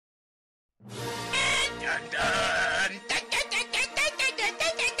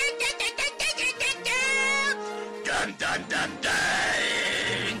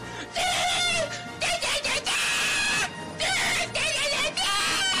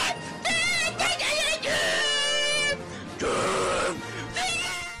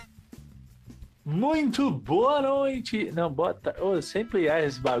Muito boa noite. Não, bota. Oh, sempre é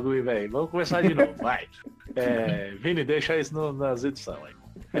esse bagulho, velho. Vamos começar de novo, vai. Vini, deixa isso nas edições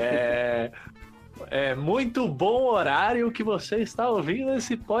aí. Muito bom horário que você está ouvindo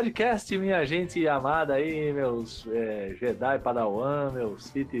esse podcast, minha gente amada aí, meus Jedi Padawan, meus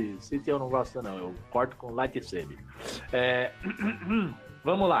Sith eu não gosto não, eu corto com lightsaber.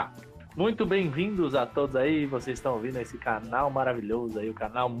 Vamos lá. Muito bem-vindos a todos aí, vocês estão ouvindo esse canal maravilhoso aí, o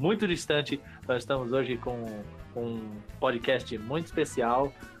canal muito distante. Nós estamos hoje com um podcast muito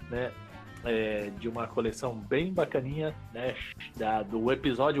especial, né? De uma coleção bem bacaninha, né? Do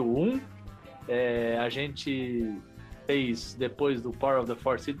episódio 1. A gente fez depois do Power of the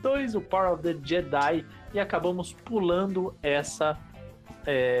Force 2, o Power of the Jedi, e acabamos pulando essa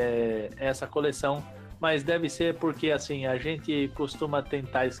coleção. Mas deve ser porque, assim, a gente costuma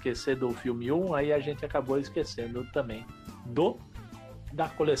tentar esquecer do filme 1, aí a gente acabou esquecendo também da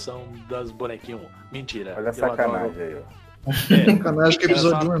coleção das bonequinhos 1. Mentira. Olha a sacanagem aí, ó. Sacanagem que o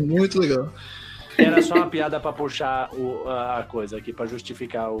episódio 1 é muito legal. Era só uma piada pra puxar a coisa aqui, pra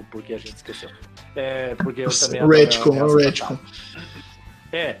justificar o porquê a gente esqueceu. Porque eu também... Retcon.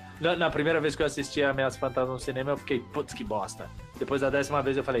 Na primeira vez que eu assisti a Ameaça Fantasma no cinema, eu fiquei, putz, que bosta. Depois da 10ª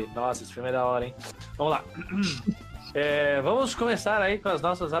vez eu falei, nossa, esse filme é da hora, hein? Vamos lá. Vamos começar aí com as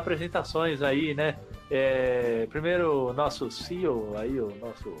nossas apresentações aí, né? Primeiro, o nosso CEO aí, o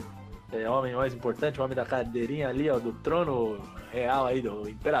nosso homem mais importante, o homem da cadeirinha ali, ó, do trono real aí, do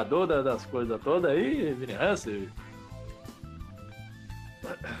imperador das coisas todas aí, Vini Hansen.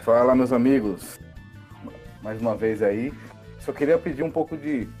 Fala, meus amigos. Mais uma vez aí. Só queria pedir um pouco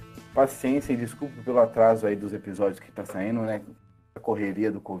de paciência e desculpa pelo atraso aí dos episódios que tá saindo, né? A correria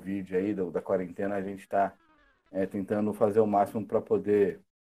do Covid aí, da quarentena, a gente tá tentando fazer o máximo para poder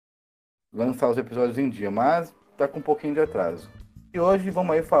lançar os episódios em dia, mas tá com um pouquinho de atraso. E hoje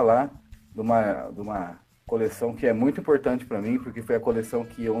vamos aí falar de uma coleção que é muito importante para mim, porque foi a coleção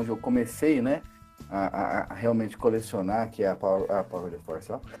onde eu comecei, né, a realmente colecionar, que é a Power of the Force,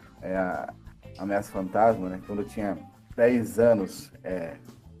 ó, a Ameaça Fantasma, né? Quando eu tinha 10 anos,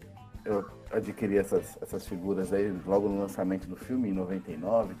 eu adquiri essas figuras aí logo no lançamento do filme, em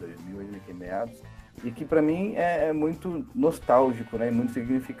 99, 2000, em meados, e que para mim é muito nostálgico, né, muito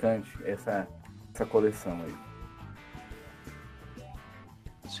significante essa coleção aí.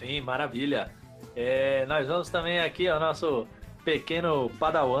 Sim, maravilha. Nós vamos também aqui ao nosso pequeno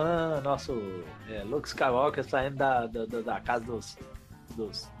Padawan, nosso Luke Skywalker saindo da casa dos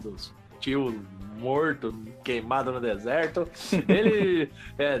tio morto, queimado no deserto. Ele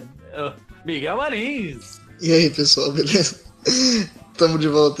Miguel Marins. E aí, pessoal, beleza? Tamo de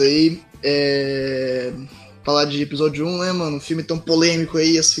volta aí. Falar de episódio 1, né, mano? Um filme tão polêmico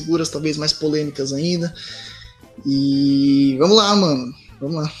aí, as figuras talvez mais polêmicas ainda. E vamos lá, mano.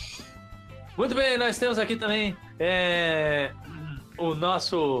 Vamos lá. Muito bem, nós temos aqui também o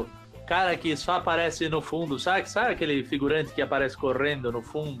nosso cara que só aparece no fundo, sabe aquele figurante que aparece correndo no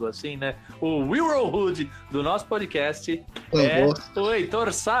fundo, assim, né? O Will Hood do nosso podcast o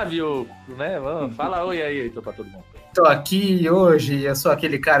Heitor Sávio, né? Fala oi aí, Heitor, pra todo mundo. Tô aqui hoje, eu sou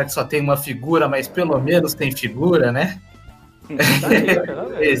aquele cara que só tem uma figura, mas pelo menos tem figura, né?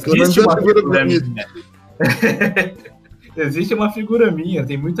 Existe uma figura minha. Existe uma figura minha,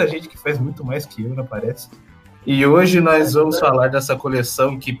 tem muita gente que faz muito mais que eu, não parece? E hoje nós vamos falar dessa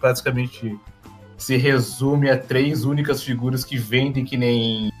coleção que praticamente se resume a 3 únicas figuras que vendem que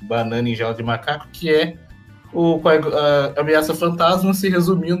nem banana em jaula de macaco, que é a Ameaça Fantasma, se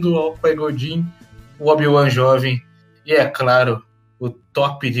resumindo ao Qui-Gon Jinn, o Obi-Wan jovem, e é claro, o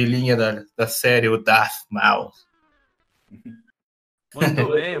top de linha da série, o Darth Maul.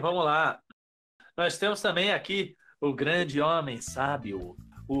 Muito bem, vamos lá. Nós temos também aqui o grande homem sábio,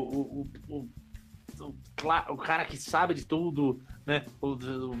 o cara que sabe de tudo, né?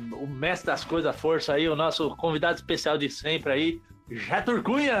 O mestre das coisas, a força aí, o nosso convidado especial de sempre aí, Jatur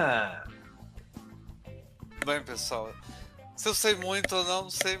Cunha. Bem, pessoal, se eu sei muito ou não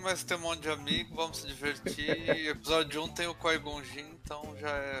sei, mas tem um monte de amigo, vamos se divertir. E o episódio 1 tem o Qui-Gon Jinn, então já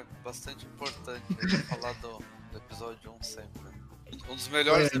é bastante importante falar do episódio 1 sempre. Um dos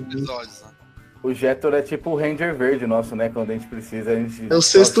melhores episódios, né? O Jetor é tipo o Ranger Verde nosso, né? Quando a gente precisa, a gente... É o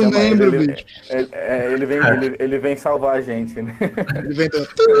 6º membro, bicho. Ele vem salvar a gente, né? Ele vem...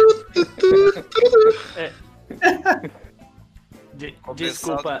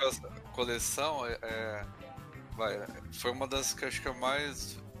 Desculpa. coleção foi uma das que acho que eu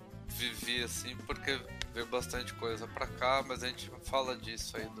mais vivi, assim, porque veio bastante coisa pra cá, mas a gente fala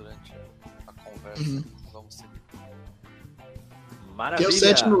disso aí durante a conversa. Vamos seguir. Maravilha. Tem o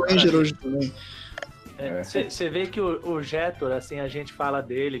sétimo Ranger hoje também. Você vê que o Jetor, assim, a gente fala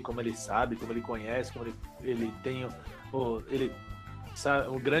dele, como ele sabe, como ele conhece, como ele tem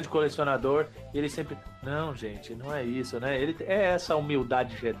o grande colecionador, e ele sempre, não, gente, não é isso, né? É essa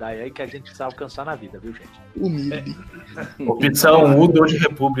humildade Jedi aí que a gente precisa alcançar na vida, viu, gente? Humilde. Opção 1 do de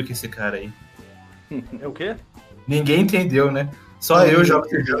República, esse cara aí. É o quê? Ninguém entendeu, né? Só eu jogo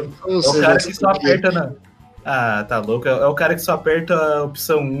esse jogo. É o cara que só aperta na... Ah, tá louco. É o cara que só aperta a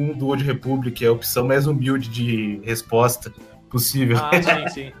opção 1 do Old Republic, é a opção mais humilde de resposta possível. Ah,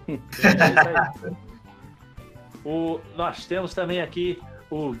 sim. É isso aí. Nós temos também aqui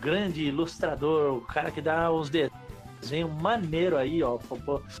o grande ilustrador, o cara que dá uns desenhos maneiro aí, ó,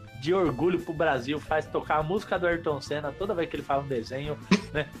 de orgulho pro Brasil, faz tocar a música do Ayrton Senna toda vez que ele fala um desenho,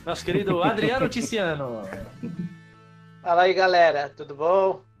 né? Nosso querido Adriano Ticiano. Fala aí, galera, tudo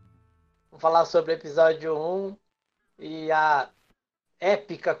bom? Vamos falar sobre o episódio 1 e a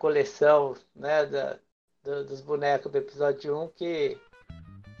épica coleção, né, dos bonecos do episódio 1 que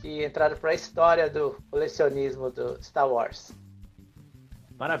entraram para a história do colecionismo do Star Wars.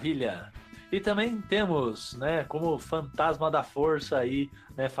 Maravilha! E também temos, né, como fantasma da força aí,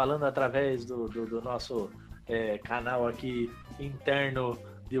 né, falando através do nosso canal aqui interno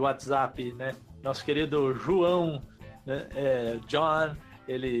de WhatsApp, né, nosso querido João, né, John.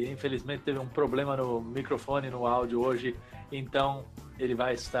 Ele infelizmente teve um problema no microfone, no áudio hoje, então ele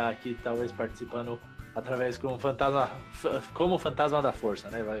vai estar aqui talvez participando através como fantasma da força,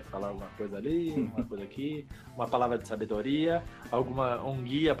 né? Vai falar alguma coisa ali, uma coisa aqui, uma palavra de sabedoria, um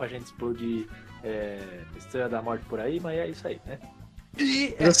guia pra gente explodir Estrela da Morte por aí, mas é isso aí, né?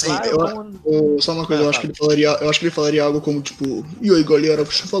 E assim, só uma coisa, eu acho que ele falaria algo como tipo, e aí galera,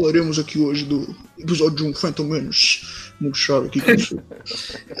 falaremos aqui hoje do episódio 1 Phantom Menace. Muito chave aqui que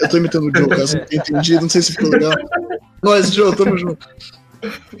eu tô imitando o Joe, caso não tenha entendido, não sei se ficou legal. Nós, Joe, tamo junto.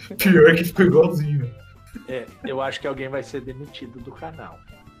 Pior que ficou igualzinho. Eu acho que alguém vai ser demitido do canal.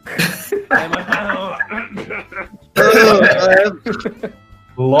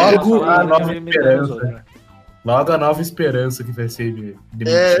 Logo a nova esperança. Logo a nova esperança que vai ser demitido.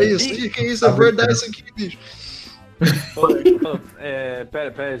 É isso, que isso, é verdade isso aqui, bicho.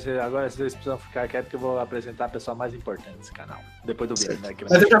 Pera, agora vocês precisam ficar quietos que eu vou apresentar a pessoa mais importante desse canal. Depois do vídeo, né?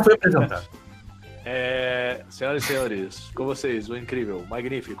 Mas eu já fui apresentado. Senhoras e senhores, com vocês, o incrível, o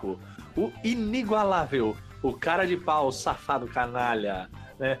magnífico, o inigualável, o cara de pau, safado, canalha,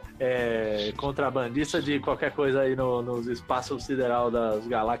 né? Contrabandista de qualquer coisa aí nos espaços sideral das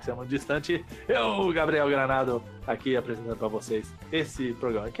galáxias muito distante. Eu, Gabriel Granado, aqui apresentando pra vocês esse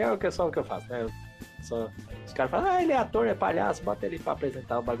programa, que é só o que eu faço, né? Os caras falam, ele é ator, é palhaço, bota ele pra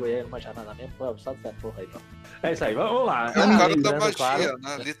apresentar o bagulho aí, não manja nada mesmo, só dessa porra aí, não. É isso aí, vamos lá. É o cara da magia,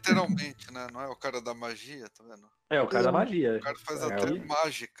 né? Literalmente, né? Não é o cara da magia, tá vendo? É o cara da magia. O cara faz até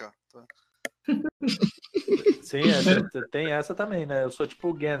mágica. Tá? Sim, tem essa também, né? Eu sou tipo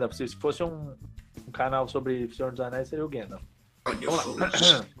o Gandalf. Se fosse um canal sobre Senhor dos Anéis, seria o Gandalf. Vamos lá.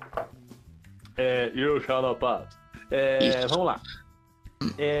 You shall not pass. Vamos lá.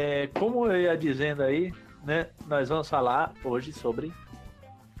 Como eu ia dizendo aí, né? Nós vamos falar hoje sobre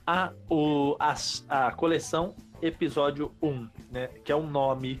a coleção episódio 1, né? Que é o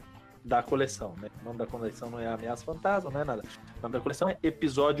nome da coleção, né? O nome da coleção não é Ameaça Fantasma, não é nada. O nome da coleção é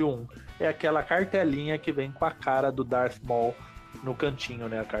episódio 1. É aquela cartelinha que vem com a cara do Darth Maul no cantinho,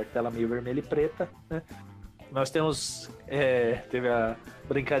 né? A cartela meio vermelha e preta, né? Nós temos... teve a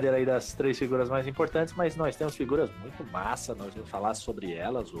brincadeira aí das 3 figuras mais importantes, mas nós temos figuras muito massa, nós vamos falar sobre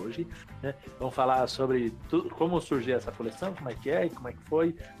elas hoje, né? Vamos falar sobre tudo, como surgiu essa coleção, como é que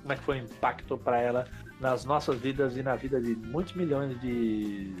foi o impacto para ela nas nossas vidas e na vida de muitos milhões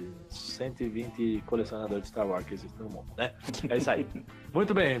de 120 colecionadores de Star Wars que existem no mundo, né? É isso aí.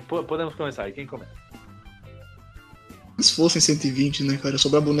 Muito bem, podemos começar aí. Quem começa? Se fossem 120, né, cara?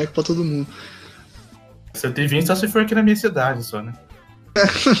 Sobrar boneco pra todo mundo. 120 só se for aqui na minha cidade, só, né?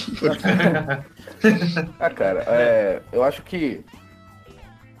 Cara, eu acho que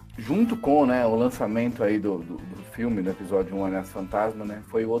junto com, né, o lançamento aí do filme, do episódio 1, Ameaça Fantasma, né,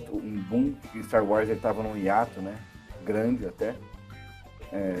 foi um boom que Star Wars ele tava num hiato, né, grande até.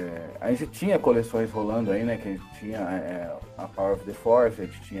 A gente tinha coleções rolando aí, né, que a gente tinha a Power of the Force, a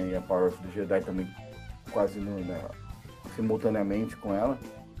gente tinha aí a Power of the Jedi também quase simultaneamente com ela.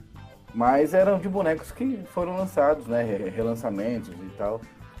 Mas eram de bonecos que foram lançados, né? Relançamentos e tal.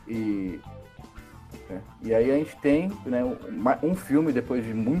 E né? E aí a gente tem, né, um filme, depois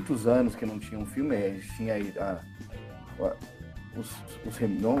de muitos anos que não tinha um filme, a gente tinha aí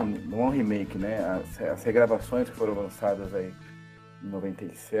não é um remake, né? As regravações que foram lançadas aí em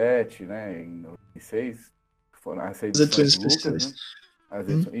 97, né? Em 96, foram as edições de Lucas,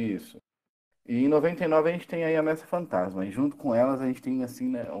 né? Isso. E em 99 a gente tem aí a Ameaça Fantasma. E junto com elas a gente tem, assim,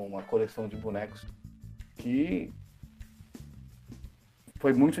 né, uma coleção de bonecos que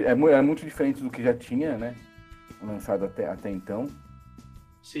foi muito diferente do que já tinha, né? Lançado até então.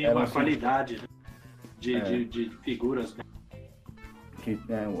 Sim, uma qualidade, né? de figuras, né?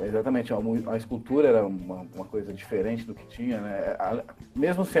 Exatamente, a escultura era uma coisa diferente do que tinha, né?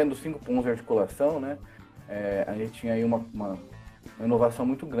 Mesmo sendo 5 pontos de articulação, né? A gente tinha aí uma inovação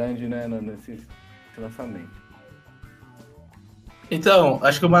muito grande, né, nesse lançamento. Então,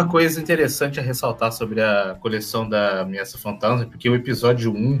 acho que uma coisa interessante a ressaltar sobre a coleção da Ameaça Fantasma, porque o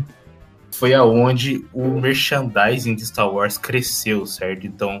episódio 1 foi aonde o merchandising de Star Wars cresceu, certo?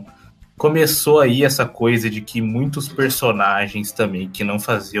 Então, começou aí essa coisa de que muitos personagens também que não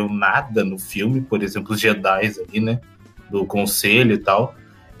faziam nada no filme, por exemplo, os Jedi ali, né, do Conselho e tal,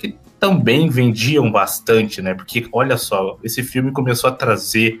 que também vendiam bastante, né, porque olha só, esse filme começou a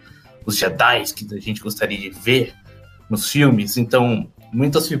trazer os Jedi que a gente gostaria de ver nos filmes, então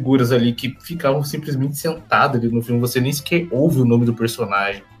muitas figuras ali que ficavam simplesmente sentadas ali no filme, você nem sequer ouve o nome do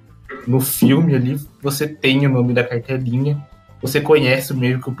personagem. No filme ali, você tem o nome da cartelinha, você conhece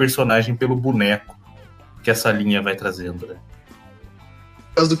meio que o personagem pelo boneco que essa linha vai trazendo, né?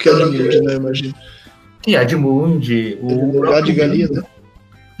 Por causa do que Admundi, né, imagino. E Admundi, o próprio Galia, né?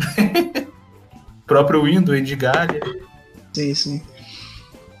 próprio Window de Galia. Sim.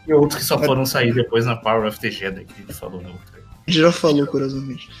 E outros que só foram sair depois na Power of the Jedi, que a gente falou no outro. A gente já falou,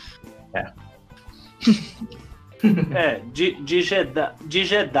 curiosamente. De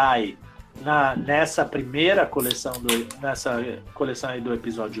Jedi nessa primeira coleção, nessa coleção aí do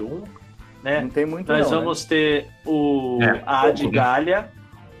episódio 1, né? Não tem muito. Nós vamos ter a Adigalha,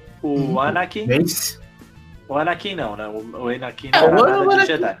 o Anakin. O Anakin não, né? O Anakin não era nada de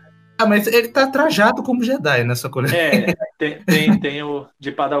Jedi. Mas ele tá trajado como Jedi nessa coleção. Tem o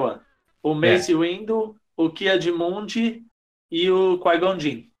de Padawan. O Mace Windu, o Ki-Adi-Mundi e o Qui-Gon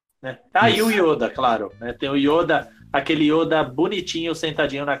Jinn, né? E o Yoda, claro, né? Tem o Yoda, aquele Yoda bonitinho,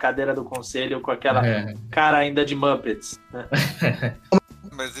 sentadinho na cadeira do conselho, com aquela cara ainda de Muppets, né?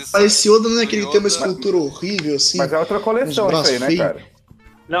 Mas esse Yoda não é aquele que tem uma escultura horrível, assim? Mas é outra coleção isso aí, né, cara?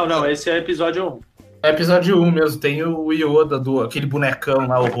 Não, esse é o episódio 1. É episódio 1 mesmo, tem o Yoda, aquele bonecão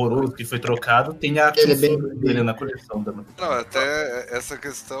lá horroroso que foi trocado, tem a dele na coleção também. Não, até essa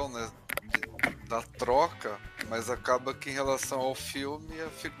questão, né, da troca, mas acaba que em relação ao filme, a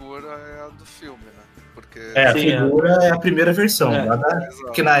figura é a do filme, né? Porque... a figura é a primeira versão,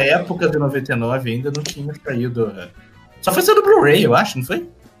 porque na época de 99 ainda não tinha saído. Só foi só no Blu-ray, eu acho, não foi?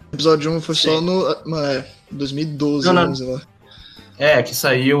 O episódio 1 foi só no 2012, não. Que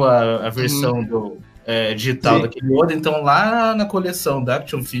saiu a versão digital daquele Yoda, então lá na coleção da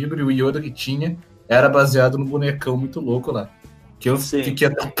Action Figure, o Yoda que tinha era baseado no bonecão muito louco lá. Que eu fiquei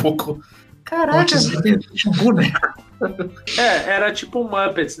até um pouco... Caraca, existe um boneco. Era tipo um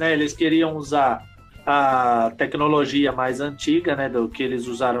Muppets, né? Eles queriam usar a tecnologia mais antiga, né? Do que eles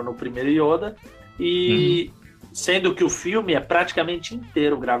usaram no primeiro Yoda. E sendo que o filme é praticamente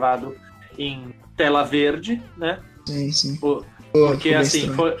inteiro gravado em tela verde, né? Sim. Porque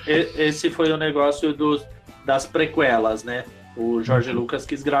assim, esse foi o negócio das prequelas, né? O George Lucas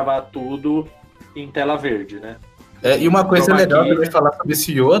quis gravar tudo em tela verde, né? E uma coisa legal que eu vou falar sobre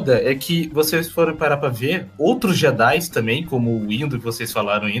esse Yoda é que vocês foram parar pra ver outros Jedi também, como o Windu que vocês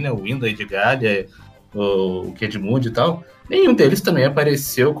falaram aí, né? O Windu aí de Galia, o Ki-Adi-Mundi e tal. Nenhum deles também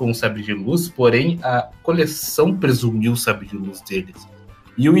apareceu com o sabre de luz, porém a coleção presumiu o sabre de luz deles.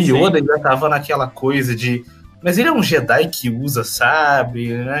 E o Yoda ainda tava naquela coisa de... Mas ele é um Jedi que usa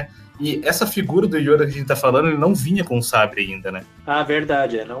sabre, né? E essa figura do Yoda que a gente tá falando, ele não vinha com sabre ainda, né?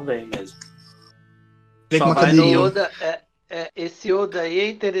 Verdade, não vem mesmo. Esse Yoda aí é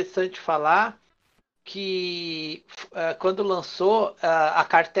interessante falar que quando lançou a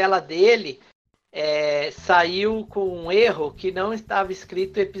cartela dele, saiu com um erro que não estava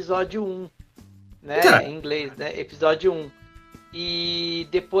escrito episódio 1, né? Em inglês, né? Episódio 1. E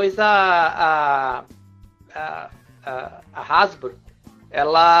depois a Hasbro,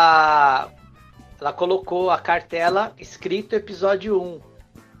 ela colocou a cartela escrito episódio 1.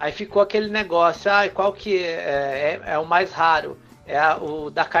 Aí ficou aquele negócio, qual que é o mais raro? É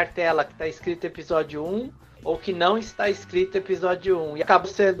o da cartela que está escrito episódio 1 ou que não está escrito episódio 1? E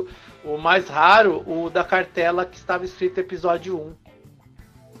acabou sendo o mais raro, o da cartela que estava escrito episódio 1.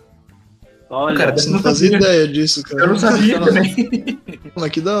 Olha, Cara, Você não fazia ideia disso, cara. Eu não sabia também. Mas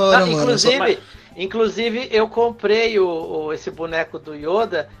que da hora, mano. Inclusive, eu comprei esse boneco do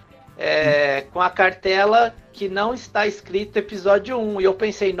Yoda com a cartela que não está escrito episódio 1. E eu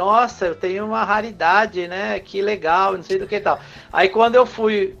pensei, nossa, eu tenho uma raridade, né? Que legal, não sei do que e tal. Aí quando eu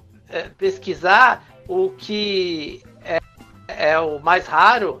fui pesquisar, o que é o mais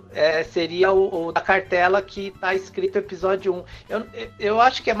raro seria o da cartela que está escrito episódio 1. Eu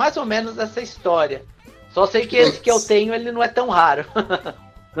acho que é mais ou menos essa história. Só sei que esse que eu tenho, ele não é tão raro.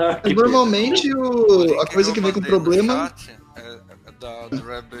 Normalmente a coisa que vem com problema... Chat, do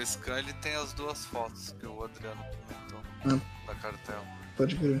Rebel Scan, ele tem as duas fotos que o Adriano comentou da cartela.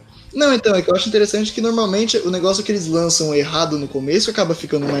 Pode ver. Não, então, é que eu acho interessante que normalmente o negócio que eles lançam errado no começo acaba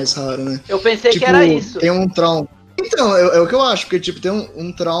ficando mais raro, né? Eu pensei que era isso. Tem um traum. Então, é o que eu acho, porque tipo, tem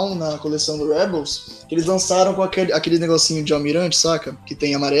um traum na coleção do Rebels que eles lançaram com aquele negocinho de almirante, saca? Que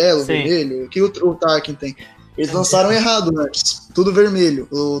tem amarelo, vermelho, que o Tarkin tem. Eles lançaram errado antes, tudo vermelho.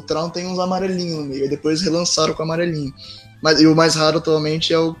 O traum tem uns amarelinhos no meio, e depois relançaram com amarelinho. E o mais raro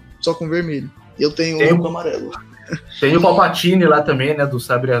atualmente é o só com vermelho. Eu tenho um com amarelo. Tem o Palpatine lá também, né? Do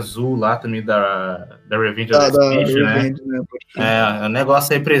sabre azul lá também da Revenge of the Sith, né? O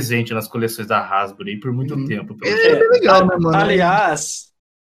negócio aí presente nas coleções da Hasbro aí por muito tempo. É legal, né, mano?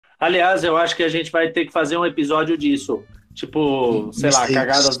 Aliás, eu acho que a gente vai ter que fazer um episódio disso. Tipo, sei lá,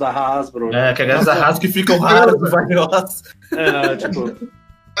 cagadas da Hasbro. Cagadas da Hasbro que ficam raras do Variosa.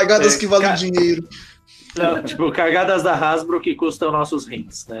 Cagadas que valem dinheiro. Não, tipo, cagadas da Hasbro que custam nossos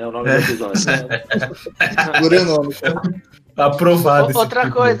rins, né? É o nome do episódio. Aprovado.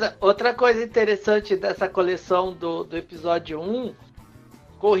 Outra coisa interessante dessa coleção do episódio 1,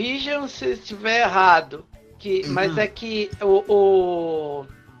 corrijam se estiver errado, mas é que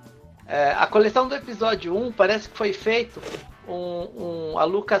a coleção do episódio 1 parece que foi feito a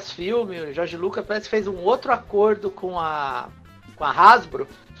Lucasfilm, o Jorge Lucas parece que fez um outro acordo com a Hasbro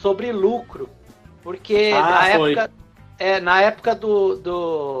sobre lucro. Porque na época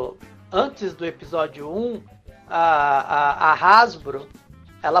do antes do episódio 1, a Hasbro,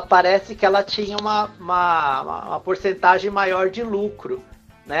 ela parece que ela tinha uma porcentagem maior de lucro,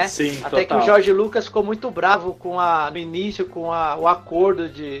 né? Sim, até total. Que o Jorge Lucas ficou muito bravo no início com o acordo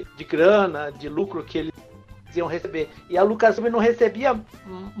de grana, de lucro que eles iam receber. E a Lucasfilm não recebia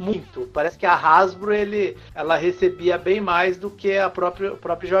muito. Parece que a Hasbro ela recebia bem mais do que o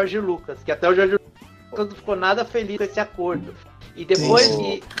próprio Jorge Lucas, que até o Jorge Lucas não ficou nada feliz com esse acordo. E depois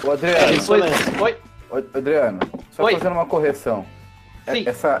Adriano, só fazendo uma correção. Sim.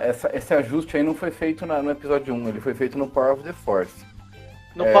 Esse ajuste aí não foi feito no episódio 1, ele foi feito no Power of the Force.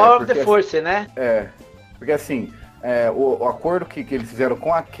 No Power of the Force, né? Porque assim, o acordo que eles fizeram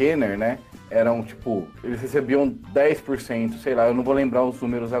com a Kenner, né? Eram tipo, eles recebiam 10%, sei lá, eu não vou lembrar os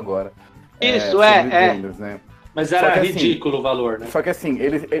números agora. Isso, vendas, né? Mas era ridículo o valor, né? Só que assim,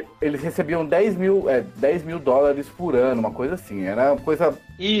 eles recebiam 10 mil dólares por ano, uma coisa assim. Era uma coisa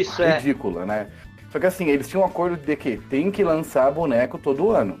ridícula, né? Só que assim, eles tinham um acordo de que tem que lançar boneco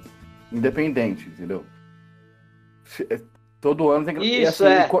todo ano. Independente, entendeu? Todo ano tem que... Isso,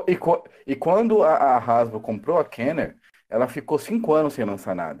 E quando a Hasbro comprou a Kenner, ela ficou 5 anos sem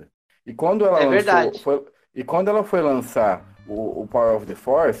lançar nada. E quando ela quando ela foi lançar o Power of the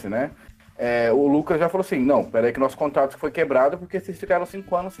Force, né? O Lucas já falou assim, não, peraí que nosso contrato foi quebrado porque vocês ficaram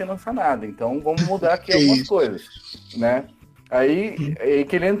 5 anos sem lançar nada, então vamos mudar aqui algumas coisas, né? Aí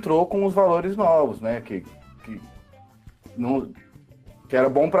que ele entrou com os valores novos, né? Que era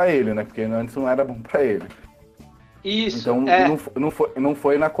bom pra ele, né? Porque antes não era bom pra ele. Isso, então não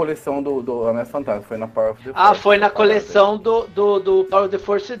foi na coleção do Ameaça Fantasma, foi na Power of the Force. Foi na coleção do Power of the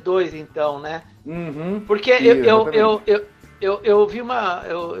Force 2, então, né? Uhum. Porque eu vi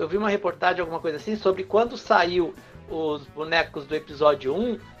uma reportagem, alguma coisa assim, sobre quando saiu os bonecos do episódio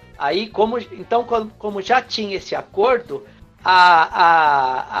 1, aí como já tinha esse acordo, a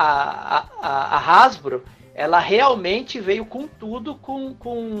Hasbro, ela realmente veio com tudo, com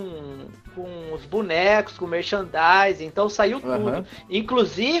os bonecos, com merchandising, então saiu tudo.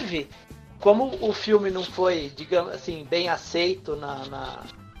 Inclusive, como o filme não foi, digamos assim, bem aceito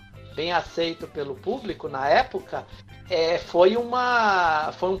pelo público na época, foi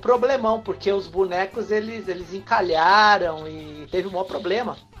um problemão, porque os bonecos eles encalharam e teve um maior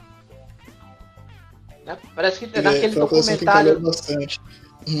problema. Né? Parece que naquele documentário,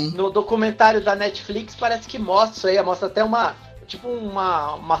 no documentário da Netflix, parece que mostra isso aí, mostra até um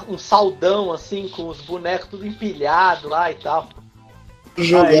saldão assim, com os bonecos tudo empilhado lá e tal.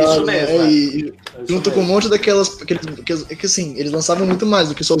 Jogado, isso mesmo, junto com um monte daquelas que assim, eles lançavam muito mais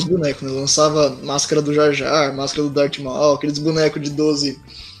do que só os bonecos, né? Lançava máscara do Jar Jar, máscara do Darth Maul, aqueles bonecos de 12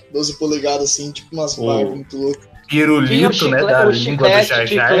 12 polegadas, assim, tipo umas Barbie muito loucas. Pirulito, né, da língua do Jar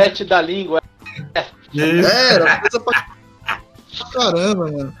Jar. Chiclete da língua. Era coisa pra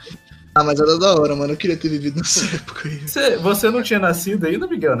caramba, mano. Ah, mas era da hora, mano. Eu queria ter vivido nessa época aí. Você não tinha nascido ainda,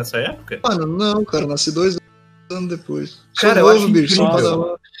 Miguel, nessa época? Mano, não, cara. Nasci 2 anos depois. Cara, Sou eu novo, acho bicho.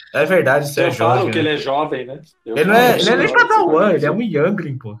 incrível. É verdade, você é jovem. Falo que né? ele é jovem, né? Ele não é nem Padawan, ele é um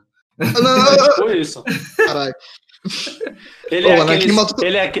Youngling, pô. Não, Tipo isso. caralho. Ele Pô, é o Anakin aquele... matou...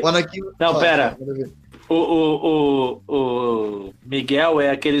 Ele é... O Anakin... Não, pera. Manda ver. O Miguel é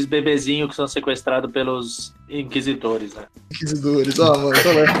aqueles bebezinhos que são sequestrados pelos inquisidores, né? Inquisidores. Ó, mano,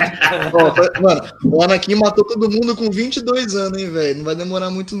 tá mano, o Anakin matou todo mundo com 22 anos, hein, velho. Não vai demorar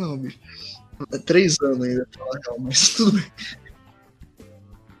muito, não, bicho. É 3 anos ainda, pra falar a real, mas tudo bem.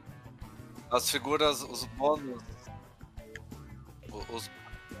 As figuras, os bônus.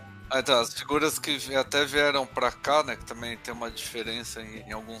 Então, as figuras que até vieram pra cá, né? Que também tem uma diferença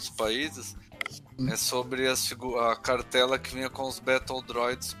em alguns países. É sobre a cartela que vinha com os Battle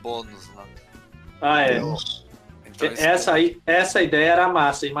Droids bônus, né? Ah, é. Então, Essa ideia era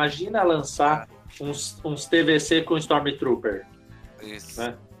massa. Imagina lançar uns TVC com Stormtrooper. Isso.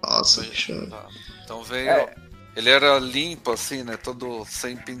 Né? Nossa, bicho. Tá. Então veio. Ele era limpo, assim, né? Todo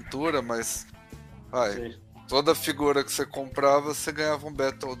sem pintura, mas. Sim. Toda figura que você comprava, você ganhava um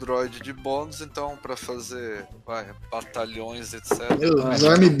Battle Droid de bônus, então pra fazer batalhões, etc. Os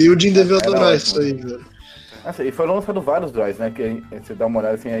Army Building devia adorar isso aí, velho. Nossa, e foram lançando vários droids, né? Que você dá uma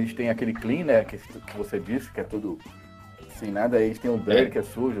olhada assim, a gente tem aquele clean, né? Que você disse, que é tudo sem nada. Aí a gente tem o Dirty, que é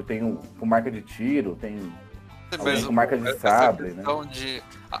sujo, tem o com marca de tiro, tem alguém com marca de sabre, né?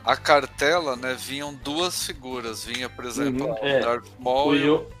 A cartela, né? Vinham 2 figuras. Vinha, por exemplo, o Darth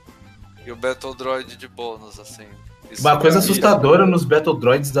Maul e o Battle Droid de bônus, assim. Uma coisa assustadora nos Battle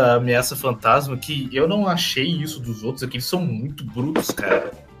Droids da Ameaça Fantasma, que eu não achei isso dos outros, é que eles são muito brutos,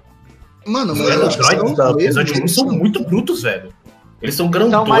 cara. Mano, Os mas Battle Droids da episódio 1 são muito brutos, velho. Eles são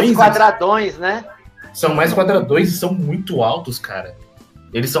grandões. São mais quadradões, né? São mais quadradões e são muito altos, cara.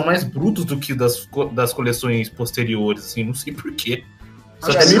 Eles são mais brutos do que das coleções posteriores, assim, não sei porquê. Só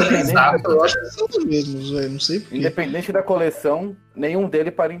até meio pesado. Eu acho que são os mesmos, velho, não sei porquê. Independente da coleção, nenhum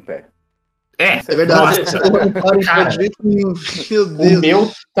dele para em pé. É verdade. Nossa, cara, meu Deus. O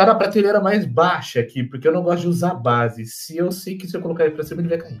meu tá na prateleira mais baixa aqui, porque eu não gosto de usar base. Se eu sei que se eu colocar ele pra cima, ele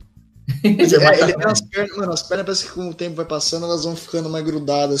vai cair. Ele tem as pernas, mano, as pernas parece que com o tempo vai passando, elas vão ficando mais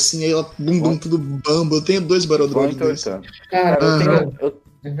grudadas, assim, aí ela bumbum tudo bambo. Eu tenho 2 Battle Droids. Cara, eu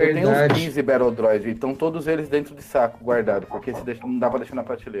É tenho uns 15 Battle Droids, então todos eles dentro de saco guardado, porque não dá pra deixar na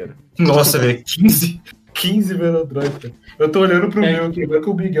prateleira. Nossa, velho, 15 Battle Droids, cara. Eu tô olhando pro meu aqui, agora que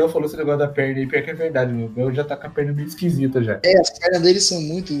o Miguel falou esse negócio da perna aí, pior que é verdade, meu. O meu já tá com a perna meio esquisita já. As pernas deles são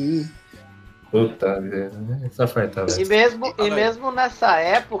muito. Puta, velho, essa farta, velho. E mesmo nessa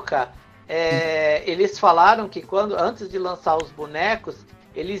época, eles falaram que antes de lançar os bonecos,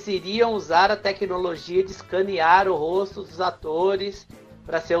 eles iriam usar a tecnologia de escanear o rosto dos atores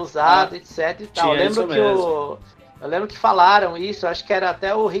para ser usado, etc e tal. Eu lembro que falaram isso, acho que era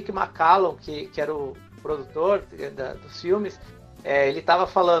até o Rick McCallum, que era o produtor dos filmes, ele estava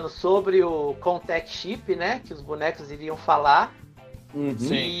falando sobre o contact chip, né, que os bonecos iriam falar,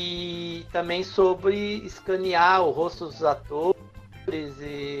 e também sobre escanear o rosto dos atores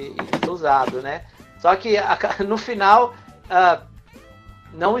e ser usado, né? Só que no final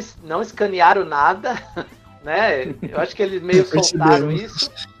não escanearam nada, né? Eu acho que eles meio soltaram isso.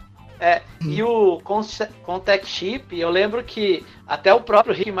 E o contact chip, eu lembro que até o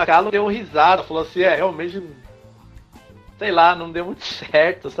próprio Rick McCallum deu uma risada, falou assim, realmente, sei lá, não deu muito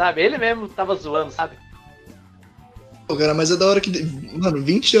certo, sabe? Ele mesmo tava zoando, sabe? Pô, cara, mas é da hora que, mano,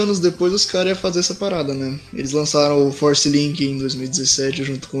 20 anos depois os caras iam fazer essa parada, né? Eles lançaram o Force Link em 2017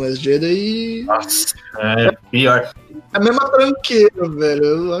 junto com o Last Jedi e... Nossa, pior. A mesma tranqueira, velho,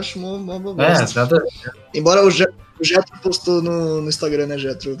 eu acho mó bosta. Nada... Embora o Jetro postou no Instagram, né,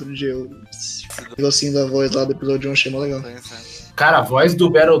 Jetro, outro dia, o negocinho da voz lá do episódio 1, achei mó legal. Cara, a voz do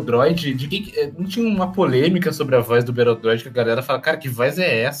Battle Droid, não tinha uma polêmica sobre a voz do Battle Droid que a galera fala, cara, que voz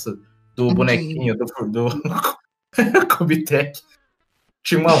é essa? Do bonequinho, do Comitec.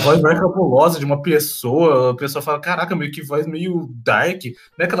 Tinha uma voz mais cabulosa de uma pessoa, a pessoa fala, caraca, meio que voz meio dark,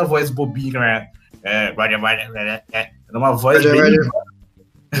 não é aquela voz bobinha, né? Era uma voz bem...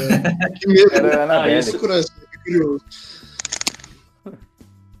 Que medo, Era na isso curioso.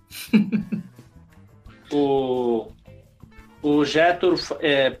 O Jetor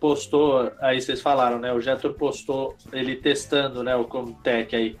postou, aí vocês falaram, né? O Jetor postou ele testando, né, o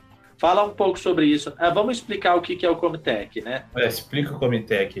Comitec aí. Fala um pouco sobre isso. Vamos explicar o que é o Comitec, né? Explica o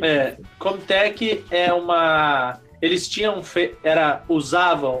Comitec. Comitec é eles tinham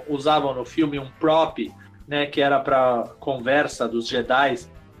usavam no filme um prop, né, que era para conversa dos Jedi.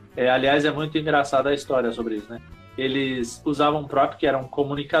 Aliás, é muito engraçada a história sobre isso, né? Eles usavam um prop que era um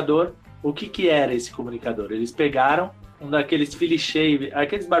comunicador. O que era esse comunicador? Eles pegaram um daqueles shave,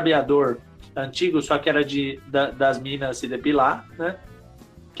 aqueles barbeador antigos, só que era das minas se depilar, né?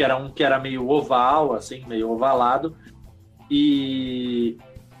 Que era um que era meio oval, assim, meio ovalado. E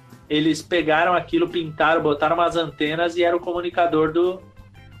eles pegaram aquilo, pintaram, botaram umas antenas e era o comunicador do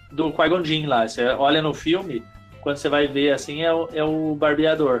Qui-Gon Jinn lá. Você olha no filme, quando você vai ver assim, é o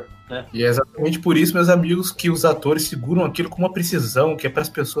barbeador, né? E é exatamente por isso, meus amigos, que os atores seguram aquilo com uma precisão que é para as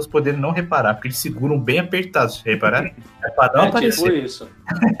pessoas poderem não reparar, porque eles seguram bem apertados, se repararem? É para não aparecer. Tipo isso.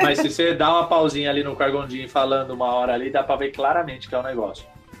 Mas se você dá uma pausinha ali no Qui-Gon Jinn falando uma hora ali, dá para ver claramente que é o negócio.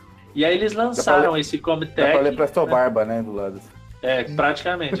 E aí eles lançaram esse Comitec. Dá pra ler pra sua barba, né, do lado.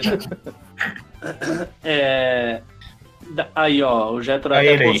 Praticamente, né? Aí, ó, o Jetor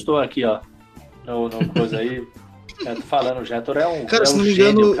até postou aqui, ó, no coisa aí. Eu tô falando, o Jetor é um. Cara, se não me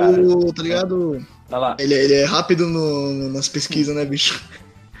engano, tá ligado? Olha lá. Ele é rápido nas pesquisas, né, bicho?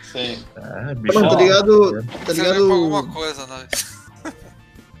 Sim. Bicho, Mano, tá ligado? Tá Você ligado? viu alguma coisa, né?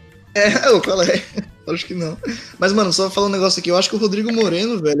 Qual é? Acho que não. Mas, mano, só falar um negócio aqui. Eu acho que o Rodrigo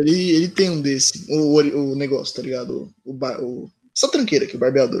Moreno, velho, ele tem um desse. O negócio, tá ligado? Essa tranqueira aqui, o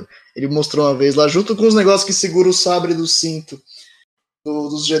barbeador. Ele mostrou uma vez lá, junto com os negócios que segura o sabre do cinto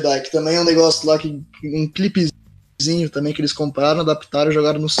dos Jedi, que também é um negócio lá, um clipezinho também que eles compraram, adaptaram e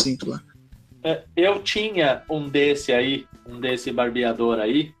jogaram no cinto lá. Eu tinha um desse barbeador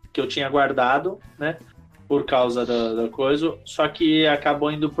aí, que eu tinha guardado, né? Por causa da coisa, só que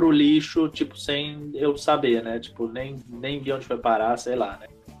acabou indo pro lixo, tipo, sem eu saber, né? Tipo, nem vi onde foi parar, sei lá, né?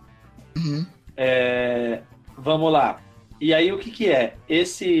 Uhum. Vamos lá. E aí, o que é?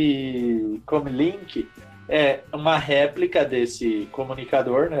 Esse Comlink é uma réplica desse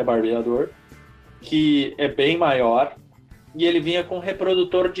comunicador, né? Barbeador, que é bem maior, e ele vinha com um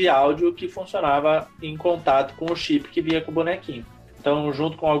reprodutor de áudio que funcionava em contato com o chip que vinha com o bonequinho. Então,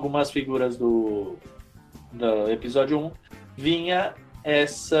 junto com algumas figuras do episódio 1, vinha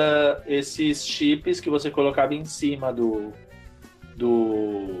esses chips que você colocava em cima do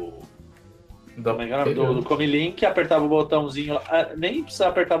Comlink, apertava o botãozinho lá. Nem precisa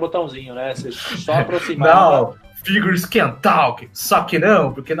apertar o botãozinho, né? Você só aproximava. Não, figures can talk, só que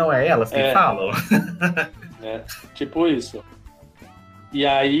não, porque não é elas que falam. Tipo isso. E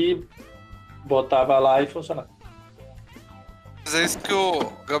aí botava lá e funcionava. Mas é isso que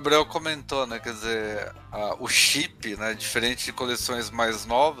o Gabriel comentou, né? Quer dizer, o chip, né? Diferente de coleções mais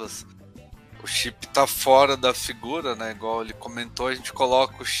novas, o chip tá fora da figura, né? Igual ele comentou, a gente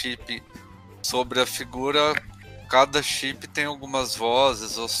coloca o chip sobre a figura. Cada chip tem algumas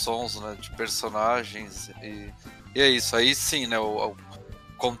vozes ou sons, né? De personagens e é isso. Aí sim, né? O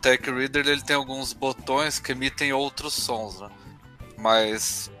Contec Reader ele tem alguns botões que emitem outros sons, né?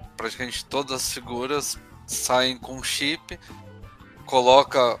 Mas praticamente todas as figuras saem com chip.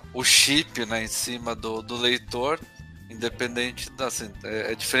 Coloca o chip, né, em cima do leitor, independente assim,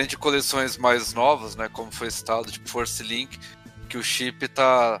 é diferente de coleções mais novas, né, como foi citado, tipo Force Link, que o chip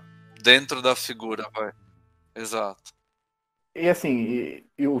tá dentro da figura, vai. Exato. E assim,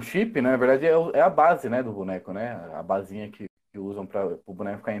 e o chip, né, na verdade, é a base, né, do boneco, né? A basinha que usam para o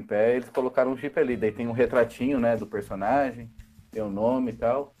boneco ficar em pé, eles colocaram um chip ali. Daí tem um retratinho, né, do personagem, tem o nome e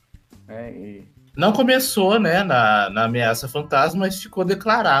tal, né? Não começou, né, na Ameaça Fantasma, mas ficou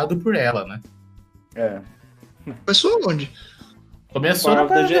declarado por ela, né? Começou onde? Começou na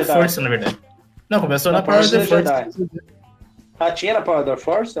Power da Force, na verdade. Não, começou na Power da Force. Tinha na Power da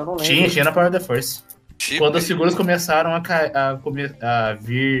Force? Eu não lembro. Tinha na Power da Force. Chip. Quando as figuras começaram a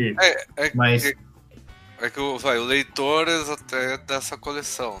vir mais... É que o leitor até dessa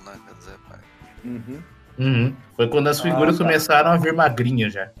coleção, né? Quer dizer, Foi quando as figuras começaram a vir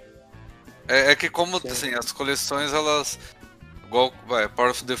magrinhas já. É que como assim, as coleções, elas... Igual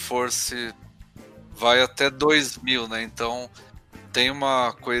Power of the Force vai até 2000, né? Então tem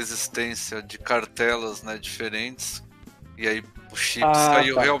uma coexistência de cartelas, né, diferentes. E aí o chip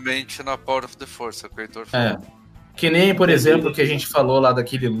saiu realmente na Power of the Force, é o que o Heitor falou. Que nem, por exemplo, que a gente falou lá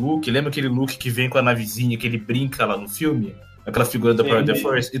daquele Luke. Lembra aquele Luke que vem com a navezinha, que ele brinca lá no filme? Aquela figura da Power of the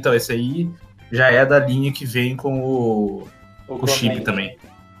Force? Então, esse aí já é da linha que vem com o chip também.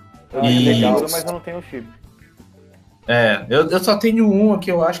 Legal, mas eu não tenho o chip. Eu só tenho um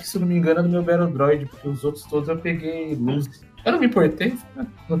aqui, eu acho que, se não me engano, é do meu Battle Droid, porque os outros todos eu peguei luz. Eu não me importei,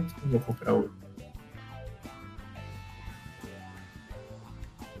 não vou comprar outro.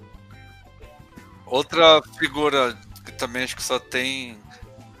 Outra figura que também acho que só tem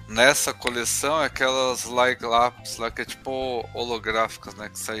nessa coleção é aquelas Like Lápis lá que é tipo holográficas, né?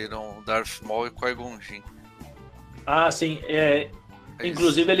 Que saíram Darth Maul e Qui-Gon Jinn. Ah, sim. É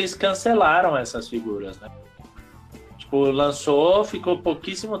Inclusive, eles cancelaram essas figuras, né? Tipo, lançou, ficou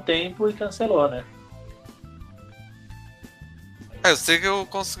pouquíssimo tempo e cancelou, né? Eu sei que eu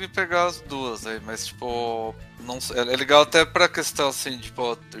consegui pegar as duas aí, mas tipo, não, é legal até pra questão assim,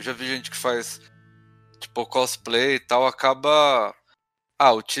 tipo, eu já vi gente que faz tipo cosplay e tal, acaba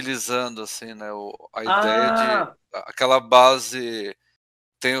utilizando assim, né, a ideia de aquela base.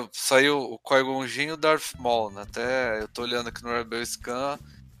 Saiu o Qui-Gon Jinn e o Darth Maul, né? Até eu tô olhando aqui no Rebel Scan,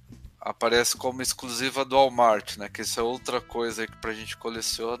 aparece como exclusiva do Walmart, né? Que isso é outra coisa aí que pra gente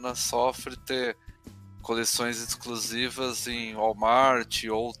coleciona, sofre ter coleções exclusivas em Walmart e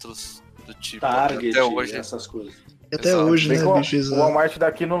outros do tipo. Target, até hoje, essas coisas. Até Exato. hoje, Bem né, que bicho? o Walmart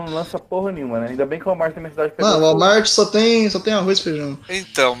daqui não lança porra nenhuma, né? Ainda bem que o Walmart da minha cidade pegou. Mano, o Walmart só tem arroz e feijão.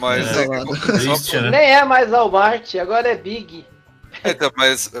 Então, mas Salada. Triste, né? Nem é mais Walmart, agora é Big. Então,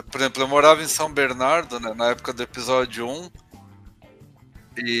 mas, por exemplo, eu morava em São Bernardo, né, na época do episódio 1,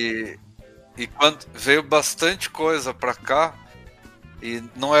 e quando veio bastante coisa pra cá, e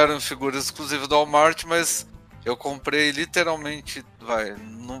não eram figuras exclusivas do Walmart, mas eu comprei literalmente,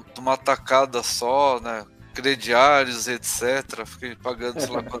 numa tacada só, né, crediários, etc. Fiquei pagando sei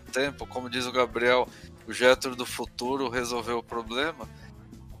lá quanto tempo, como diz o Gabriel, o Getro do futuro resolveu o problema,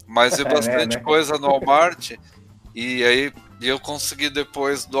 mas veio bastante coisa no Walmart, e aí eu consegui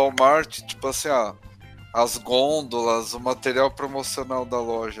depois do Walmart, tipo assim, as gôndolas, o material promocional da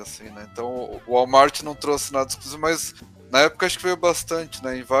loja, assim, né? Então o Walmart não trouxe nada exclusivo, mas na época acho que veio bastante,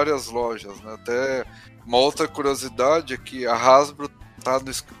 né? Em várias lojas, né? Até uma outra curiosidade é que a Hasbro tá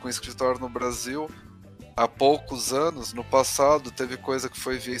com escritório no Brasil há poucos anos. No passado teve coisa que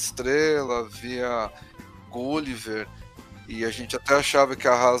foi via Estrela, via Gulliver, e a gente até achava que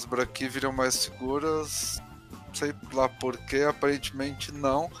a Hasbro aqui viriam mais seguras. Não sei lá porquê, aparentemente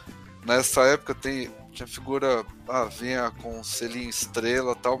não. Nessa época tinha figura, vinha com selinho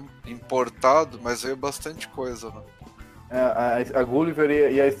estrela tal, importado, mas veio bastante coisa, né? A Gulliver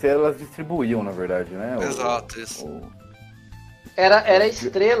e a Estrela elas distribuíam, na verdade, né? Exato, isso. Era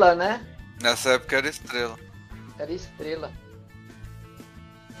estrela, né? Nessa época era estrela. Era estrela.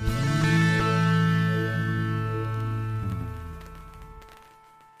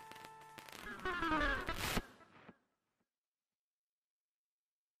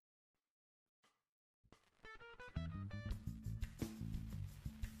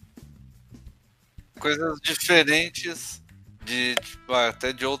 Coisas diferentes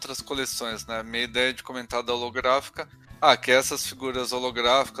até de outras coleções, né? Minha ideia de comentar da holográfica, que essas figuras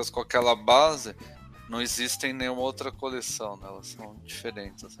holográficas com aquela base não existem em nenhuma outra coleção, né? Elas são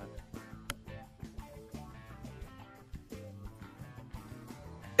diferentes, né?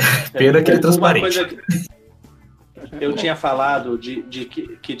 Pena que ele é transparente. Uma coisa que eu tinha falado de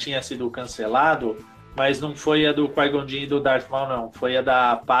que tinha sido cancelado, mas não foi a do Qui-Gon Jinn e do Darth Maul, não. Foi a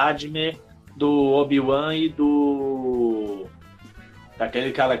da Padme, do Obi-Wan e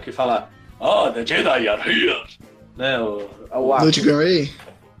daquele cara que fala the Jedi are here, né? O Ato. Newt Gunray?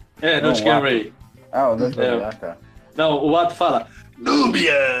 Newt Gunray. O Newt Gunray, tá. Não, o Ato fala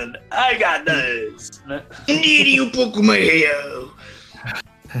Nubian, I got this, né? Need um pouco meio.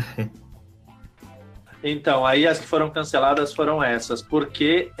 Então, aí as que foram canceladas foram essas,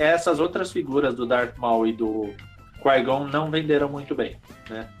 porque essas outras figuras do Darth Maul e do Qui-Gon não venderam muito bem,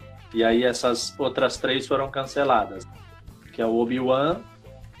 né? E aí essas outras 3 foram canceladas, que é o Obi-Wan,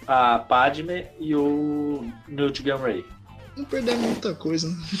 a Padme e o Newt Gunray. Não perdemos muita coisa,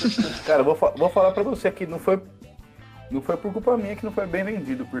 né? Cara, eu vou falar pra você que não foi por culpa minha que não foi bem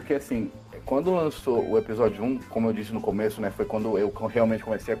vendido, porque assim, quando lançou o episódio 1, como eu disse no começo, né, foi quando eu realmente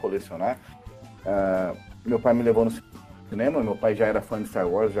comecei a colecionar. Meu pai me levou no cinema, meu pai já era fã de Star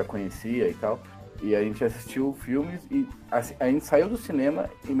Wars, já conhecia e tal, e a gente assistiu filmes e a gente saiu do cinema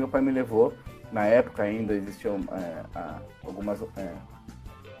e meu pai me levou. Na época ainda existiam algumas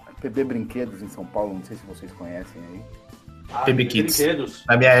PB Brinquedos em São Paulo, não sei se vocês conhecem aí. PB Kids. Brinquedos.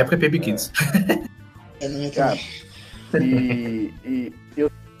 Na minha época é PB Kids. Cara, e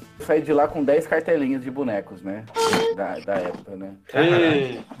eu saí de lá com 10 cartelinhas de bonecos, né? Da época, né?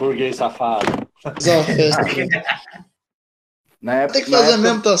 Ei, burguês safado. Fazer uma festa. Na época, Tem que fazer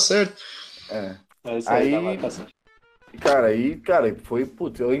mesmo, tá certo. Isso aí, tá certo. Cara, foi,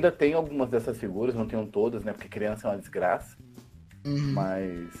 putz, eu ainda tenho algumas dessas figuras, não tenho todas, né? Porque criança é uma desgraça.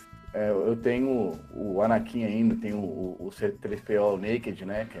 Mas eu tenho o Anakin ainda, tenho o C3PO Naked,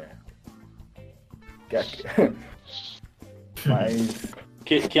 né? Mas...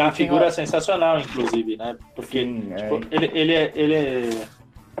 Que é uma figura sensacional, inclusive, né? Porque sim, tipo, ele é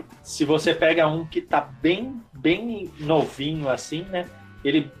se você pega um que tá bem novinho assim, né?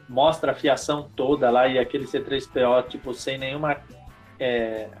 Ele mostra a fiação toda lá e aquele C3PO, tipo, sem nenhuma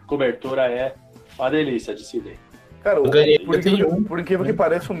cobertura, é uma delícia de se ver. Cara, Eu ganhei, por incrível que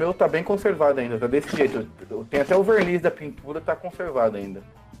pareça, o meu tá bem conservado ainda, tá desse jeito. Tem até o verniz da pintura, tá conservado ainda.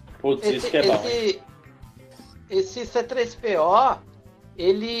 Putz, isso que é bom. Esse C3PO,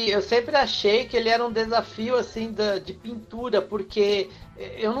 eu sempre achei que ele era um desafio assim de pintura, porque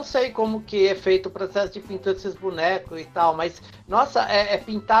eu não sei como que é feito o processo de pintura desses bonecos e tal, mas nossa, é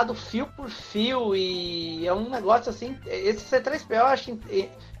pintado fio por fio e é um negócio assim. Esse C3PO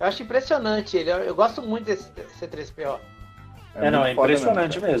eu acho impressionante. Eu gosto muito desse C3PO. É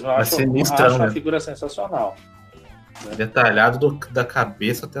impressionante mesmo. Eu acho a figura sensacional. Detalhado da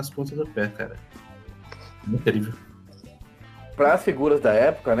cabeça até as pontas do pé, cara. Incrível. Para as figuras da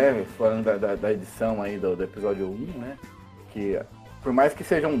época, né, falando da edição aí do episódio 1, né, que por mais que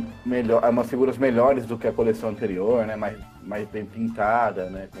sejam umas figuras melhores do que a coleção anterior, né, mais bem pintada,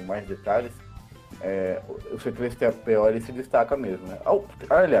 né, com mais detalhes, o C3PO ele se destaca mesmo, né.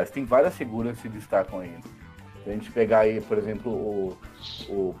 Aliás, tem várias figuras que se destacam aí. Se a gente pegar aí, por exemplo,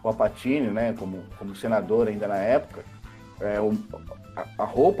 o Palpatine, né, como senador ainda na época, a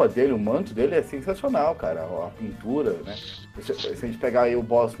roupa dele, o manto dele é sensacional, cara. A pintura, né? Se a gente pegar aí o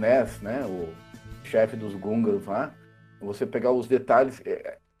Boss Nass, né? O chefe dos Gungans lá, você pegar os detalhes.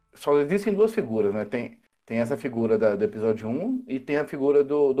 Só existem duas figuras, né? Tem essa figura do episódio 1 e tem a figura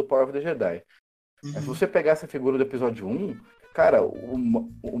do Power of the Jedi. Mas se você pegar essa figura do episódio 1, cara,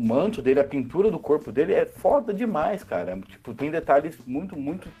 o manto dele, a pintura do corpo dele é foda demais, cara. Tipo, tem detalhes muito,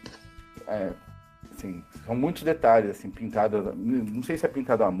 muito. Assim, são muitos detalhes, assim, pintado. Não sei se é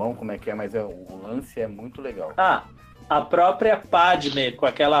pintado à mão, como é que é, mas o lance é muito legal. A própria Padme, com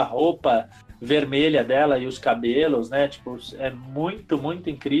aquela roupa vermelha dela e os cabelos, né? Tipo, é muito, muito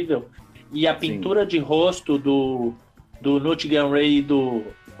incrível. E a pintura de rosto do Nute Gunray e do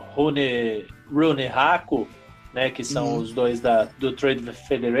Rune Haku, né? Que são os dois do Trade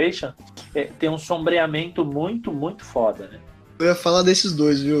Federation, tem um sombreamento muito, muito foda, né? Eu ia falar desses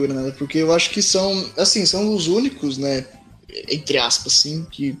dois, viu, Granada? Porque eu acho que são os únicos, né? Entre aspas, assim,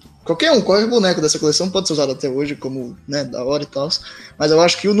 que qualquer boneco dessa coleção pode ser usado até hoje como, né, da hora e tal. Mas eu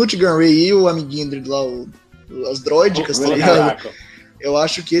acho que o Nute Gunray e o amiguinho dele lá, as droidicas, tá ligado? Eu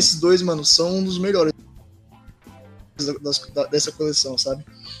acho que esses dois, mano, são um dos melhores dessa coleção, sabe?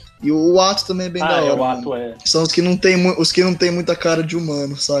 E o Ato também é bem da hora. O Ato São os que não tem muita cara de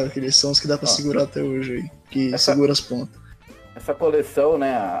humano, sabe? Aqueles são os que dá pra segurar até hoje aí. Que segura as pontas. Essa coleção,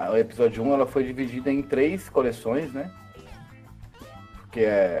 né, o episódio 1, ela foi dividida em 3 coleções, né? Que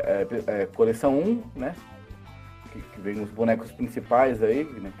é coleção 1, né? Que vem os bonecos principais aí,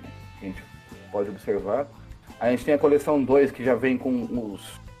 né? Que a gente pode observar. Aí a gente tem a coleção 2, que já vem com os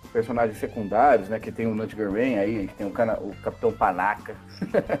personagens secundários, né? Que tem o Nute Gunray aí, a gente tem o Capitão Panaca.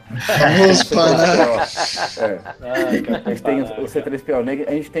 Famoso Panaca. A gente tem o C3PO negro,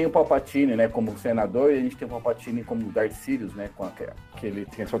 a gente tem o Palpatine, né? Como senador, e a gente tem o Palpatine como Darth Sidious, né? Que ele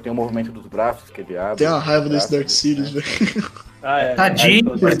só tem o movimento dos braços que ele abre. Tem uma raiva desse Darth Sidious, velho.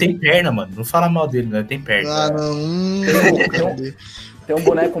 Tadinho, ele tem perna, mano. Não fala mal dele, né? Ele tem perna. Tem um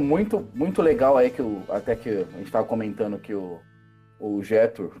boneco muito, muito legal aí, até que a gente tava comentando que o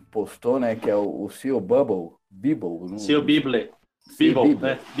Jetor postou, né? Que é o Seal Bibble. Seal Bibble. Bibble,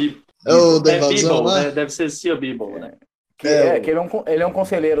 né? É o da invasão lá? Né? Deve ser Seal Bibble, né? Que ele é um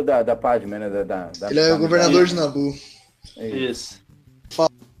conselheiro da Padme, né? Ele é o governador de Naboo. Isso. Fala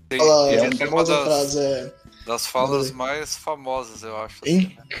a famosa frase, das falas mais famosas, eu acho.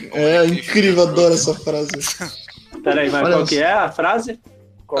 Assim, incrível, adoro essa frase. Peraí, mas qual que é a frase?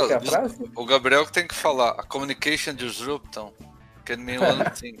 Qual que é a frase? O Gabriel que tem que falar. A communication disruption. Que é meio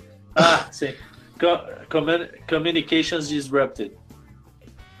assim. Sim. Communications disrupted.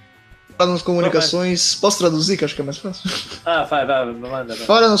 Fora nas comunicações... Posso traduzir, que acho que é mais fácil? Vai, manda.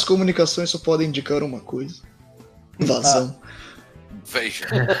 Fora nas comunicações só podem indicar uma coisa. Invasão. Veja.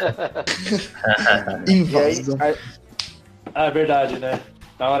 Invasão. É verdade, né?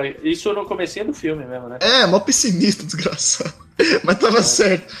 Na hora... Isso no comecinho do filme mesmo, né? Mó pessimista, desgraçado. Mas tava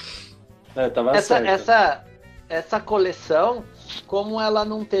certo. Tava certo. Essa coleção, como ela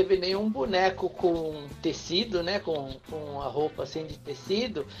não teve nenhum boneco com tecido, né, com a roupa assim de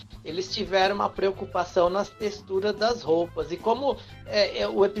tecido, eles tiveram uma preocupação nas texturas das roupas. E como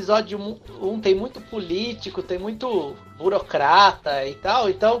o episódio 1 tem muito político, tem muito burocrata e tal,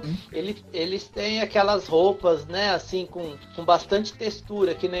 então eles têm aquelas roupas, né, assim, com bastante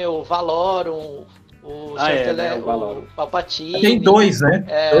textura, que nem o Valorum, o Palpatine. Tem 2,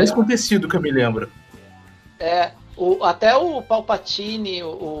 né? 2 com tecido, que eu me lembro. Até o Palpatine,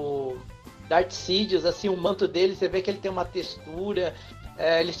 o Darth Sidious, assim, o manto dele, você vê que ele tem uma textura.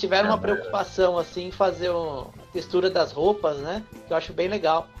 Eles tiveram uma preocupação assim em fazer a textura das roupas, né? Que eu acho bem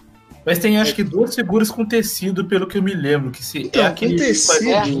legal. Mas tem acho que 2 figuras com tecido, pelo que eu me lembro. Que Então, aquele com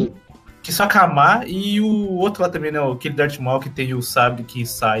tecido. Que só Kamar e o outro lá também, né? Aquele Darth Maul que tem o sabre que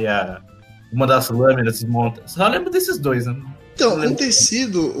sai uma das lâminas e monta. Só lembro desses 2, né? Então, com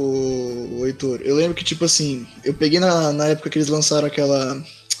tecido, o Heitor, eu lembro que, tipo assim, eu peguei na época que eles lançaram aquela.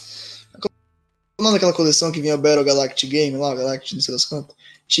 O nome daquela coleção que vinha Battle Galactic Game lá, Galactic, não sei das quantas.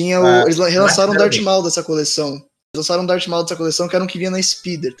 Eles relançaram um Darth Maul dessa coleção. Eles lançaram um Darth Maul dessa coleção que era um que vinha na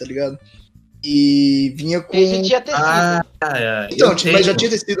Speeder, tá ligado? E vinha com. Esse tinha tecido. Então, mas já tinha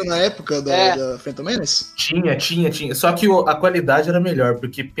tecido na época da Phantom Menace? Tinha. Só que a qualidade era melhor,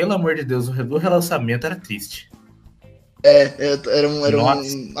 porque, pelo amor de Deus, o relançamento era triste.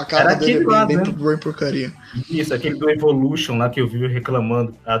 A capa dele bem porcaria. Isso, aquele do Evolution lá que eu vi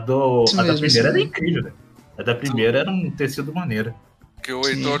reclamando. A da primeira era incrível, né? A da primeira era um tecido maneiro. Que o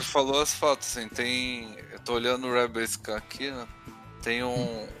Heitor falou as fotos, assim, eu tô olhando o Rebels aqui, né? Tem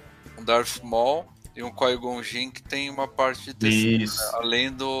um Darth Maul e um Qui-Gon Jinn que tem uma parte de tecido, né?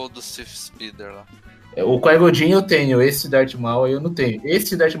 Além do Sith Speeder lá. O Qui-Gon Jinn eu tenho, esse Darth Maul eu não tenho.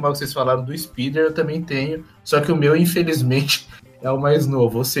 Esse Darth Maul que vocês falaram do Speeder eu também tenho, só que o meu, infelizmente, é o mais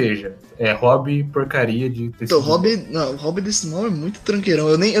novo, ou seja, é hobby porcaria de tecido. Então, o hobby desse Maul é muito tranqueirão.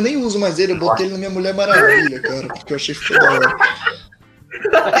 Eu nem uso mais ele, eu botei ele na minha Mulher Maravilha, cara, porque eu achei que ficou da hora.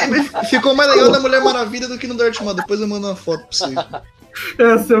 Ficou mais legal na Mulher Maravilha do que no Darth Maul, depois eu mando uma foto pra vocês.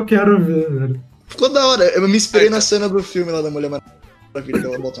 Essa eu quero ver, velho. Ficou da hora, eu me inspirei na cena do filme lá da Mulher Maravilha, que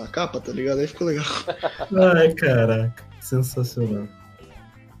ela bota uma capa, tá ligado? Aí ficou legal. Ai, caraca, sensacional.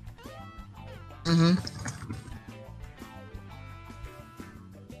 Uhum.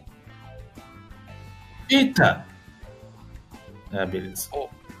 Eita! Beleza.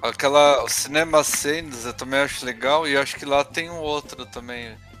 O Cinema Scenes eu também acho legal, e acho que lá tem um outro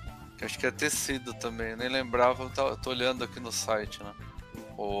também, que acho que é tecido também, eu nem lembrava, eu tô olhando aqui no site, né?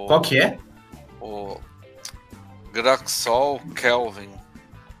 Qual que é? O Graxol Kelvyyn.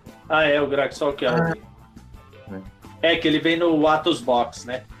 O Graxol Kelvyyn. Que ele vem no Atos Box,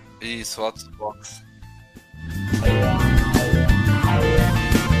 né? Isso, Atos Box.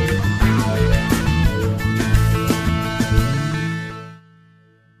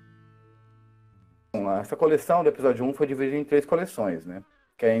 Essa coleção do episódio 1 foi dividida em 3 coleções, né?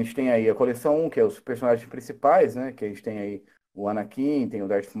 Que a gente tem aí a coleção 1, que é os personagens principais, né? Que a gente tem aí o Anakin, tem o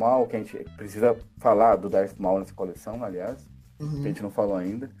Darth Maul, que a gente precisa falar do Darth Maul nessa coleção, aliás, que a gente não falou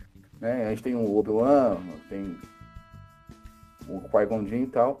ainda, né? A gente tem o Obi-Wan, tem o Qui-Gon Jinn e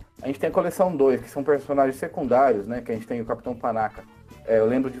tal. A gente tem a coleção 2, que são personagens secundários, né? Que a gente tem o Capitão Panaca. Eu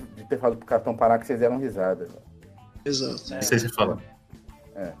lembro de ter falado pro Capitão Panaca que vocês deram risada. Exato. Não sei se fala.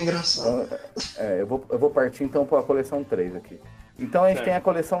 Engraçado. Então, eu vou partir então para a coleção 3 aqui. Então a gente tem a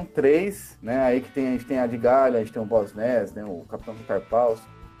coleção 3, né? Aí que a gente tem a de Galha, a gente tem o Boss Ness, né? O Capitão Tarpaus,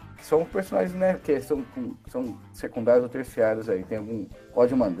 que são personagens, né? Que são secundários ou terciários aí. Tem algum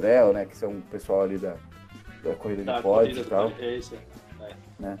Código Mandrel, né? Que são o pessoal ali da corrida de pódio e tal.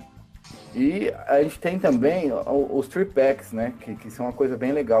 Né? E a gente tem também os Three Packs, né? Que são uma coisa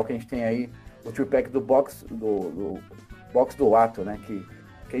bem legal, que a gente tem aí o Three Pack do box do ato, né? Que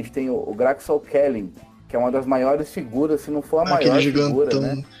a gente tem o Graxol Kelvyyn, que é uma das maiores figuras, se não for a maior figura,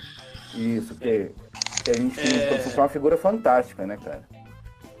 né? Isso, que a gente tem uma figura fantástica, né, cara?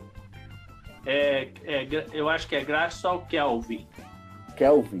 Eu acho que é Graxol Kelvyyn.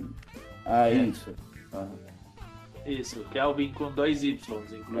 Kelvyyn. Isso. Uhum. Isso, Kelvyyn com 2 Ys,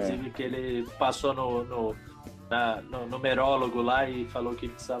 inclusive que ele passou no numerólogo lá e falou que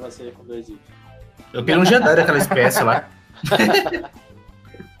precisava ser com 2 Ys. Eu queria um Jedi daquela espécie lá.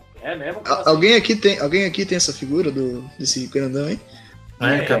 É mesmo? Alguém aqui tem essa figura desse grandão, hein?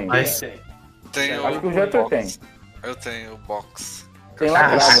 Capaz. Tem acho que o Jeter tem. Eu tenho o box. Tem lá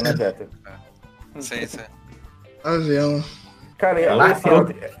atrás, né, Jeter? Sim. Avião. Cara,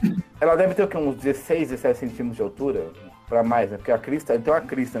 ela deve ter o quê? Uns 16, 17 centímetros de altura? Pra mais, né? Porque a crista, ele tem uma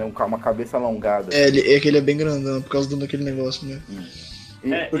crista, né? Uma cabeça alongada. É que ele é bem grandão, por causa daquele negócio, né?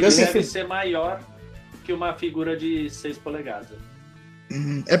 Porque ele deve ser maior que uma figura de 6 polegadas.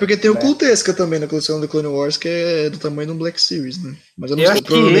 É porque tem o Cultesca também na coleção do Clone Wars, que é do tamanho de um Black Series, né? Mas eu não sei, acho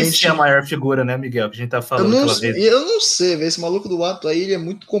que esse é a maior figura, né, Miguel? Que a gente tá falando eu não sei, velho. Esse maluco do ato aí, ele é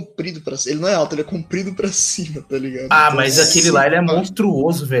muito comprido pra cima. Ele não é alto, ele é comprido pra cima, tá ligado? Então, mas aquele lá, ele é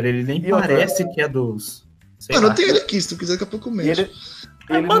monstruoso, velho. Ele nem parece que é dos... Mano, eu tenho ele aqui, se tu quiser, daqui a pouco eu mexo.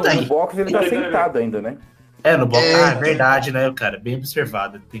 Ele no box, ele tá sentado ainda, né? No box. É verdade, né, cara? Bem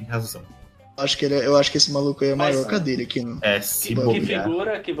observado, tem razão. Eu acho que esse maluco aí é maior que a dele aqui, não. Se Que bobear.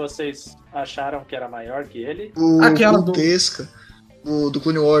 figura que vocês acharam que era maior que ele? O Aquela do- Cultesca, do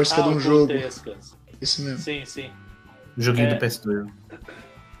Clone Wars, que é de um o jogo. Cultescas. Esse mesmo. Sim. Joguinho É. do PS2.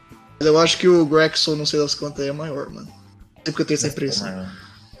 Mas eu acho que o Graxol, não sei das quantas, aí é maior, mano. Não sei porque eu tenho essa impressão.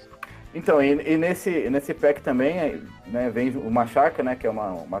 Então, e nesse pack também, né, vem uma chaca, né, que é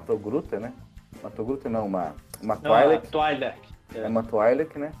uma togruta, né? Uma togruta não, uma Não, Twi'lek. Twi'lek. É uma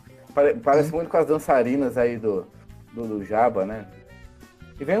Twi'lek, né? Parece muito com as dançarinas aí do Jabba, né?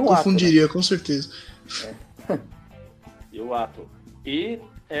 E vem um ato, né? Confundiria, com certeza. E o ato. E,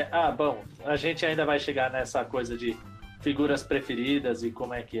 bom, a gente ainda vai chegar nessa coisa de figuras preferidas e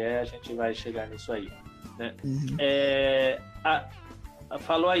como é que é, a gente vai chegar nisso aí, né? Uhum.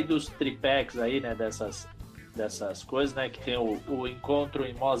 Falou aí dos tripacks aí, né, dessas coisas, né, que tem o encontro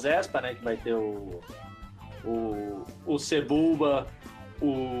em Mos Espa, né, que vai ter o Sebulba,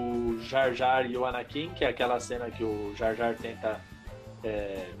 o Jar Jar e o Anakin, que é aquela cena que o Jar Jar tenta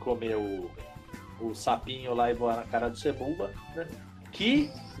comer o sapinho lá e voar na cara do Sebulba, né? Que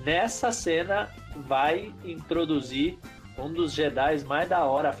nessa cena vai introduzir um dos Jedis mais da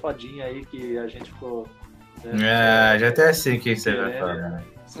hora, fodinha aí, que a gente ficou... né, Já até sei quem você vai falar.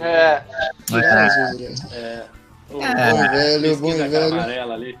 Bom velho, bom pesquisa a cara velho.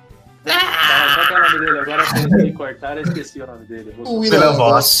 amarela ali. Qual que é o nome dele? Agora me cortaram, eu esqueci o nome dele. O Pela Willan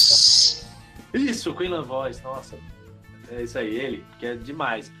voz. Isso, Quinlan Voice, nossa. É isso aí, ele, que é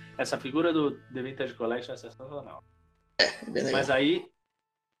demais. Essa figura do The Vintage Collection é sensacional. bem legal. Mas aí,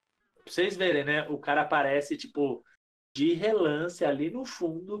 pra vocês verem, né? O cara aparece, tipo, de relance ali no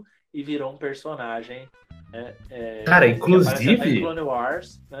fundo e virou um personagem. Cara, que aparece até em inclusive, Clone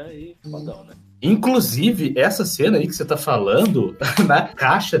Wars, né? E fodão, né? essa cena aí que você tá falando, na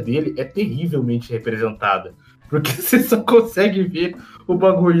caixa dele é terrivelmente representada. Porque você só consegue ver o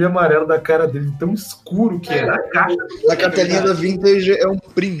bagulho amarelo da cara dele tão escuro que é na caixa. A cartelinha da Vintage é um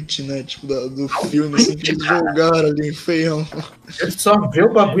print, né? Tipo, do filme, assim, que eles jogaram ali, feião. Ele só vê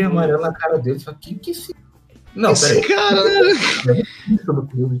o bagulho amarelo na cara dele e fala, que esse... Não, Esse peraí. cara, né? Isso no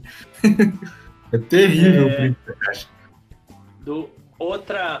filme. É terrível o print da caixa.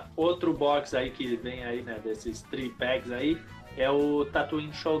 Outro box aí que vem aí, né? Desses 3 packs aí, é o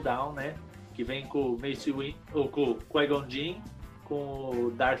Tatooine Showdown, né? Que vem com o Mace Windu, ou com o Qui-Gon Jinn, com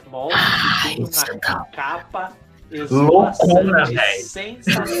o Darth Maul, que tem uma capa Loucura, esvoaçante, velho.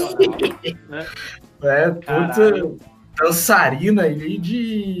 sensacional, né? Puta dançarina ali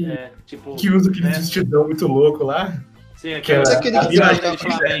de... tipo, que usa aquele né? vestidão muito louco lá. Sim, Que é aquele que dançarina de faz-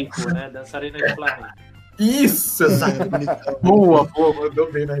 flamenco, né? Dançarina de flamenco. Isso, exatamente. Boa,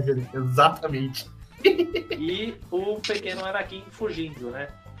 mandou bem na referência. Exatamente. E o pequeno Anakin fugindo, né?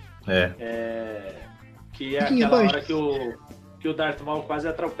 Que é Pouquinho aquela baixo. hora que o Darth Maul quase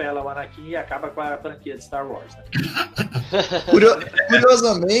atropela o Anakin e acaba com a franquia de Star Wars, né?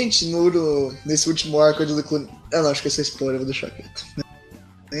 Curiosamente, nesse último arco de The Clone... não, acho que esse é spoiler, eu vou deixar quieto.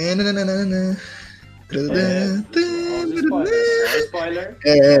 Spoiler.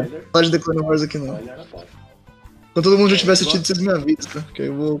 Não de The Clone Wars aqui não. Spoiler não pode. Quando todo mundo já tiver assistido, vocês me avisam, tá? Porque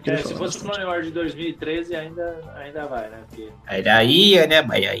eu vou querer Se falar fosse o bastante. Clone Wars de 2013, ainda vai, né? Porque... Aí, né?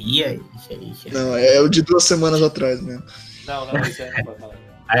 Mas aí... Não, é o de 2 semanas atrás mesmo. Não, isso aí não pode falar.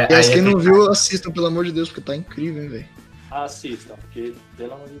 Mas quem não viu, assistam, pelo amor de Deus, porque tá incrível, hein, velho. Assistam, porque,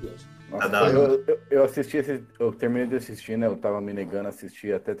 pelo amor de Deus. Nossa, da hora. eu assisti eu terminei de assistir, né? Eu tava me negando a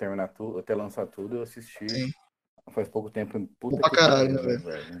assistir até terminar tudo, até lançar tudo, eu assisti. Sim. Faz pouco tempo. Puta Pra que caralho, pariu, né,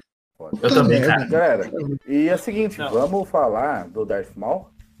 velho? Foda. Eu também, merda. cara. Galera, e é o seguinte, Não. vamos falar do Darth Maul?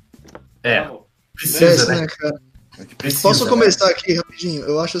 Vamos. Precisa, né? né, cara? A gente Precisa, Posso né? começar aqui rapidinho?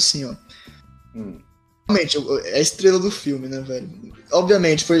 Eu acho assim, ó. Hum. Realmente, é a estrela do filme, né, velho?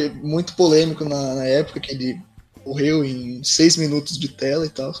 Obviamente, foi muito polêmico na época que ele morreu em 6 minutos de tela e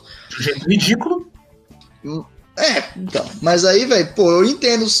tal. De jeito ridículo. Então. Mas aí, velho, pô, eu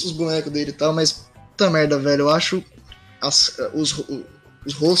entendo os bonecos dele e tal, mas puta merda, velho, eu acho os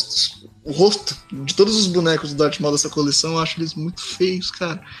rostos, o rosto de todos os bonecos do Darth Maul dessa coleção, eu acho eles muito feios,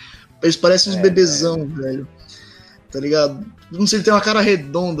 cara. Eles parecem uns bebezão, velho. Tá ligado? Não sei, ele tem uma cara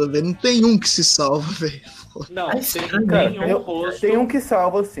redonda, velho. Não tem um que se salva, velho. Não, tem Cara, um rosto. tem um que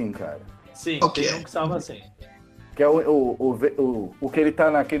salva sim, cara. Sim, Ok. tem um que salva sim. Que é o que ele tá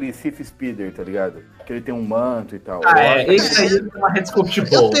naquele Sith Speeder, tá ligado? Que ele tem um manto e tal. Esse aí é uma Red Scope Eu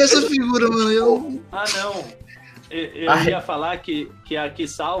Ball. tenho essa figura, mano. Não. Eu ia falar que a que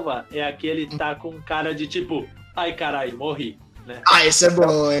salva é aquele que tá com cara de tipo, ai caralho, morri. Né? Esse é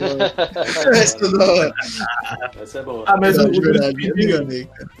bom, hein, mano. Esse é da hora. Essa é boa. Mas Não, o de do verdade, eu me Speeder, enganei,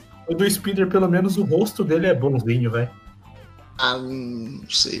 cara. o do Speeder, pelo menos o rosto dele é bonzinho, velho. Não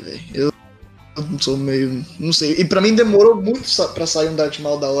sei, velho. Eu sou meio. Não sei. E pra mim demorou muito pra sair um Darth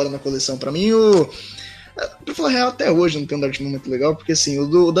Maul da hora na coleção. Pra mim, pra falar a real, até hoje não tem um Darth Maul muito legal, porque assim,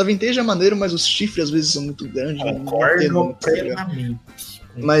 o da Vintage é maneiro, mas os chifres às vezes são muito grandes. Concordo plenamente.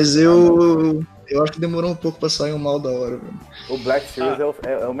 Mas eu acho que demorou um pouco pra sair um Maul da hora, velho. O Black Series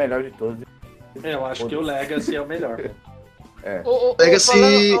é o melhor de todos. Eu acho que o Legacy é o melhor.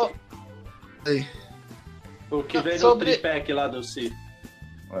 Legacy. Aí. O que vem Sobre- no tripé lá do Sith.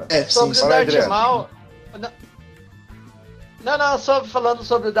 Sobre o Fala, Darth Adriano. Maul. Não, falando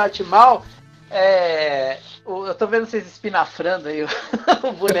sobre o Darth Maul, eu tô vendo vocês espinafrando aí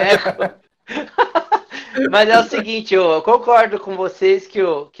o boneco. Mas é o seguinte, eu concordo com vocês que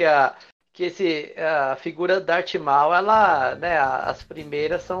a figura Darth Maul, ela, né, as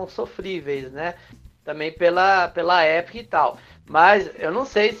primeiras são sofríveis, né? Também pela época e tal. Mas eu não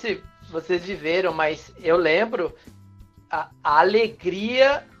sei se vocês viveram, mas eu lembro a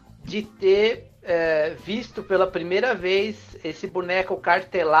alegria de ter visto pela primeira vez esse boneco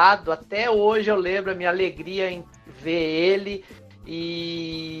cartelado. Até hoje eu lembro a minha alegria em ver ele.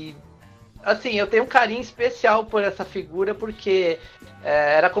 E assim, eu tenho um carinho especial por essa figura, porque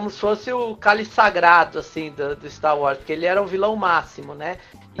era como se fosse o cálice sagrado assim, do Star Wars, porque ele era o vilão máximo, né?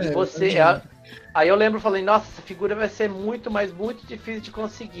 E aí eu lembro, falei, nossa, essa figura vai ser muito, mas muito difícil de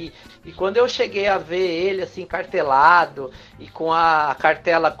conseguir. E quando eu cheguei a ver ele assim, cartelado, e com a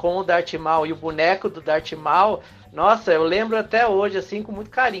cartela com o Darth Maul e o boneco do Darth Maul, nossa, eu lembro até hoje, assim, com muito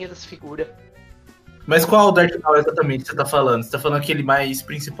carinho dessa figura. Mas qual Darth Maul exatamente você tá falando? Você tá falando aquele mais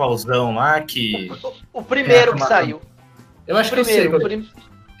principalzão lá que... O primeiro que saiu. Eu acho que eu sei. O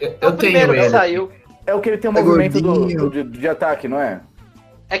Eu primeiro tenho que ele. saiu. É o que ele tem um É movimento gordinho. de ataque, não é?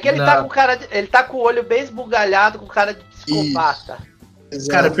 É que ele Não. tá com cara ele tá com o olho bem esbugalhado, com cara de psicopata. Exato,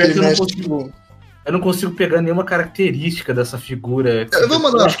 Cara, pior que ele eu não mexe, consigo- tipo, Eu não consigo pegar nenhuma característica dessa figura. Eu vou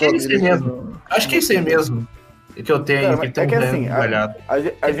mandar uma Acho que é foto isso aí dele aqui mesmo. no- Acho que é isso aí mesmo. Que eu tenho, Cara, que tem é que assim, olhado.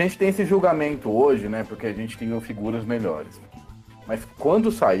 a gente tem esse julgamento hoje, né? Porque a gente tinha figuras melhores. Mas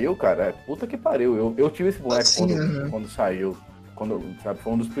quando saiu, cara, puta que pariu. Eu tive esse boneco Sim, quando saiu. Sabe,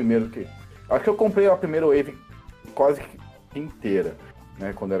 foi um dos primeiros que. Acho que eu comprei a primeira wave quase que inteira,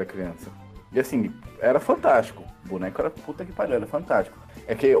 né? Quando era criança. E assim, era fantástico. O boneco era puta que pariu, era fantástico.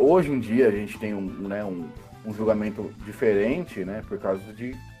 É que hoje em dia a gente tem um julgamento diferente, né? Por causa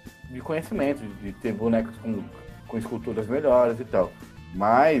de conhecimento, de ter bonecos com esculturas melhores e tal.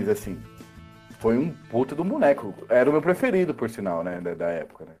 Mas, assim, foi um puta do boneco. Era o meu preferido, por sinal, né? Da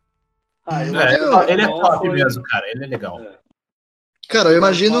época, né? Ele é top mesmo, cara. Ele é legal. Cara, eu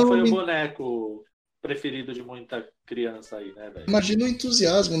imagino. Qual foi o boneco preferido de muita criança aí, né, velho? Imagina o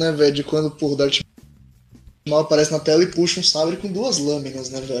entusiasmo, né, velho, de quando o Darth Maul aparece na tela e puxa um sabre com 2 lâminas,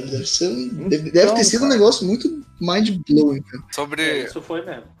 né, velho? Deve ter sido um negócio muito mind-blowing, cara. Sobre Isso foi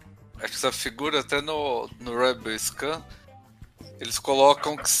mesmo. essa figura, até no Rebel Scan, eles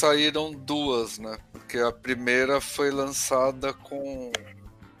colocam que saíram 2, né? Porque a primeira foi lançada com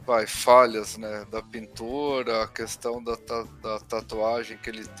falhas, né? Da pintura, a questão da tatuagem que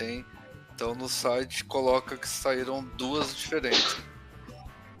ele tem. Então no site coloca que saíram 2 diferentes.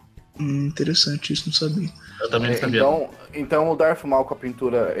 Interessante, isso não sabia. Eu também não sabia. Então o Darth Maul com a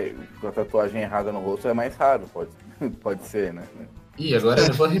pintura, com a tatuagem errada no rosto é mais raro, pode ser, né? Ih, agora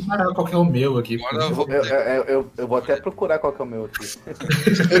eu vou reparar qual que é o meu aqui. Agora eu vou- Eu vou até procurar qual que é o meu aqui.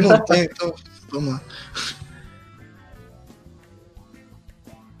 Eu não tenho, então vamos lá.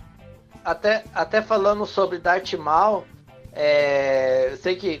 Até falando sobre Darth Maul, eu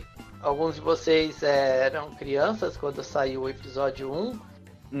sei que alguns de vocês eram crianças quando saiu o episódio 1,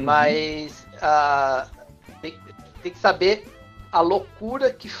 mas tem que saber a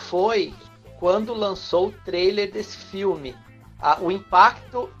loucura que foi quando lançou o trailer desse filme. O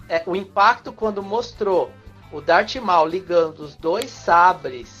impacto quando mostrou o Darth Maul ligando os 2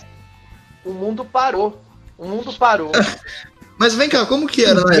 sabres, o mundo parou. Mas vem cá, como que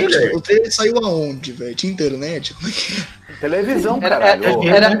era na época? O trailer saiu aonde, velho? Tinha internet? Como é que era? Televisão, Era, caralho.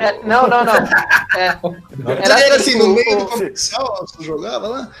 não. Era assim, no meio do o- comercial, você jogava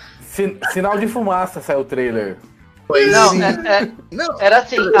lá? Sinal de fumaça saiu o trailer. Não, Não, era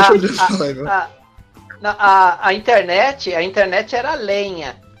assim, deixa eu falar, velho. a internet era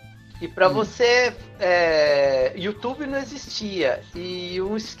lenha. E para você, YouTube não existia. E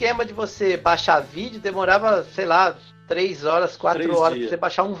um esquema de você baixar vídeo demorava, sei lá, 3 horas, 4 3 horas dias. pra você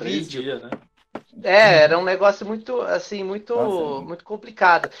baixar um 3 vídeo. dias, né? Era um negócio muito, assim, muito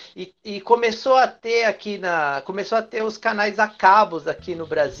complicado. E começou a ter os canais a cabos aqui no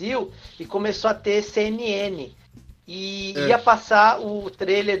Brasil e começou a ter CNN. E ia passar o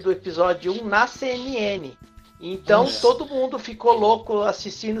trailer do episódio 1 na CNN. Então todo mundo ficou louco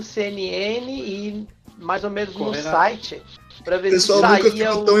assistindo CNN e mais ou menos no site para ver se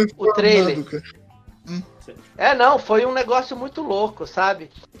saía o trailer. Não, foi um negócio muito louco,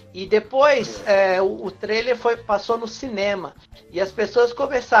 sabe? E depois o trailer passou no cinema. E as pessoas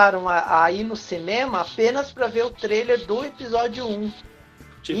começaram a ir no cinema apenas para ver o trailer do episódio 1.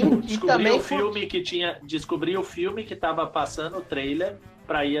 Tipo, descobri o filme que tava passando o trailer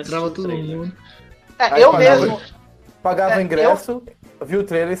pra ir assistir o trailer. Eu mesmo... Pagava ingresso, vi o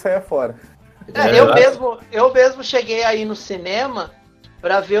trailer e saía fora. Eu mesmo cheguei aí no cinema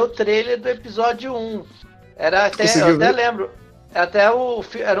pra ver o trailer do episódio 1. Eu até lembro.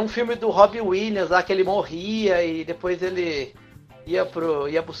 Era um filme do Robin Williams, lá que ele morria e depois ele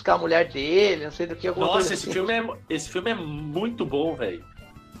ia buscar a mulher dele, não sei do que. Nossa, esse filme é muito bom, velho.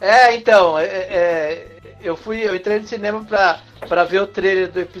 Então, eu entrei no cinema pra ver o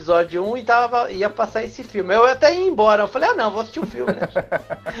trailer do episódio 1 e ia passar esse filme. Eu até ia embora, eu falei, não, vou assistir o filme, né?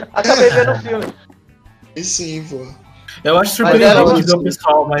 Acabei vendo o filme. E sim, pô. Eu acho surpreendente ver o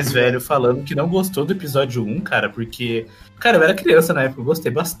pessoal mais velho falando que não gostou do episódio 1, cara, porque, cara, eu era criança na época, eu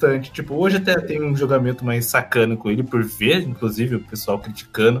gostei bastante. Tipo, hoje até tem um julgamento mais sacana com ele, por ver, inclusive, o pessoal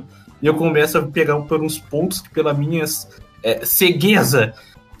criticando. E eu começo a pegar por uns pontos que, pela minha cegueza,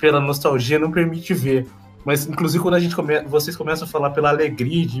 pela nostalgia, não permite ver. Mas, inclusive, quando vocês começam a falar pela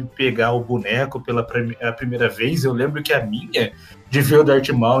alegria de pegar o boneco pela primeira vez, eu lembro que a minha, de ver o Darth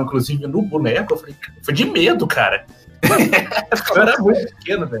Maul, inclusive, no boneco, eu falei, foi de medo, cara. Eu era muito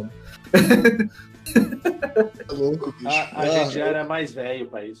pequeno, velho. É louco, bicho. A gente já era mais velho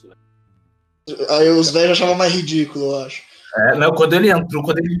pra isso, velho. Aí os velhos achavam mais ridículo, eu acho. Não, quando ele entrou,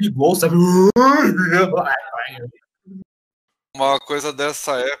 quando ele ligou, sabe? Uma coisa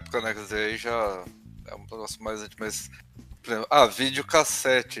dessa época, né? Quer dizer, aí já é um negócio mais antigo, mas. Por exemplo,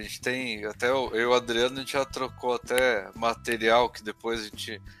 videocassete. A gente tem. Até eu e o Adriano, a gente já trocou até material que depois a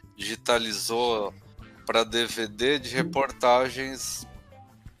gente digitalizou para DVD de reportagens,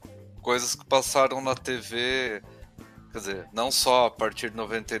 coisas que passaram na TV. Quer dizer, não só a partir de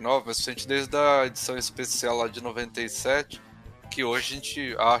 99, mas a gente desde a edição especial lá de 97, que hoje a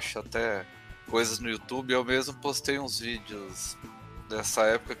gente acha até coisas no YouTube. Eu mesmo postei uns vídeos dessa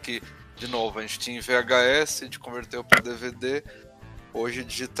época que, de novo, a gente tinha em VHS, a gente converteu para DVD, hoje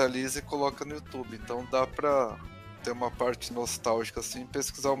digitaliza e coloca no YouTube. Então dá para ter uma parte nostálgica assim,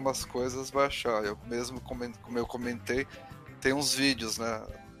 pesquisar umas coisas, vai achar. Eu mesmo, como eu comentei, tem uns vídeos, né,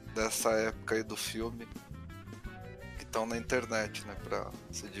 dessa época aí do filme que estão na internet, né, pra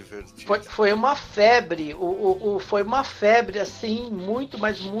se divertir. Foi uma febre, foi uma febre assim, muito,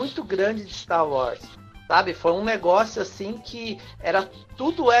 mas muito grande de Star Wars, sabe? Foi um negócio assim que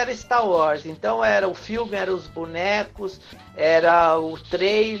tudo era Star Wars. Então era o filme, era os bonecos, era o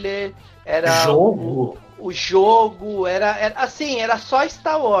trailer, era o jogo, era assim, era só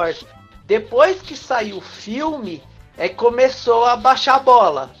Star Wars. Depois que saiu o filme, começou a baixar a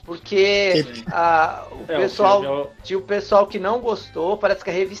bola, porque tinha o pessoal que não gostou. Parece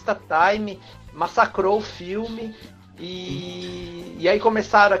que a revista Time massacrou o filme. E aí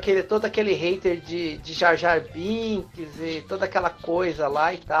começaram todo aquele hater de Jar Jar Binks e toda aquela coisa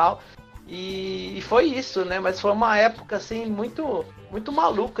lá e tal. E foi isso, né? Mas foi uma época assim muito, muito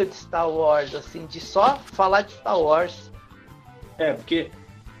maluca de Star Wars, assim, de só falar de Star Wars. Porque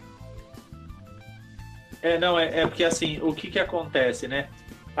assim, o que acontece, né?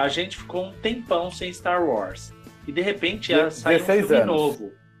 A gente ficou um tempão sem Star Wars. E de repente saiu um filme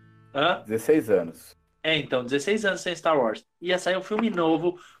novo. 16 anos. Então, 16 anos sem Star Wars. Ia sair um filme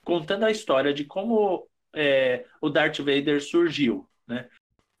novo contando a história de como o Darth Vader surgiu, né?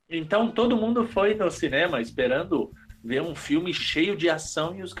 Então, todo mundo foi no cinema esperando ver um filme cheio de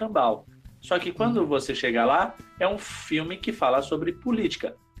ação e os cambal. Só que quando você chega lá, é um filme que fala sobre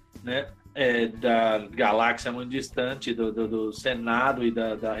política, né? Da galáxia muito distante, do Senado e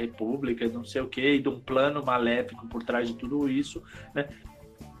da República, não sei o quê, e de um plano maléfico por trás de tudo isso, né?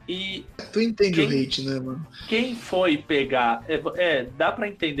 E tu entende o hate, né, mano? Quem foi pegar... dá pra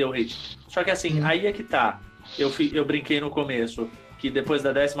entender o hate. Só que assim, aí é que tá. Eu brinquei no começo que depois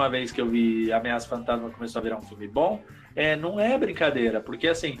da 10ª vez que eu vi Ameaça Fantasma começou a virar um filme bom. Não é brincadeira, porque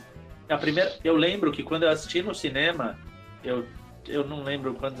assim, eu lembro que quando eu assisti no cinema, eu não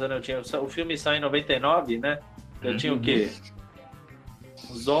lembro quantos anos eu tinha. O filme saiu em 99, né? Eu tinha o quê?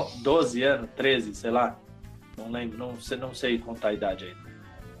 Uns 12 anos, 13, sei lá. Não lembro, não sei contar a idade ainda.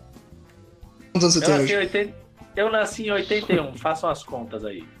 Quantos anos você tem? Eu nasci em 81, façam as contas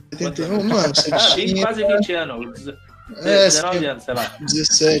aí. 81, mano, você tinha... quase 20 anos. 19 anos, sei lá.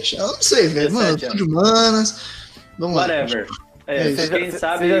 17. Eu não sei, velho. Mano, tudo de humanas. Vamos Whatever. Quem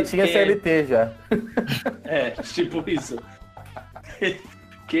sabe. Você já tinha CLT já. Tipo isso.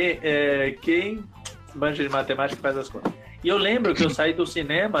 Quem manja de matemática faz as contas. E eu lembro que eu saí do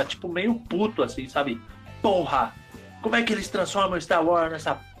cinema, tipo, meio puto, assim, sabe? Porra! Como é que eles transformam Star Wars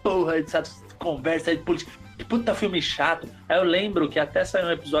nessa porra dessa conversa aí de política? Que puta filme chato. Aí eu lembro que até saiu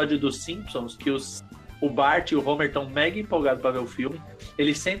um episódio dos Simpsons que o Bart e o Homer estão mega empolgados pra ver o filme.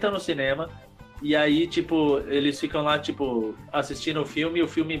 Eles sentam no cinema e aí, tipo, eles ficam lá, tipo, assistindo o filme e o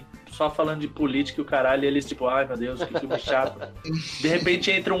filme só falando de política e o caralho. E eles, tipo, ai meu Deus, que filme chato. De repente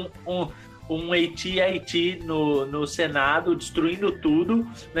entra um AT no Senado, destruindo tudo,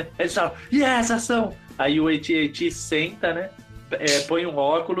 né? Eles falam, essa ação! Aí o AT senta, né? Põe um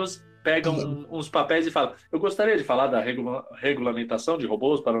óculos, pega uns papéis e fala, eu gostaria de falar da regulamentação de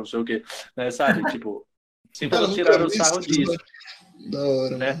robôs para não sei o quê, né? Sabe? Tipo, sempre vou tirar o sarro disso. Da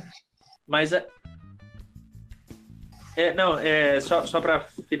hora, né? Mas só para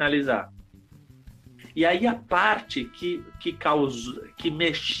finalizar. E aí a parte que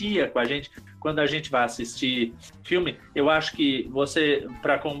mexia com a gente quando a gente vai assistir filme, eu acho que você,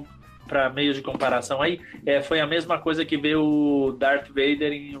 para meio de comparação aí, foi a mesma coisa que ver o Darth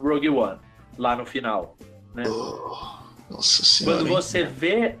Vader em Rogue One, lá no final, né? Nossa senhora. Quando você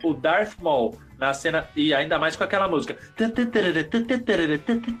vê o Darth Maul na cena, e ainda mais com aquela música,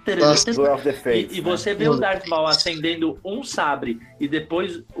 e você vê o Darth Maul acendendo um sabre e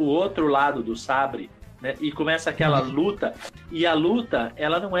depois o outro lado do sabre, né? E começa aquela luta, e a luta,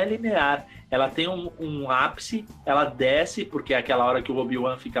 ela não é linear, ela tem um ápice, ela desce, porque é aquela hora que o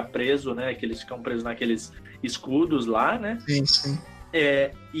Obi-Wan fica preso, né? Que eles ficam presos naqueles escudos lá, né? Sim.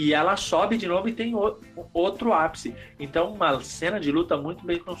 E ela sobe de novo e tem outro ápice. Então, uma cena de luta muito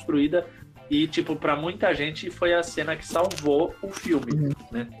bem construída e, tipo, pra muita gente foi a cena que salvou o filme,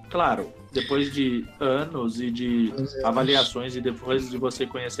 né? Claro, depois de anos e de avaliações e depois de você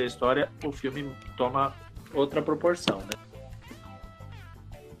conhecer a história, o filme toma outra proporção, né?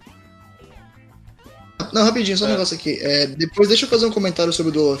 Não, rapidinho, só um negócio aqui. Depois deixa eu fazer um comentário sobre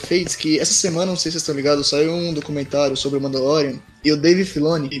o Duel of Fates, que essa semana, não sei se vocês estão ligados, saiu um documentário sobre o Mandalorian, e o Dave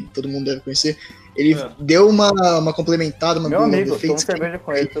Filoni, que todo mundo deve conhecer, ele deu uma complementada, meu amigo, eu tomo cerveja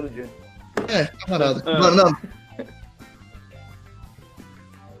com ele todo dia. Camarada.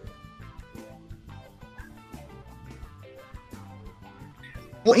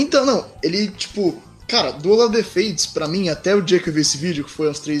 Não. Então, não, ele, tipo... Cara, Duel of the Fates, pra mim, até o dia que eu vi esse vídeo, que foi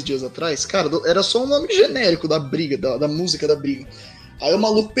uns 3 dias atrás, cara, era só um nome genérico da briga, da música da briga. Aí o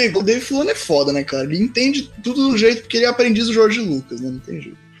maluco pegou, o Dave Filoni é foda, né, cara? Ele entende tudo do jeito, porque ele é aprendiz do Jorge Lucas, né? Não tem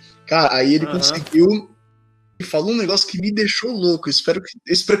jeito. Cara, aí ele conseguiu... Ele falou um negócio que me deixou louco. Espero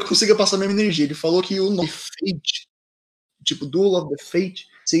que eu consiga passar a mesma energia. Ele falou que o nome Fate, tipo, Duel of the Fate,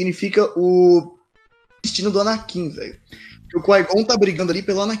 significa o destino do Anakin, velho. O Qui-Gon tá brigando ali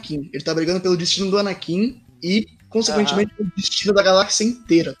pelo Anakin. Ele tá brigando pelo destino do Anakin e, consequentemente, pelo destino da galáxia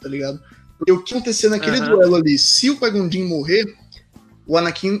inteira, tá ligado? Porque o que acontecer naquele duelo ali, se o Qui-Gon Jinn morrer, o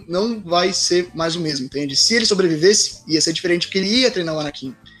Anakin não vai ser mais o mesmo, entende? Se ele sobrevivesse, ia ser diferente, porque ele ia treinar o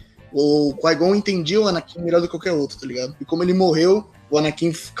Anakin. O Qui-Gon entendia o Anakin melhor do que qualquer outro, tá ligado? E como ele morreu, o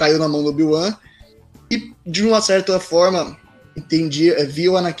Anakin caiu na mão do Obi-Wan e, de uma certa forma,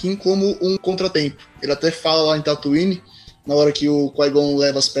 via o Anakin como um contratempo. Ele até fala lá em Tatooine, na hora que o Qui-Gon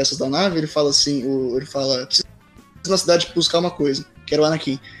leva as peças da nave, ele fala assim, preciso na cidade buscar uma coisa, que era o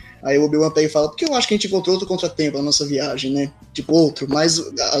Anakin. Aí o Obi-Wan pega e fala, porque eu acho que a gente encontrou outro contratempo na nossa viagem, né? Tipo, outro, mas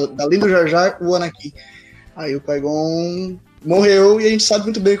além do Jar Jar, o Anakin. Aí o Qui-Gon morreu e a gente sabe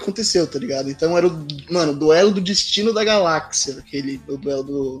muito bem o que aconteceu, tá ligado? Então era o duelo do destino da galáxia, o duelo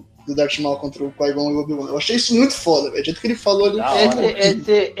do Darth Maul contra o Qui-Gon e o Obi-Wan. Eu achei isso muito foda, velho. Do jeito que ele falou ali.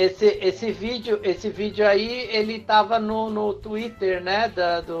 Esse vídeo aí, ele tava no Twitter, né,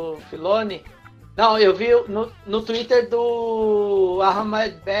 do Filoni. Não, eu vi no Twitter do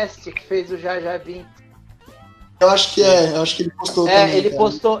Ahmed Best, que fez o Jar Jar Binks. Eu acho que ele postou também.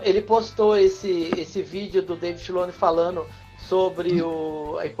 Ele postou esse vídeo do Dave Filoni falando sobre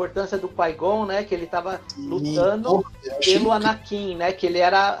a importância do Qui-Gon, né? Que ele estava lutando pelo Anakin, né? Que ele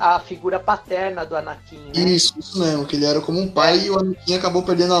era a figura paterna do Anakin, né? Isso mesmo, que ele era como um pai e o Anakin acabou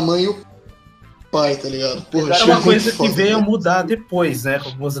perdendo a mãe e o pai, tá ligado? Porra, é uma coisa que veio a mudar depois, né?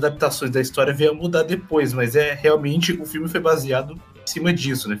 Algumas adaptações da história veio a mudar depois, mas realmente o filme foi baseado em cima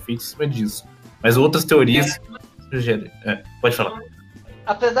disso, né? Feito em cima disso. Mas outras teorias... pode falar.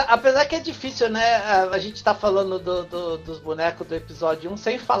 Apesar que é difícil, né? A gente tá falando dos bonecos do episódio 1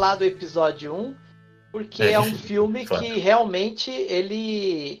 sem falar do episódio 1, porque é um filme que realmente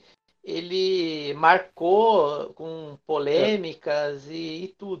ele marcou com polêmicas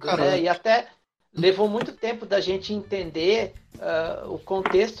e tudo, né? E até levou muito tempo da gente entender o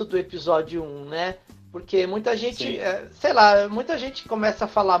contexto do episódio 1, né? Porque muita gente, sei lá, muita gente começa a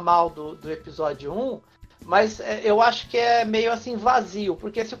falar mal do episódio 1, mas eu acho que é meio assim vazio,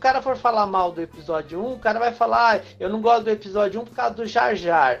 porque se o cara for falar mal do episódio 1, o cara vai falar, eu não gosto do episódio 1 por causa do Jar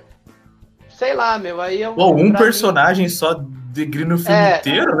Jar. Sei lá, meu, aí eu... Pô, um personagem só degrina o filme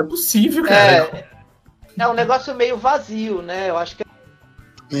inteiro? Não é possível, cara. É um negócio meio vazio, né? Eu acho que...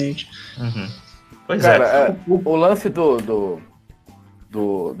 Uhum. Pois cara, o lance do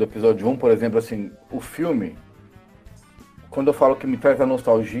episódio 1, por exemplo, assim, o filme, quando eu falo que me traz a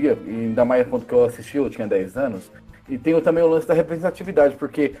nostalgia, e ainda mais quando que eu assisti, eu tinha 10 anos, e tem também o lance da representatividade,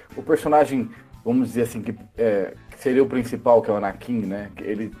 porque o personagem, vamos dizer assim, que seria o principal, que é o Anakin, né,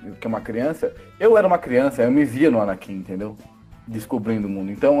 que é uma criança, eu era uma criança, eu me via no Anakin, entendeu? Descobrindo o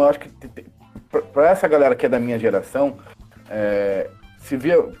mundo. Então eu acho que pra essa galera que é da minha geração, se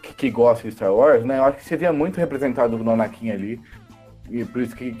via que gosta de Star Wars, né, eu acho que se via muito representado no Anakin ali, e por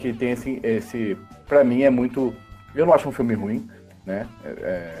isso que tem esse pra mim é muito... Eu não acho um filme ruim, né?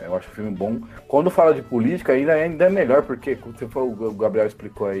 Eu acho um filme bom. Quando fala de política, ainda é melhor, porque o Gabriel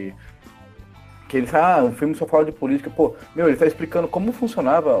explicou aí, que ele fala, o filme só fala de política. Pô, ele tá explicando como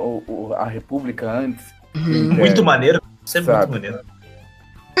funcionava a República antes. Muito maneiro. Sempre muito maneiro.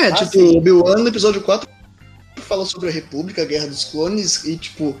 O Obi-Wan no episódio 4 fala sobre a República, a Guerra dos Clones, e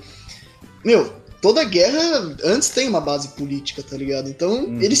toda guerra antes tem uma base política, tá ligado?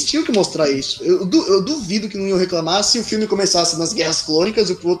 Então, eles tinham que mostrar isso. Eu duvido que não iam reclamar se o filme começasse nas Guerras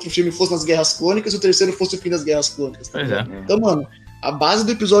Clônicas, o outro filme fosse nas Guerras Clônicas e o terceiro fosse o fim das Guerras Clônicas. Tá ligado? Então, mano, a base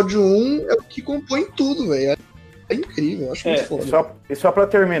do episódio 1 é o que compõe tudo, velho. É incrível, eu acho muito foda. Só pra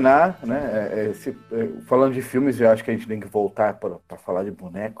terminar, né, falando de filmes, eu acho que a gente tem que voltar pra falar de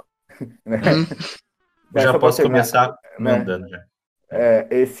boneco. Né? Já posso começar mandando, já.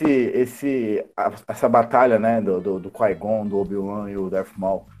 Essa batalha, né, do Qui-Gon, do Obi-Wan e o Darth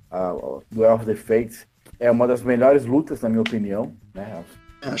Maul, do Elf the Fates, é uma das melhores lutas, na minha opinião, né?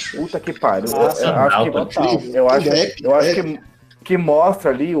 Puta que pariu. Eu acho que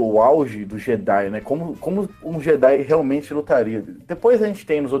mostra ali o auge do Jedi, né? Como um Jedi realmente lutaria. Depois a gente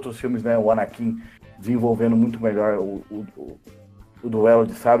tem nos outros filmes, né, o Anakin desenvolvendo muito melhor o duelo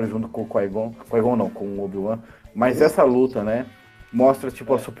de sabre junto com o Qui-Gon. Qui-Gon não, com o Obi-Wan. Mas essa luta, né, mostra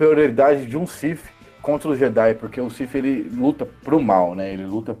a superioridade de um Sith contra o Jedi, porque o Sith ele luta pro mal, né? Ele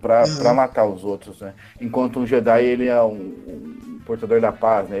luta pra matar os outros, né? Enquanto um Jedi ele é um portador da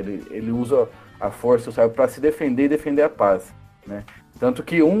paz, né? Ele usa a força, sabe, para se defender e defender a paz, né? Tanto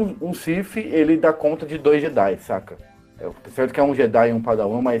que um Sith ele dá conta de 2 Jedi, saca? Certo que é um Jedi e um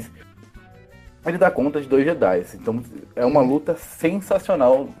Padawan, mas ele dá conta de 2 Jedi. Então é uma luta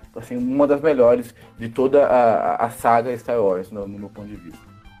sensacional, assim, uma das melhores de toda a saga Star Wars, no meu ponto de vista.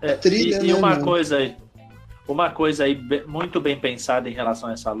 E uma coisa aí muito bem pensada em relação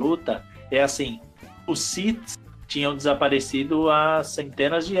a essa luta é assim, os Sith tinham desaparecido há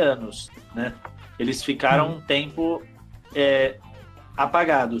centenas de anos, né? Eles ficaram um tempo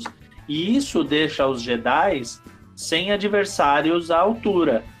apagados. E isso deixa os Jedi sem adversários à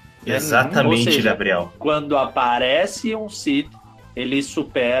altura. Exatamente, ou seja, Gabriel. Quando aparece um Sith, ele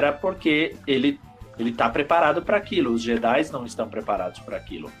supera porque ele está preparado para aquilo. Os Jedi não estão preparados para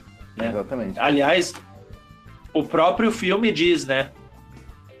aquilo, né? Exatamente. Aliás, o próprio filme diz, né,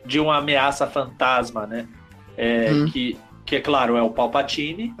 de uma ameaça fantasma, né? Que é claro, é o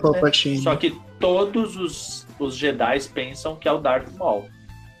Palpatine. Né? Só que todos os Jedi pensam que é o Darth Maul.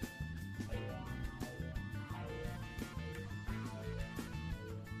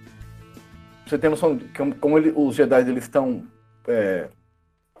 Você tem noção de como os Jedi eles estão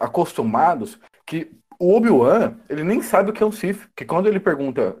acostumados que o Obi-Wan, ele nem sabe o que é um Sith, que quando ele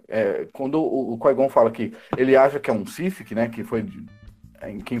pergunta, quando o Qui-Gon fala que ele acha que é um Sith,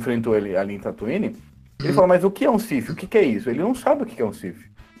 que enfrentou ele ali em Tatooine, ele fala, mas o que é um Sith? O que é isso? Ele não sabe o que é um Sith,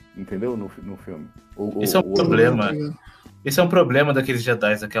 entendeu? No filme. Isso é um problema. Esse é um problema daqueles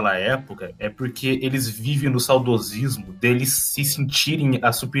Jedi daquela época, é porque eles vivem no saudosismo deles se sentirem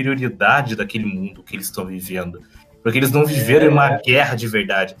a superioridade daquele mundo que eles estão vivendo. Porque eles não viveram uma guerra de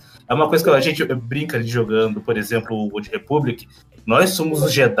verdade. É uma coisa que a gente brinca ali jogando, por exemplo, o Old Republic. Nós somos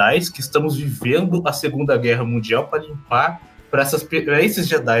os Jedi que estamos vivendo a Segunda Guerra Mundial para limpar para esses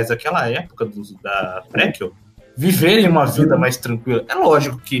Jedi daquela época da prequel viverem uma vida mais tranquila. É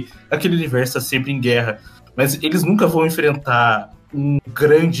lógico que aquele universo está sempre em guerra, mas eles nunca vão enfrentar um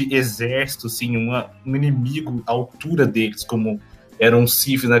grande exército, assim, um inimigo à altura deles, como era um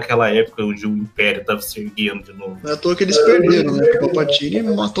Sith naquela época, onde o Império estava se erguendo de novo. Não é à toa que eles perderam, né? O Palpatine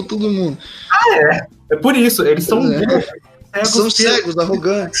matou todo mundo. É por isso, eles são São cegos,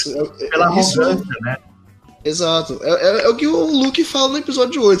 arrogantes. Pela arrogância, né? Exato. É o que o Luke fala no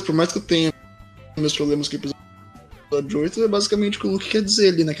episódio 8, por mais que eu tenha meus problemas com o episódio 8, é basicamente o que o Luke quer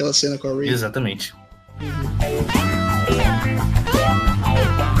dizer ali naquela cena com a Rey. Exatamente.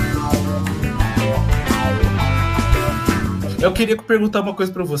 Eu queria perguntar uma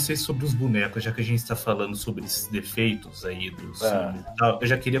coisa pra vocês sobre os bonecos, já que a gente tá falando sobre esses defeitos aí dos filmes e tal. Eu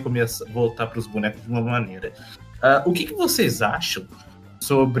já queria voltar pros bonecos de uma maneira. O que vocês acham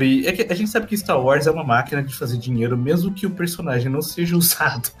sobre... É que a gente sabe que Star Wars é uma máquina de fazer dinheiro, mesmo que o personagem não seja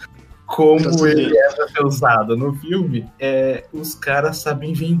usado como ele é pra ser usado no filme, os caras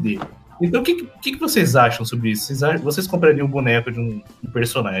sabem vender. Então, o que vocês acham sobre isso? Vocês comprariam um boneco de um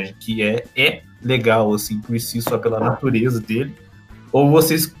personagem que é legal, assim, por si, só pela natureza dele? Ou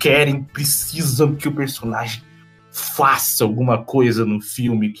vocês precisam que o personagem faça alguma coisa no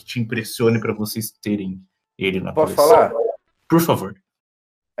filme que te impressione pra vocês terem ele na coleção? Posso falar? Por favor.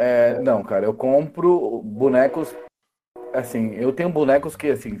 Não, cara, eu compro bonecos... Assim, eu tenho bonecos que,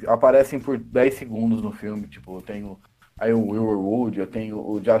 assim, aparecem por 10 segundos no filme. Tipo, eu tenho... Aí o Wilderwood, eu tenho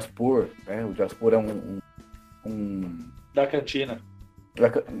o Jaspur, né? O Jaspur é um... Da cantina.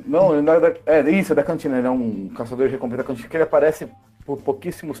 Não, ele não é da cantina, ele é um caçador de recompensa da cantina, que ele aparece por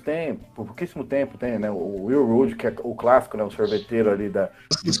pouquíssimo tempo tem, né? O Wilderwood, que é o clássico, né? O sorveteiro ali da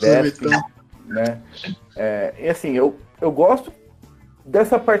deste, né? E assim, eu gosto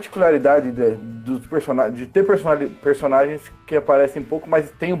dessa particularidade dos personagens, de ter personagens que aparecem pouco, mas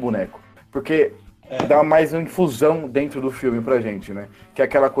tem o boneco. Porque dá mais uma infusão dentro do filme pra gente, né? Que é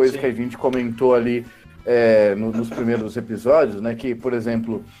aquela coisa que a gente comentou ali nos primeiros episódios, né? Que, por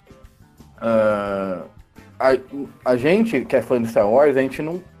exemplo, a gente que é fã de Star Wars, a gente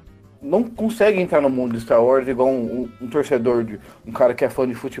não consegue entrar no mundo de Star Wars igual um torcedor, um cara que é fã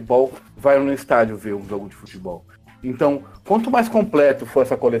de futebol, vai no estádio ver um jogo de futebol. Então, quanto mais completo for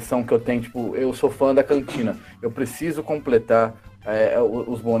essa coleção que eu tenho, tipo, eu sou fã da cantina, eu preciso completar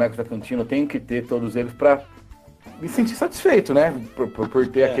os bonecos da cantina, eu tenho que ter todos eles pra me sentir satisfeito, né? Por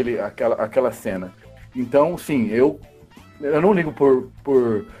ter aquela cena. Então, sim, eu não ligo por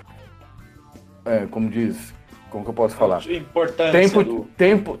como que eu posso falar?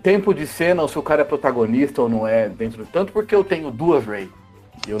 Tempo de cena, ou se o cara é protagonista ou não é dentro. Tanto porque eu tenho 2 Rey.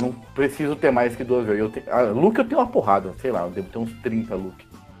 Eu não preciso ter mais que 2 Rey. Luke eu tenho uma porrada, sei lá, eu devo ter uns 30 Luke.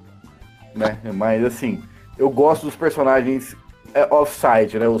 Né? Mas assim, eu gosto dos personagens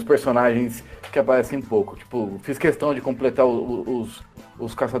off-side, né? Os personagens que aparecem pouco. Tipo, fiz questão de completar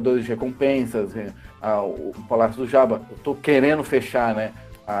os caçadores de recompensas, o Palácio do Jabba. Eu tô querendo fechar, né?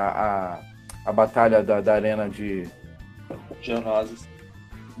 A batalha da arena de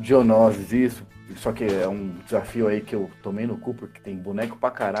Geonosis, isso. Só que é um desafio aí que eu tomei no cu, porque tem boneco pra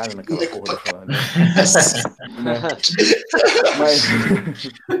caralho naquela porra daquela, né?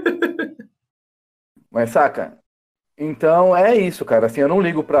 Mas saca? Então é isso, cara. Assim, eu não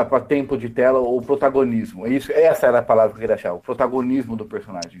ligo pra tempo de tela ou protagonismo. Essa era a palavra que eu queria achar. O protagonismo do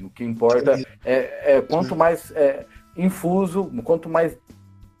personagem. O que importa é quanto mais infuso, quanto mais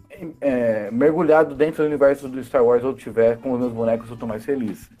mergulhado dentro do universo do Star Wars eu tiver com os meus bonecos, eu tô mais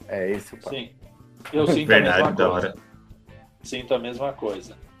feliz. É esse o papo. Sim. Eu sinto Verdade, a mesma da coisa. hora. Sinto a mesma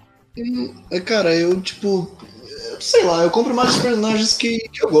coisa. Cara, eu sei lá, eu compro mais os personagens que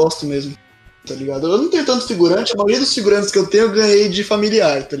eu gosto mesmo, tá ligado? Eu não tenho tanto figurante, a maioria dos figurantes que eu tenho eu ganhei de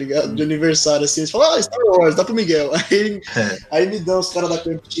familiar, tá ligado? De aniversário, assim, eles falam, Star Wars, dá pro Miguel. Aí me dão os caras da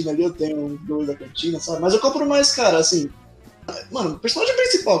cantina ali, eu tenho 2 da cantina, sabe? Mas eu compro mais, cara, assim, mano, o personagem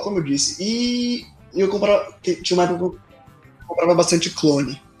principal, como eu disse, e eu comprava, tinha uma época que eu comprava bastante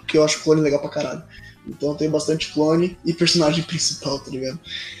clone, porque eu acho clone legal pra caralho. Então eu tenho bastante clone e personagem principal, tá ligado?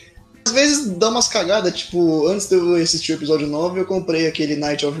 Às vezes dá umas cagadas, tipo, antes de eu assistir o episódio 9, eu comprei aquele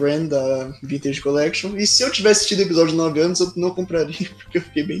Knight of Ren da Vintage Collection, e se eu tivesse assistido o episódio 9 antes, eu não compraria, porque eu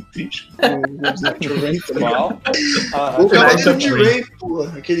fiquei bem triste com o Knight of Ren, tá ligado? O Cavaleiro de Ren,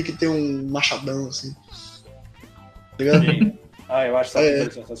 porra, aquele que tem um machadão, assim. Tá ligado? Sim. Eu acho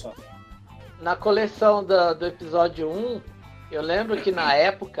essa sensacional. Na coleção do episódio 1, eu lembro que na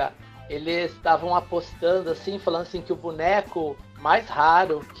época eles estavam apostando assim, falando assim que o boneco mais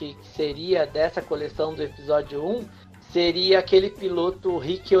raro que seria dessa coleção do episódio 1 seria aquele piloto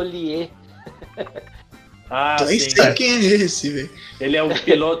Rick Ollier. Eu nem sei quem é esse, velho. Ele é o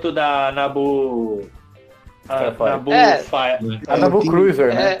piloto da Naboo. Naboo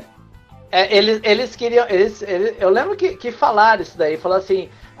Cruiser, né? Eles queriam. Eu lembro que falaram isso daí. Falaram assim: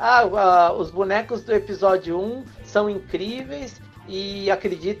 os bonecos do episódio 1 são incríveis. E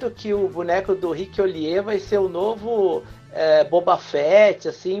acredito que o boneco do Rick Ollier vai ser o novo Boba Fett,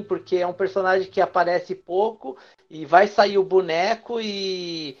 assim, porque é um personagem que aparece pouco e vai sair o boneco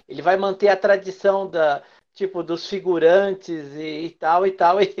e ele vai manter a tradição dos figurantes e tal,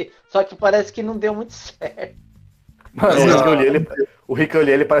 só que parece que não deu muito certo. Mano, o Rick eu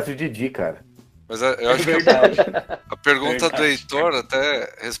li, ele parece o Didi, cara. Mas eu acho que a pergunta do Heitor,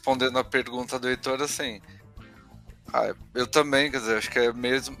 até respondendo a pergunta do Heitor, assim, eu também, quer dizer, acho que é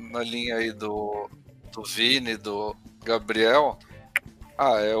mesmo na linha aí do Vini, do Gabriel,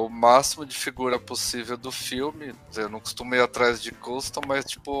 é o máximo de figura possível do filme. Quer dizer, eu não costumo ir atrás de custom, mas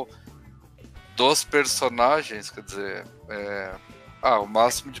tipo, dos personagens, quer dizer, o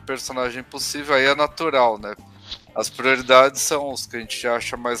máximo de personagem possível, aí é natural, né? As prioridades são os que a gente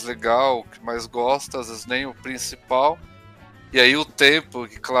acha mais legal, o que mais gosta, às vezes nem o principal. E aí o tempo,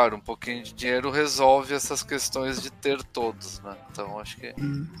 que claro, um pouquinho de dinheiro resolve essas questões de ter todos, né? Então acho que...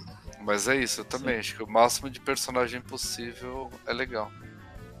 Mas é isso, eu também acho que o máximo de personagem possível é legal.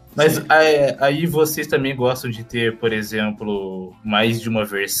 Mas aí vocês também gostam de ter, por exemplo, mais de uma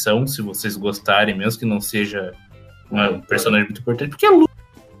versão, se vocês gostarem, mesmo que não seja um personagem muito importante, porque é luta,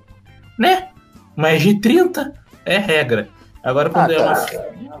 né? Mais de 30 é regra. Agora quando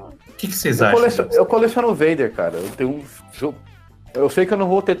o que vocês acham? Eu coleciono o Vader, cara. Eu tenho eu sei que eu não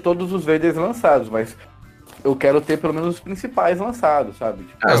vou ter todos os Vaders lançados, mas eu quero ter pelo menos os principais lançados, sabe?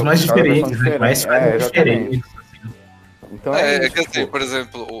 Tipo, os mais diferentes, né? Mais diferentes. Então quer dizer, por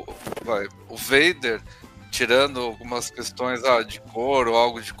exemplo, o Vader, tirando algumas questões de cor ou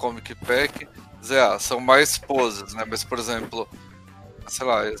algo de comic pack, são mais poses, né? Mas, por exemplo, sei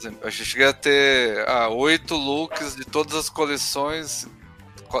lá, a gente cheguei a ter 8 looks de todas as coleções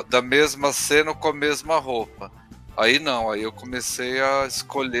da mesma cena com a mesma roupa. Aí não, aí eu comecei a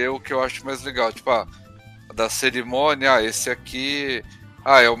escolher o que eu acho mais legal. Tipo, da cerimônia, esse aqui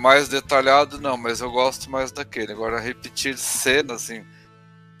é o mais detalhado, não, mas eu gosto mais daquele. Agora, repetir cenas, assim,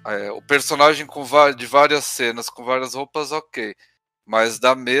 o personagem de várias cenas, com várias roupas, ok. Mas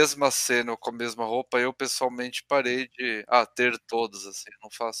da mesma cena ou com a mesma roupa, eu pessoalmente parei de ter todos, assim, não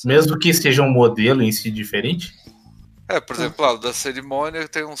faço. Mesmo que seja um modelo em si diferente? Por exemplo, da cerimônia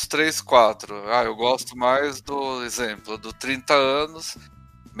tem uns 3, 4. Eu gosto mais do exemplo, do 30 anos,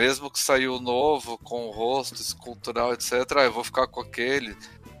 mesmo que saiu novo, com o rosto escultural, etc. Eu vou ficar com aquele,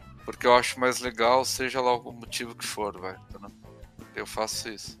 porque eu acho mais legal, seja lá o motivo que for, eu faço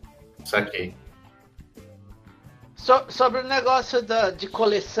isso. Saquei. Sobre o negócio de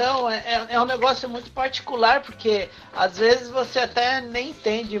coleção, é um negócio muito particular, porque às vezes você até nem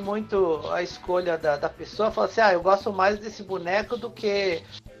entende muito a escolha da pessoa, fala assim, eu gosto mais desse boneco do que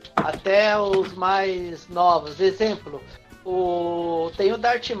até os mais novos. Exemplo, tem o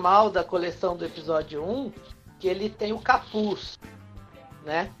Darth Maul da coleção do episódio 1, que ele tem o capuz,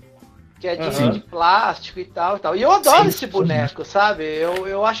 né? Que é de plástico e tal. E eu adoro esse boneco, sabe?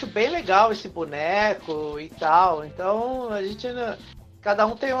 Eu acho bem legal esse boneco e tal. Então, cada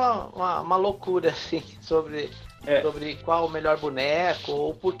um tem uma loucura, assim, sobre qual o melhor boneco,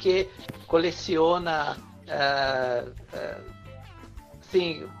 ou porque coleciona,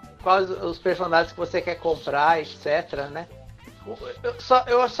 assim, quais os personagens que você quer comprar, etc, né?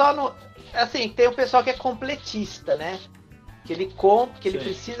 Eu só não... Assim, tem o pessoal que é completista, né? Que ele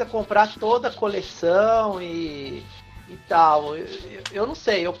precisa comprar toda a coleção e tal. Eu não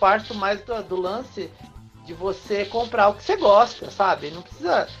sei, eu parto mais do lance de você comprar o que você gosta, sabe? Não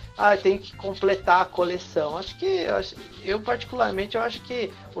precisa, tem que completar a coleção. Eu particularmente, eu acho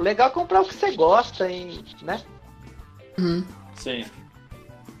que o legal é comprar o que você gosta, né? Sim.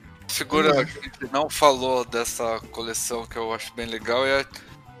 Figura que a gente não falou dessa coleção que eu acho bem legal é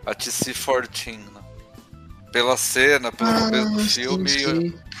a TC-14, né? Pela cena, pelo começo do filme,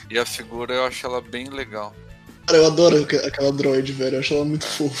 sim. E a figura eu acho ela bem legal. Cara, eu adoro aquela droid, velho. Eu acho ela muito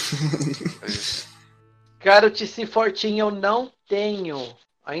fofa. Cara, o TC-14 eu não tenho.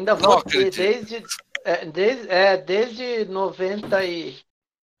 Ainda vou ter desde 90 e...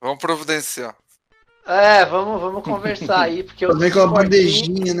 Vamos providenciar. Vamos conversar aí, porque eu também com uma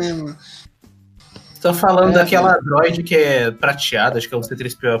bandejinha, né, mano? Estão falando daquela droid que é prateada, acho que é um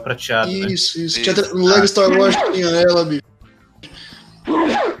C3PO prateado, isso, né? Isso. No Lego Star Wars tinha ela, bicho.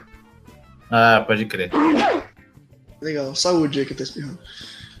 Pode crer. Legal, saúde aí que tá espirrando.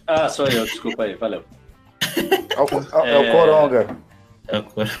 Sou eu, desculpa aí, valeu. É o Coronga.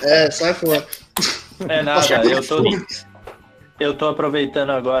 Sai fora. Nada, eu tô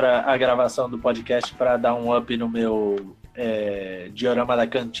aproveitando agora a gravação do podcast para dar um up no meu diorama da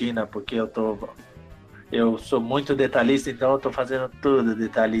cantina, porque eu sou muito detalhista, então eu tô fazendo tudo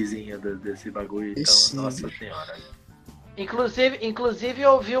detalhezinho desse bagulho. Então, nossa senhora. Inclusive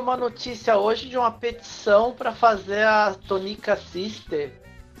eu vi uma notícia hoje de uma petição para fazer a Tonica Sister.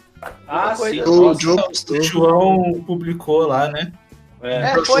 Ah, coisa sim. assim. O Nossa. Joe O postou. João publicou lá, né?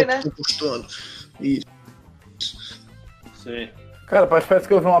 Foi, né? Postando. Isso. Sim. Cara, parece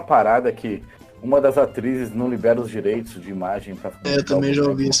que eu vi uma parada que uma das atrizes não libera os direitos de imagem pra Eu também já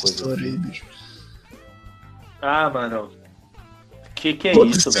ouvi alguma essa coisa história aí, assim. bicho. Ah, mano. Que é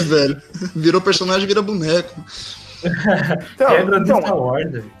Foda-se, isso, velho? velho. Virou personagem, vira boneco. Regra do Então, Star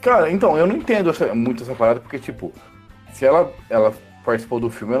Wars, velho. cara, então, eu não entendo muito essa parada, porque, tipo, se ela participou do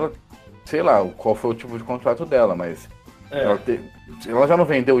filme, ela, sei lá, qual foi o tipo de contrato dela, mas ela já não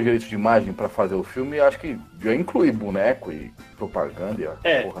vendeu o direito de imagem pra fazer o filme, acho que já inclui boneco e propaganda e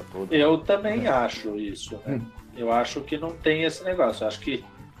a porra toda. Eu também acho isso, né? Eu acho que não tem esse negócio. Eu acho que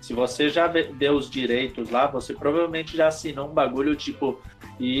se você já deu os direitos lá, você provavelmente já assinou um bagulho, tipo,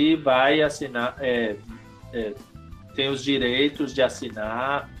 e vai assinar... tem os direitos de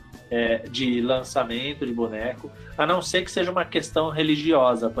assinar, de lançamento de boneco, a não ser que seja uma questão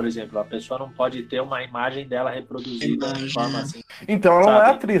religiosa, por exemplo. A pessoa não pode ter uma imagem dela reproduzida de forma assim. Então ela não é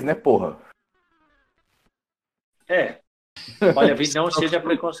sabe? atriz, né, porra? Olha, não seja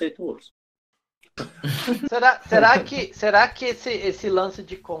preconceituoso. Será que esse lance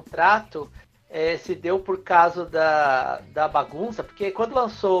de contrato se deu por causa da bagunça? Porque quando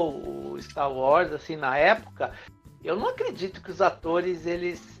lançou o Star Wars, assim, na época, eu não acredito que os atores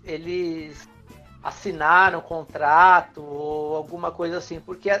eles assinaram contrato ou alguma coisa assim,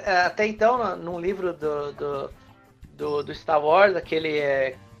 porque até então, num livro do Star Wars,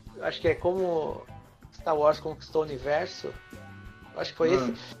 aquele acho que é como Star Wars conquistou o universo, acho que foi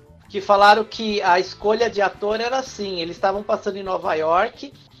esse, que falaram que a escolha de ator era assim, eles estavam passando em Nova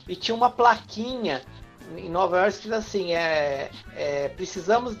York e tinha uma plaquinha em Nova York escrito assim,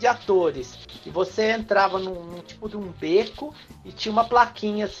 precisamos de atores. E você entrava num tipo de um beco e tinha uma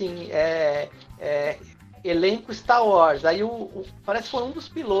plaquinha assim, elenco Star Wars. Aí parece que foi um dos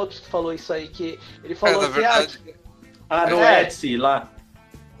pilotos que falou isso aí, que ele falou na assim, verdade, No Etsy lá.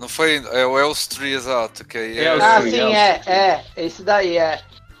 não foi o Elstree, exato, que aí sim, esse daí,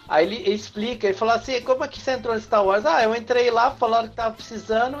 Aí ele explica, ele falou assim, como é que você entrou no Star Wars? Eu entrei lá, falaram que tava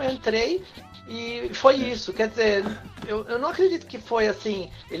precisando, eu entrei e foi isso. Quer dizer, eu não acredito que foi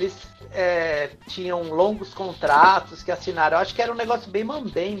assim, eles tinham longos contratos que assinaram, eu acho que era um negócio bem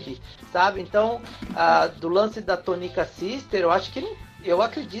mambembe, sabe? Então, do lance da Tonica Sister, eu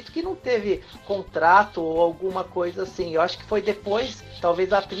acredito que não teve contrato ou alguma coisa assim. Eu acho que foi depois,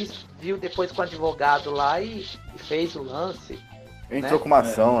 talvez a atriz viu depois com o advogado lá e fez o lance. Entrou com uma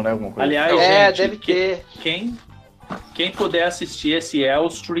ação, né? Alguma coisa. Aliás, gente, deve ter. Quem puder assistir esse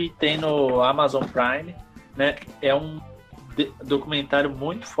Elstree tem no Amazon Prime, né? É um documentário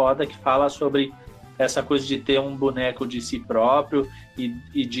muito foda que fala sobre essa coisa de ter um boneco de si próprio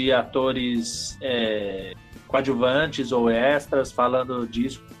e de atores coadjuvantes ou extras falando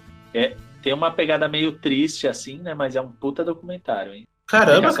disso. Tem uma pegada meio triste assim, né? Mas é um puta documentário, hein?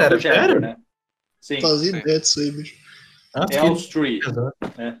 Caramba, cara, sério? Né? Sim. Fazia ideia disso aí, bicho. Elstree.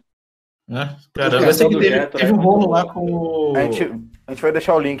 Caramba, eu sei que teve um rolo lá com A gente vai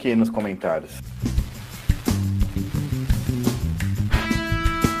deixar o link aí nos comentários.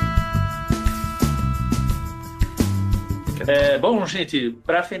 Bom, gente,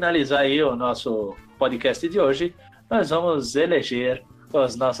 para finalizar aí o nosso podcast de hoje, nós vamos eleger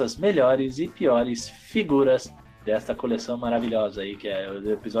as nossas melhores e piores figuras desta coleção maravilhosa aí, que é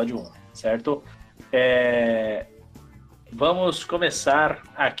o episódio 1, certo? Vamos começar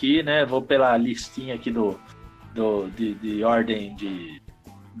aqui, né? Vou pela listinha aqui de ordem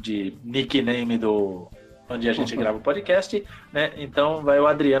de nickname onde a gente grava o podcast, né? Então vai o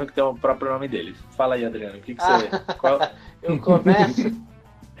Adriano, que tem o próprio nome dele. Fala aí, Adriano, o que você... Eu começo?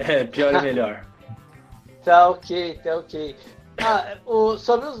 Pior e melhor. Tá ok.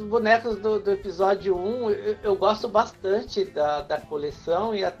 Sobre os bonecos do episódio 1, eu gosto bastante da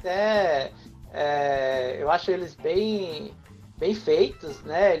coleção e até eu acho eles bem feitos,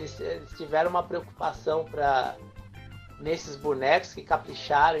 né? Eles tiveram uma preocupação nesses bonecos que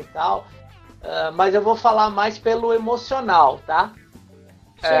capricharam e tal, mas eu vou falar mais pelo emocional, tá?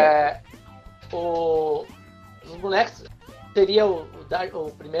 Os bonecos seria o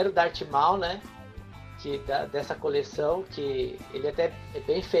primeiro Darth Maul, né? Dessa coleção, que ele até é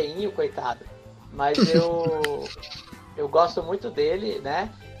bem feinho, coitado, mas eu gosto muito dele, né?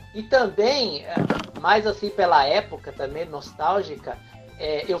 E também, mais assim pela época também, nostálgica,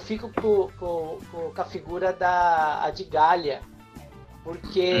 eu fico com a figura da Adigalha,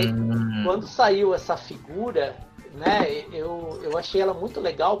 porque quando saiu essa figura né, eu achei ela muito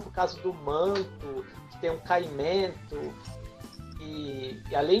legal por causa do manto, que tem um caimento, e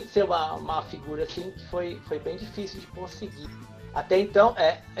além de ser uma figura assim que foi bem difícil de conseguir. Até então,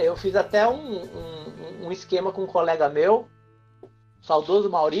 eu fiz até um esquema com um colega meu, saudoso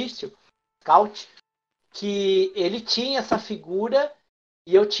Maurício, Scout, que ele tinha essa figura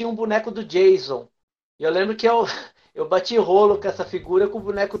e eu tinha um boneco do Jason. E eu lembro que eu bati rolo com essa figura com o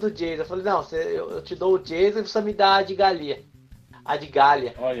boneco do Jason. Eu falei, não, eu te dou o Jason e você me dá a de Galia. A de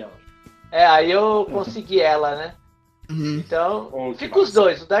Galia. Olha. Aí eu consegui ela, né? Então, fica os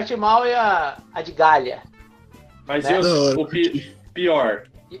dois, o Darth Maul e a de Galia. Mas né? o pior?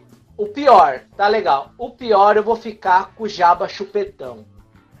 O pior, tá legal. O pior eu vou ficar com o Jabba Chupetão.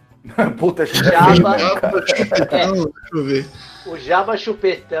 Puta, Jabba Chupetão, deixa eu ver. O Jabba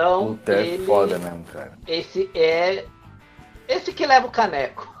Chupetão. Puta, é foda mesmo, cara. Esse que leva o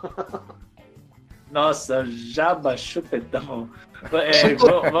caneco. Nossa, Jabba Chupetão.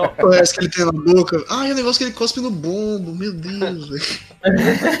 Parece que ele tem na boca. Ah, é o negócio que ele cospe no bombo. Meu Deus, velho.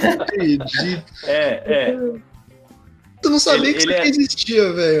 Acredito. Tu não sabia que isso aqui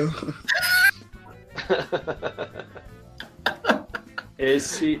existia, velho.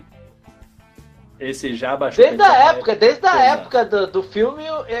 Esse Jabba Chupetão. Desde a época do filme,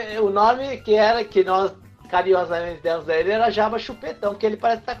 o nome que nós carinhosamente demos a ele era Jabba Chupetão, porque ele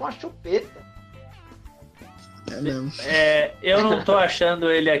parece estar com uma chupeta. É mesmo. Eu não tô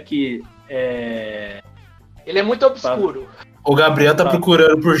achando ele aqui. Ele é muito obscuro. O Gabriel tá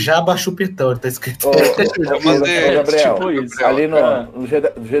procurando por Jabba Chupetão, ele tá escrito. Gabriel, tipo isso. ali no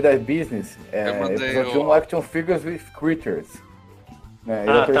Jedi Business, mandei de um Action Figures with Critters. Né?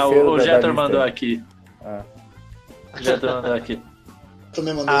 Tá, o Jeter mandou aqui. O Jeter mandou aqui.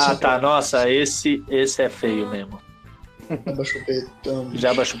 Também mandou isso. Tá, nossa, esse é feio mesmo. Jabba Chupetão.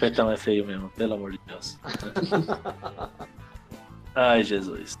 Jabba Chupetão é feio mesmo, pelo amor de Deus. Ai,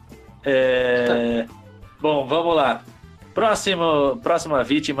 Jesus. Bom, vamos lá. Próxima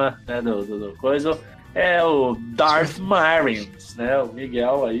vítima, né, do coisa é o Darth Marines, né? O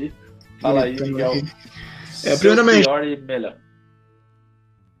Miguel aí. Fala aí, Miguel. Primeiramente. Pior e melhor.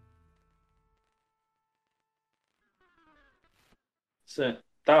 Sim,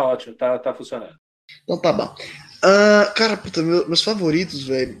 tá ótimo, tá funcionando. Então tá bom. Cara, puta, meus favoritos,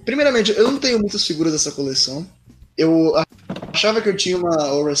 velho. Primeiramente, eu não tenho muitas figuras dessa coleção. Eu achava que eu tinha uma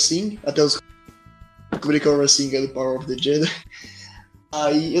Aura Singh, até os descobri que a Aura Singh é do Power of the Jedi.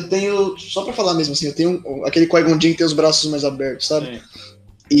 Aí eu tenho, só pra falar mesmo assim, eu tenho aquele Qui-Gon Jinn que tem os braços mais abertos, sabe? Sim.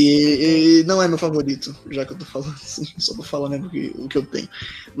 E não é meu favorito, já que eu tô falando assim, só pra falar mesmo o que eu tenho.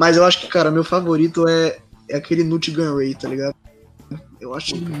 Mas eu acho que, cara, meu favorito é aquele Nut Gunray, tá ligado? Eu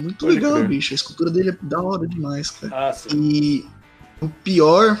acho ele muito legal, bicho. A escultura dele é da hora demais, cara. Sim. E o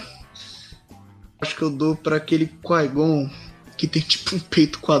pior, acho que eu dou pra aquele Qui-Gon que tem tipo um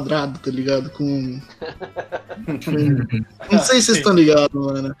peito quadrado, tá ligado? Com não sei se vocês estão ligados,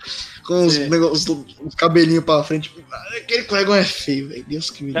 mano. Com os cabelinhos pra frente. Aquele Qui-Gon é feio, velho.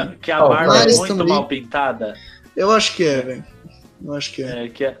 Deus que me livre. Que a barba é muito também, mal pintada. Eu acho que é, velho. Eu acho que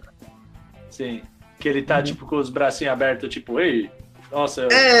é. Sim. Que ele tá tipo com os bracinhos abertos, tipo, ei. Nossa, dá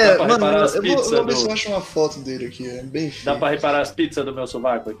pra mano, reparar as pizzas eu vou ver se eu acho uma foto dele aqui, é bem feio. Dá pra reparar as pizzas do meu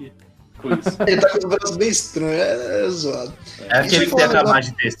sovaco aqui? Com isso. Ele tá com os braços bem estranhos, é zoado. É aquele que tem a camada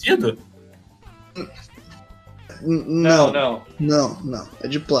de tecido? Não. É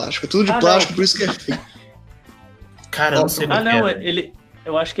de plástico. É tudo de plástico, por isso que é feio. Cara, eu não sei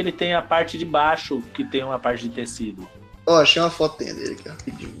eu acho que ele tem a parte de baixo que tem uma parte de tecido. Achei uma fotinha dele aqui,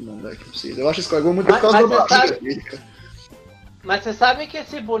 rapidinho. Vou mandar aqui pra vocês. Eu acho esse Qui-Gon muito por causa da barriga dele, cara. Mas você sabe que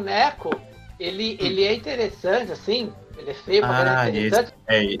esse boneco, ele é interessante, assim. Ele é feio, mas ele é interessante.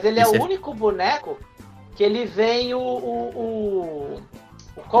 Mas ele é o único boneco que ele vem o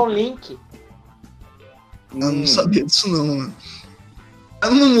com link. Não sabia disso não, mano.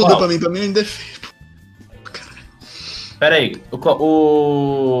 Não muda pra mim ainda é feio. Pera aí,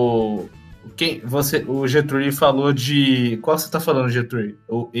 o Getúlio falou de... Qual você tá falando, Getúlio?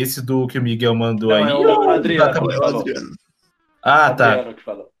 Esse do que o Miguel mandou aí? É o Adriano. Tá.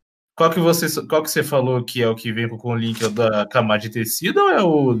 Qual que você falou que é o que vem com o link da camada de tecido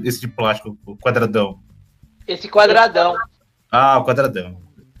ou é esse de plástico, o quadradão? Esse quadradão. O quadradão.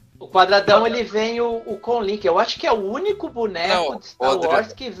 O quadradão, ele vem o com link. Eu acho que é o único boneco de Star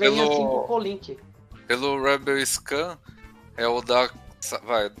Wars que vem assim com o link. Pelo Rebel Scan, é o da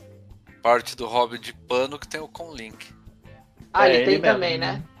parte do hobby de pano que tem o com link. Ele tem também,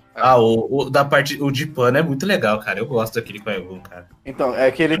 né? O de pano é muito legal, cara. Eu gosto daquele Qui-Gon, cara. Então, é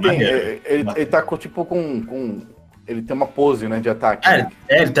que ele tem. Ele tá com, tipo, com. ele tem uma pose, né, de ataque.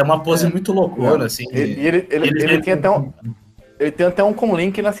 Ele tem uma pose muito loucona, assim. Ele tem até um... Ele tem até um com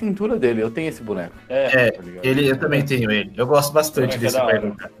link na cintura dele. Eu tenho esse boneco. Eu também tenho ele. Eu gosto bastante desse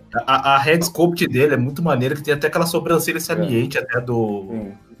Quaigon. A head sculpt dele é muito maneira, que tem até aquela sobrancelha saliente até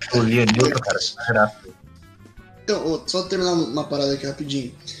do Liam Neeson, cara. Então, só terminar uma parada aqui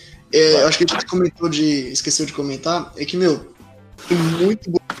rapidinho. Acho que a gente esqueceu de comentar, é que, tem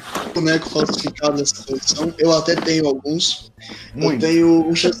muito boneco falsificado nessa coleção. Eu até tenho alguns. Muito. Eu tenho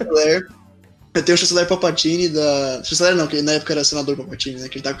um chanceler. Eu tenho o chanceler Palpatine da... Chanceler não, que na época era senador Palpatine, né?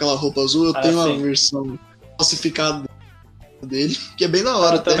 Que ele tá com aquela roupa azul. Eu tenho uma versão falsificada dele, que é bem da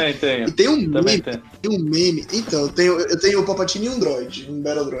hora. Também tenho. E tem um meme. Então, eu tenho o Palpatine e um droid, um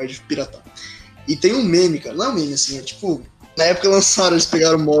Battle Droid piratão. E tem um meme, cara. Não é um meme, assim, é tipo... Na época eles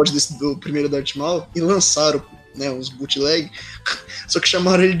pegaram o molde do primeiro Darth Maul e lançaram, né, uns bootleg, só que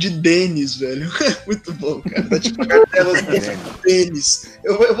chamaram ele de Dennis, velho. É muito bom, cara. Tá tipo a cartela Dennis.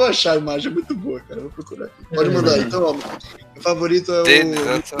 Eu vou achar a imagem, é muito boa, cara. Eu vou procurar aqui. Pode mandar aí. Então, ó, meu favorito é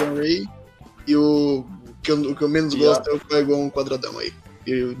o Ray e o que eu menos gosto é o Qui-Gon quadradão aí.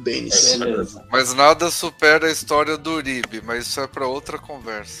 E o Dennis. Beleza. Mas nada supera a história do Uribe, mas isso é pra outra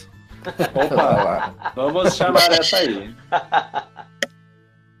conversa. Opa, vamos chamar essa aí.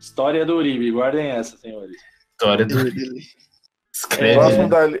 História do Uribe, guardem essa, senhores. História do Dele.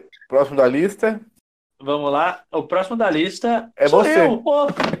 Próximo da lista. Vamos lá, o próximo da lista é sou você. Eu.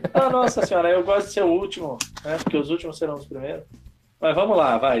 Nossa senhora, eu gosto de ser o último, né? Porque os últimos serão os primeiros. Mas vamos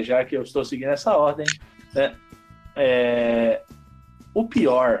lá, já que eu estou seguindo essa ordem, né? O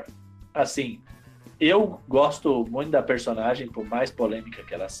pior, assim, eu gosto muito da personagem, por mais polêmica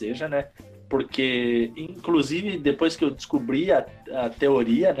que ela seja, né? Porque, inclusive, depois que eu descobri a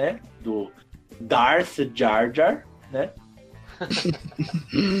teoria, né? Do Darth Jar Jar, né?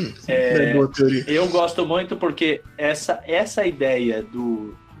 Eu gosto muito porque essa ideia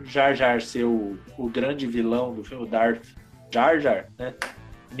do Jar Jar ser o grande vilão do filme Darth Jar Jar, né?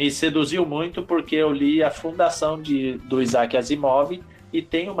 Me seduziu muito porque eu li a fundação do Isaac Asimov e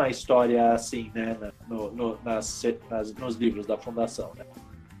tem uma história assim, né, nos livros da fundação, né?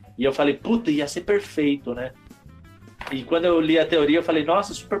 E eu falei, puta, ia ser perfeito, né? E quando eu li a teoria, eu falei,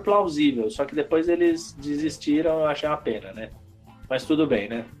 nossa, super plausível. Só que depois eles desistiram, eu achei uma pena, né? Mas tudo bem,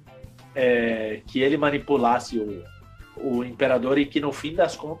 né? Que ele manipulasse o imperador e que no fim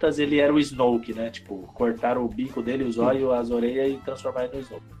das contas ele era o Snoke, né? Tipo, cortaram o bico dele, os olhos, as orelhas e transformaram ele no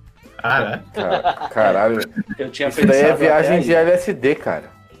Snoke. Caralho. Eu tinha Isso daí é viagem de LSD,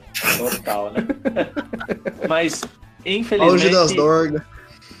 cara. Total, né? Mas, infelizmente, das dorgas.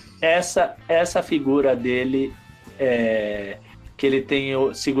 essa figura dele, que ele tem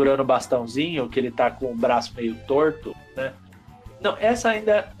segurando o bastãozinho, que ele tá com o braço meio torto, né? Não, essa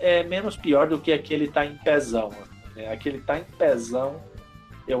ainda é menos pior do que aquele tá em pezão. Né? Aquele tá em pezão,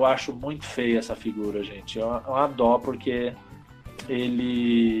 eu acho muito feia essa figura, gente. É uma dó, porque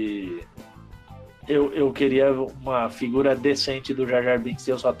ele... Eu queria uma figura decente do Jar Jar Binks, se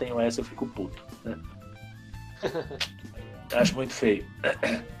eu só tenho essa, eu fico puto. Né? Acho muito feio.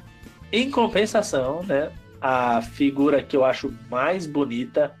 Em compensação, né, a figura que eu acho mais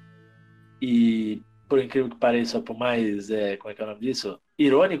bonita e, por incrível que pareça, por mais, como é que é o nome disso?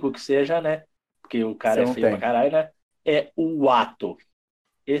 Irônico que seja, né? Porque o cara é feio pra caralho, né? É o Watto.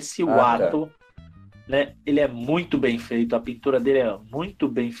 Esse Watto, né? Ele é muito bem feito, a pintura dele é muito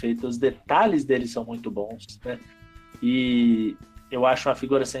bem feita, os detalhes dele são muito bons, né? E eu acho uma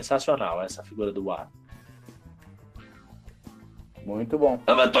figura sensacional, essa figura do Watto. Muito bom.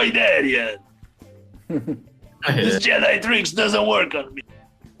 I'm a Toydarian! This Jedi tricks doesn't work on me.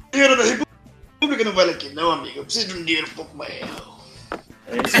 Dinheiro da República não vale aqui não, amigo. Eu preciso de um dinheiro um pouco maior.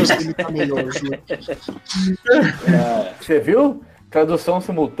 Você viu? Tradução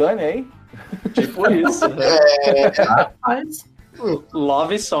simultânea aí? Tipo isso. Rapaz.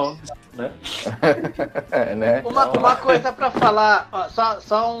 Love songs, né? Né? Uma coisa pra falar, ó,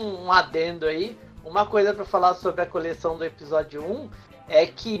 só um adendo aí. Uma coisa pra falar sobre a coleção do episódio 1 é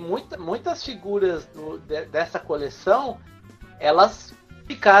que muitas figuras dessa coleção, elas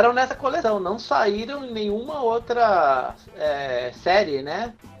ficaram nessa coleção, não saíram em nenhuma outra série,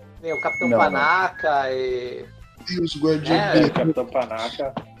 né? Nem o Capitão Panaca e os Guardiões. Capitão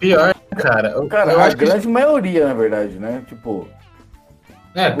Panaca. Pior, cara. Cara, a grande maioria, na verdade, né? Tipo...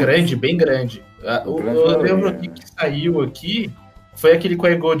 grande, bem grande. Eu lembro que saiu aqui, foi aquele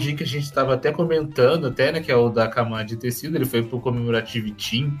Qui-Gon Jinn que a gente estava até comentando, até, né? Que é o da camada de tecido, ele foi pro Commemorative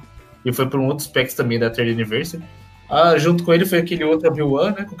Team, e foi para um outro specs também da Third Anniversary. Junto com ele foi aquele outro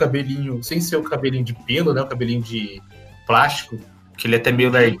Obi-Wan, né? Com o cabelinho, sem ser o cabelinho de pelo, né? O cabelinho de plástico, que ele é até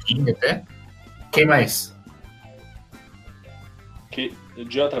meio larguinho até. Quem mais?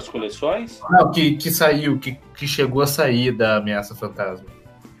 De outras coleções? Não, que saiu, que chegou a sair da Ameaça Fantasma.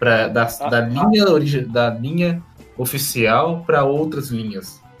 Da linha oficial para outras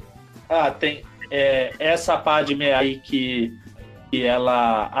linhas. Tem essa Padme aí que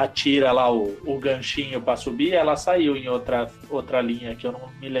ela atira lá o ganchinho para subir, ela saiu em outra linha que eu não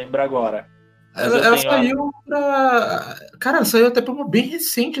me lembro agora. Ela saiu pra... Cara, ela saiu até pra uma bem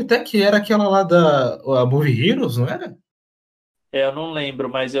recente, até que era aquela lá da Movie Heroes, não era? Eu não lembro,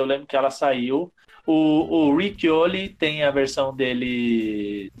 mas eu lembro que ela saiu. O Riccioli tem a versão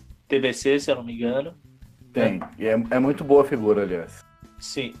dele TVC, se eu não me engano. Tem, e é muito boa a figura, aliás.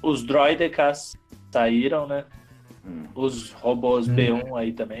 Sim, os droidecas saíram, né? Os robôs B1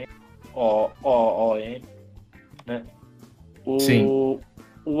 aí também. OM, né? Sim.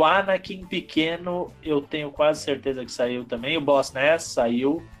 O Anakin pequeno, eu tenho quase certeza que saiu também. O Boss Nass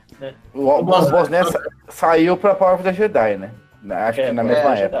saiu, né? O Boss Nass saiu pra Power of the Jedi, né? Acho que na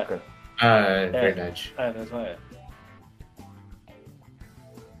mesma época. É verdade. É, mesma época.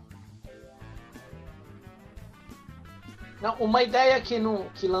 Não, uma ideia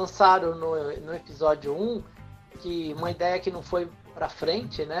que lançaram no episódio 1, uma ideia que não foi pra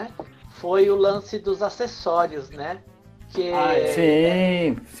frente, né? Foi o lance dos acessórios, né?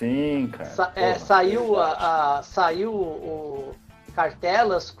 Sim, cara. Saiu o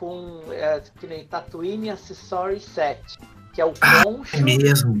cartelas com que nem Tatooine Accessory Set, que é o poncho,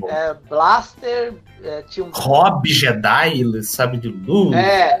 mesmo. blaster, tinha um Hobby Jedi, sabe, de luz.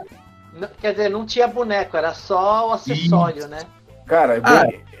 Quer dizer, não tinha boneco, era só o acessório, né? Cara,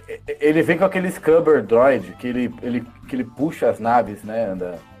 ele vem com aquele Scrubber Droid que ele puxa as naves, né?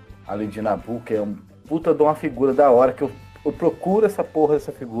 Anda ali de Naboo, que é um puta de uma figura da hora que eu procuro essa porra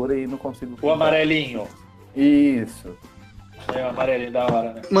dessa figura e não consigo. O amarelinho. Isso. O amarelinho da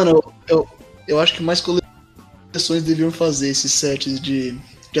hora, né? Mano, eu acho que mais coleções deviam fazer esses sets de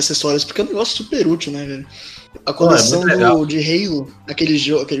acessórios, porque é um negócio super útil, né, velho? A coleção de Halo, aquele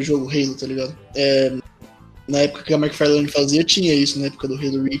jogo Halo, tá ligado? Na época que a McFarlane fazia, tinha isso, na época do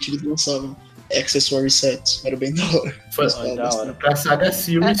Halo Reach, eles lançavam accessory sets, era bem da hora. Foi da hora. Pra Saga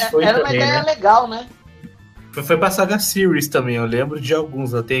Series foi era também, uma ideia né? legal, né? Foi pra Saga Series também, eu lembro de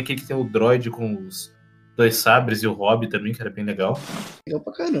alguns. Tem aquele que tem o droid com os 2 sabres e o Hobby também, que era bem legal. Legal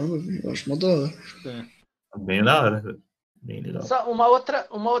pra caramba, velho. Eu acho mó da hora. Bem da hora, velho. Bem legal. Só uma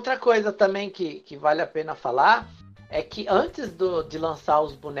outra coisa também que vale a pena falar é que antes de lançar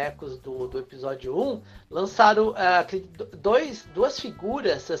os bonecos do episódio 1, lançaram duas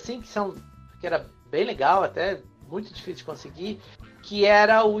figuras assim que era bem legal, até muito difícil de conseguir, que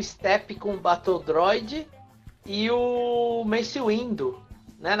era o Step com o Battle Droid e o Mace Windu,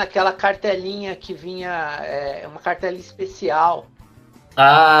 né? Naquela cartelinha que vinha, uma cartelinha especial.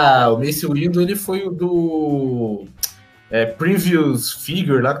 O Mace Windu, ele foi o do Previous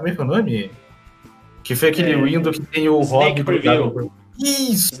Figure lá, como é que é o nome? Que foi aquele Windu que tem o Snake Hobby Preview.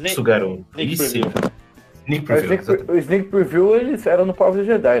 Isso, garoto. Sneak Isso. Preview. Sneak Preview. O Sneak Preview, eles eram no Power of the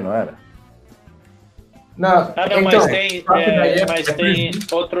Jedi, não era? Não, mas tem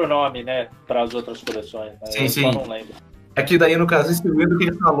outro nome, né? Para as outras coleções. Né? Sim, eu sim. só não lembro. Aqui daí, no caso, esse Windu que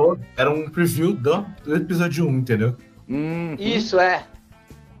ele falou era um preview do episódio 1, entendeu? Isso,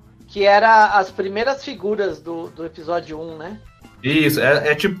 que era as primeiras figuras do episódio 1, né? Isso,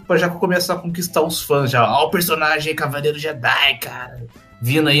 é tipo pra já começar a conquistar os fãs já. Ó, o personagem Cavaleiro Jedi, cara.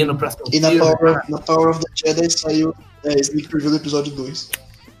 Vindo aí no próximo E filme, na Power of the Jedi saiu Sneak Preview do episódio 2.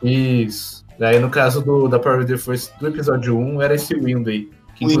 Isso. Daí no caso da Power of the Force do episódio 1 era esse Windu aí.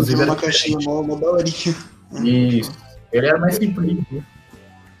 Que inclusive Windu era uma caixinha mó daorinha. Isso. Ele era mais simples, né?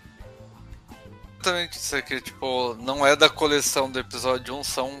 Exatamente isso aqui, tipo, não é da coleção do episódio 1,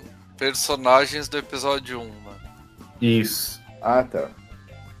 são personagens do episódio 1, né? Isso. Ah, tá.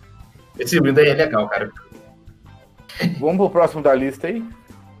 Esse Windu aí é legal, cara. Vamos pro próximo da lista aí?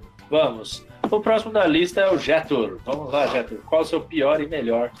 Vamos. O próximo da lista é o Jetur. Vamos lá, Jetur. Qual é o seu pior e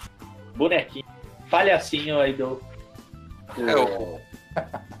melhor bonequinho? Palhacinho aí do...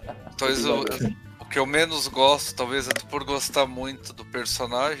 Talvez o que eu menos gosto, talvez até por gostar muito do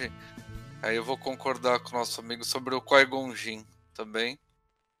personagem, aí eu vou concordar com o nosso amigo sobre o Qui-Gon Jinn também.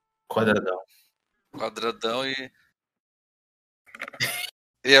 Quadradão e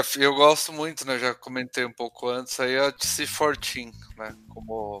eu gosto muito, né? Já comentei um pouco antes, aí a C-14, né?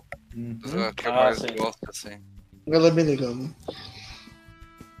 Como a que eu mais gosto, assim. Ela é bem legal, né?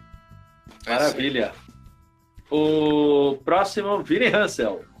 Maravilha. O próximo, Vini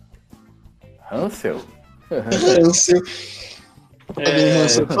Hansel. Hansel? Hansel. Vini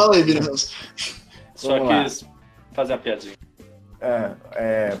Hansel. Fala aí, Vini Hansel. Só Vamos quis fazer a piadinha.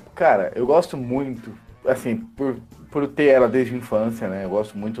 Cara, eu gosto muito, assim, por por ter ela desde a infância, né? Eu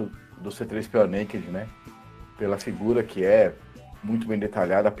gosto muito do C3PO Naked, né? Pela figura que é muito bem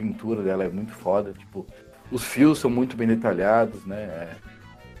detalhada, a pintura dela é muito foda, tipo, os fios são muito bem detalhados, né?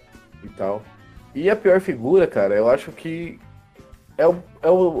 E tal. E a pior figura, cara, eu acho que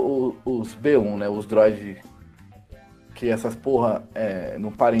os B1, né? Os droids que essas porra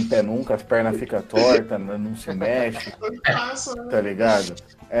não param em pé nunca, as pernas ficam tortas, não se mexe, tá ligado?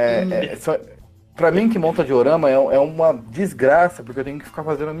 Pra mim que monta diorama é uma desgraça, porque eu tenho que ficar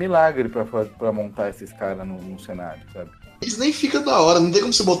fazendo milagre pra montar esses caras no cenário, sabe? Isso nem fica da hora, não tem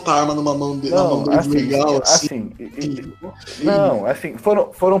como você botar a arma numa mão dele, legal, assim. Não, assim,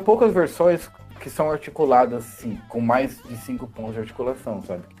 foram poucas versões que são articuladas, assim, com mais de 5 pontos de articulação,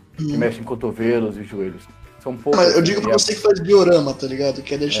 sabe? Que mexem cotovelos e joelhos. São poucas. Mas eu digo pra você que faz diorama, tá ligado?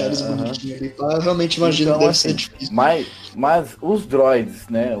 Quer deixar eles bonitinhos ali. Eu realmente imagino que deve ser difícil. Mas os droids,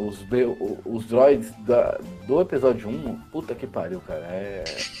 né? Os droids do episódio 1, puta que pariu, cara.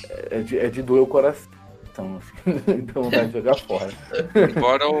 É de doer o coração. Então dá de jogar fora.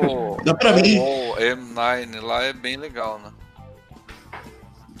 Agora Dá pra mim. o M9 lá é bem legal, né?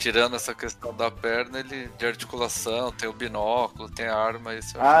 Tirando essa questão da perna, ele de articulação, tem o binóculo, tem a arma.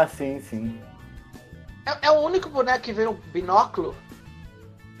 Isso sim. É o único boneco que vem o binóculo?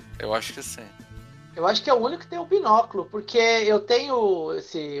 Eu acho que sim. Eu acho que é o único que tem o binóculo, porque eu tenho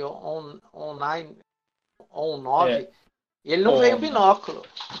esse On9 e ele não vem o binóculo,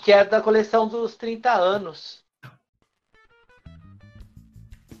 que é da coleção dos 30 anos.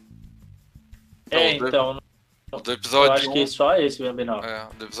 Então, do episódio eu acho que só esse vem o binóculo.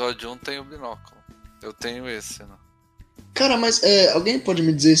 Do episódio 1 tem o binóculo. Eu tenho esse, né? Cara, mas alguém pode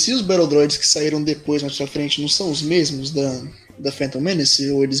me dizer se os Battle Droids que saíram depois, mais pra frente, não são os mesmos da Phantom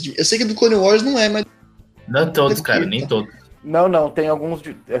Menace? Ou eles... Eu sei que do Clone Wars não é, mas... Não todos, cara, nem todos. Não, tem alguns,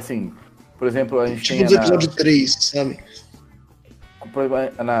 assim... Por exemplo, a gente tem... do episódio 3, sabe?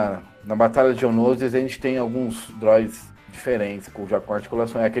 Na Batalha de Geonosis, a gente tem alguns droids diferentes, já com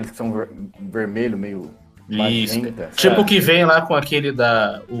articulação. É aqueles que são vermelho, meio magenta. Isso. Tipo o que vem lá com aquele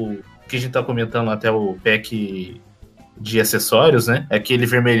o que a gente tá comentando até o pack de acessórios, né? Aquele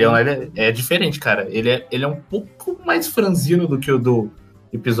vermelhão ele é diferente, cara. Ele é um pouco mais franzino do que o do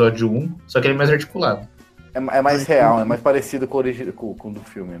episódio 1, só que ele é mais articulado. É mais real, é mais parecido com o do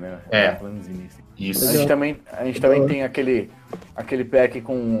filme, né? Isso. A gente também tem aquele pack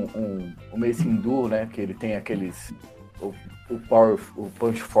com o Mace Hindu, né? Que ele tem aqueles... O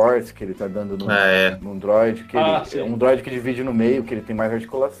Punch Force que ele tá dando num droid. É um droid que divide no meio, que ele tem mais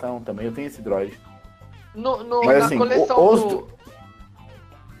articulação também. Eu tenho esse droid. Mas, na assim, coleção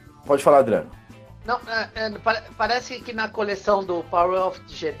Pode falar, Adriano. Não, parece que na coleção do Power of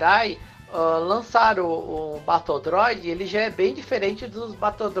the Jedi lançaram o Battle Droid e ele já é bem diferente dos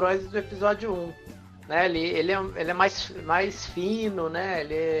Battle Droids do episódio 1. Né? Ele é mais fino, né?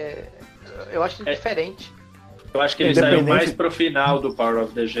 Eu acho diferente. Eu acho que ele saiu mais pro final do Power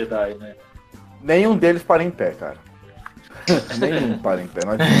of the Jedi, né? Nenhum deles para em pé, cara. Nenhum para em pé.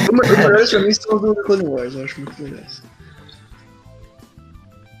 Não adianta. Os melhores pra mim são do Clone Wars, eu acho muito legais.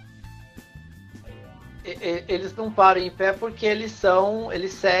 Eles não param em pé porque eles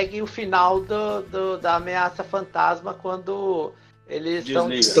seguem o final da ameaça fantasma quando eles são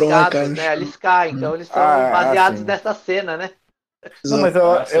desligados, né? Eles caem, então eles são baseados nessa cena, né? Não, mas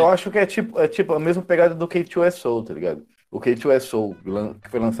eu acho que é tipo a mesma pegada do K2SO, tá ligado? O K2SO, que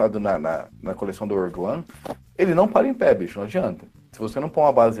foi lançado na coleção do Rogue One, ele não para em pé, bicho, não adianta. Se você não pôr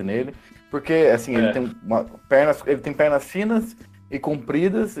uma base nele, porque assim, ele tem pernas finas e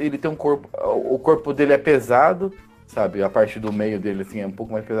compridas, ele tem o corpo dele é pesado, sabe? A parte do meio dele assim é um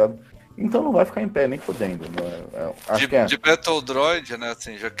pouco mais pesado. Então não vai ficar em pé, nem fodendo. De Battle Droid, né,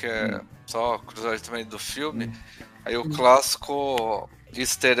 assim, já que é só curiosidade também do filme, aí o clássico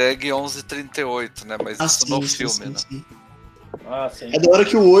Easter Egg 1138, né, mas isso no filme, né? Sim. É da hora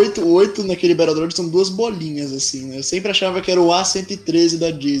que o 8 naquele Battle Droid são duas bolinhas, assim, né? Eu sempre achava que era o A113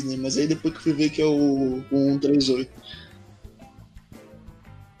 da Disney, mas aí depois que eu fui ver que é o 138.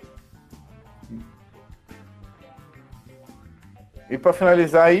 E pra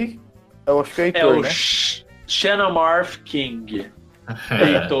finalizar aí, eu acho que é Heitor, o né? Xenomorph King.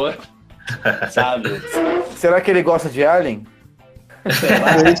 Heitor, sabe? Será que ele gosta de Alien?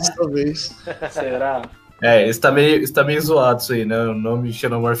 Talvez. Será? Isso tá meio zoado isso aí, né? O nome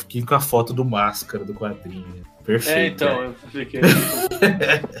Xenomorph King com a foto do Máscara do quadrinho. Perfeito. Então, eu fiquei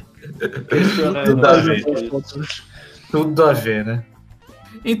questionando. Tudo a ver. Tudo a ver, né?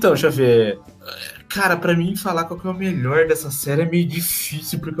 Então, deixa eu ver. Cara, pra mim falar qual que é o melhor dessa série é meio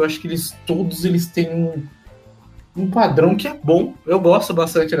difícil, porque eu acho que todos eles têm um padrão que é bom. Eu gosto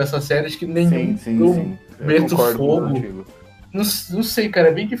bastante dessa série, acho que nenhum Sim. Eu meto concordo fogo. contigo. Não sei, cara,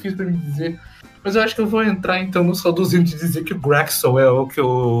 é bem difícil pra me dizer. Mas eu acho que eu vou entrar então no saudosismo de dizer que o Graxol é o que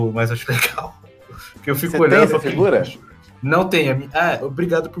eu mais acho legal. Que eu fico Você olhando tem essa figura? Não tem.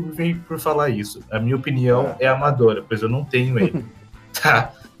 Obrigado por falar isso. A minha opinião é amadora, pois eu não tenho ele.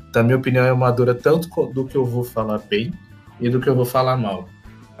 Tá? Então, a minha opinião é amadora tanto do que eu vou falar bem e do que eu vou falar mal.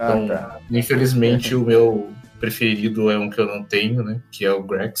 Então, infelizmente, o meu preferido é um que eu não tenho, né? Que é o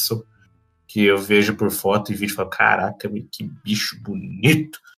Graxol. Que eu vejo por foto e vídeo e falo, caraca, que bicho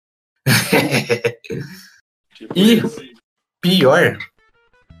bonito. E pior...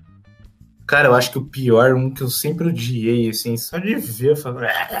 Cara, eu acho que o pior, um que eu sempre odiei, assim, só de ver, eu falo...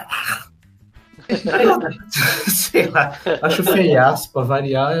 Sei lá, acho feiaço, pra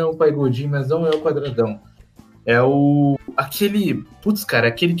variar, é o paigodinho, mas não é o quadradão. É aquele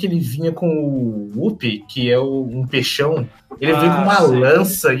que ele vinha com o Whoopi, que é um peixão. Ele vem com uma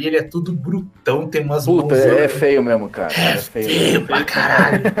lança e ele é tudo brutão, tem umas Puta, mãos... é feio mesmo, cara. É feio pra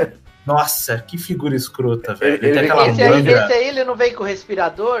caralho. Nossa, que figura escrota, velho. Ele tem aquela esse aí, ele não vem com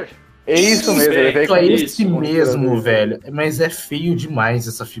respirador? É isso mesmo, ele veio Só com esse mesmo, velho. Mas é feio demais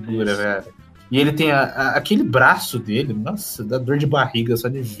essa figura, velho. E ele tem aquele braço dele, nossa, dá dor de barriga só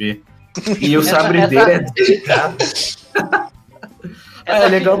de ver. E o sabre dele é delicado. É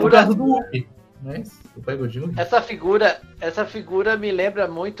legal por causa do Whoopi, mas o paigodinho... Essa figura me lembra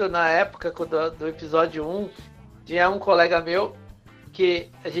muito na época do episódio 1. Tinha um colega meu que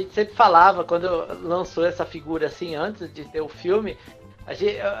a gente sempre falava, quando lançou essa figura assim, antes de ter o filme,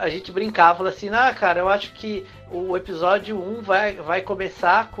 a gente brincava, falava assim, cara, eu acho que o episódio 1 vai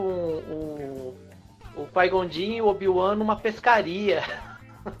começar com o Qui-Gon e o Obi-Wan numa pescaria.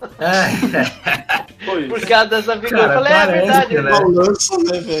 Por causa dessa figura. Cara, eu falei, parece, é verdade, né? Lança,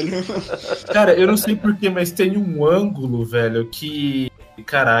 né, velho? Cara, eu não sei porquê, mas tem um ângulo, velho, que...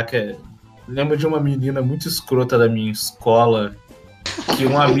 Caraca, lembro de uma menina muito escrota da minha escola, que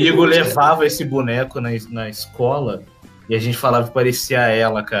um amigo levava esse boneco na escola e a gente falava que parecia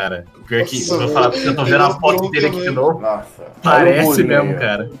ela, cara. Pior que eu vou falar porque eu tô vendo a foto dele aqui de novo. Nossa, Parece mesmo,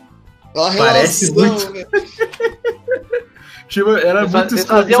 cara. Parece muito. Tipo, era muito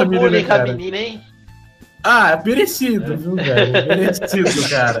escrota essa menina, cara. Menina, hein? Merecido, viu, velho? Merecido,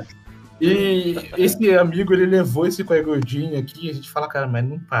 cara. E esse amigo, ele levou esse Qui-Gon aqui e a gente fala, cara, mas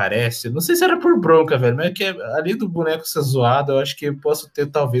não parece. Não sei se era por bronca, velho, mas é que ali do boneco ser zoado, eu acho que eu posso ter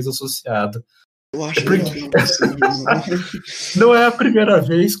talvez associado. Eu acho que não é a primeira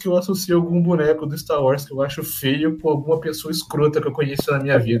vez que eu associo algum boneco do Star Wars que eu acho feio com alguma pessoa escrota que eu conheço na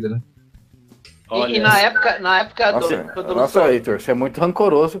minha vida, né? E na época Nossa, Heitor, você é muito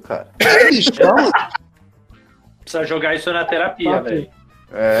rancoroso, cara. Precisa jogar isso na terapia, velho.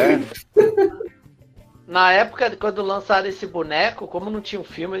 Na época, quando lançaram esse boneco, como não tinha um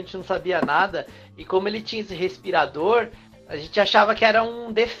filme, a gente não sabia nada, e como ele tinha esse respirador, a gente achava que era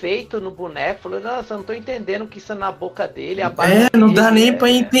um defeito no boneco. Falou, nossa, eu não tô entendendo que isso é na boca dele. Não dá nem pra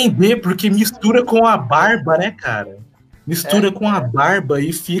entender, porque mistura com a barba, né, cara? Mistura com a barba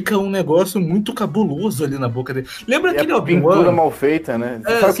e fica um negócio muito cabuloso ali na boca dele. Lembra aquele Obi-Wan? Pintura mal feita, né?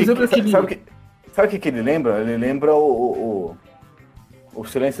 Sabe o que ele lembra? Ele lembra o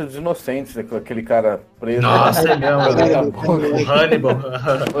Silêncio dos Inocentes, aquele cara preso. Nossa, é mesmo. O Hannibal.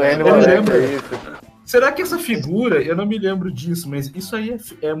 Eu lembro isso. Será que essa figura, eu não me lembro disso, mas isso aí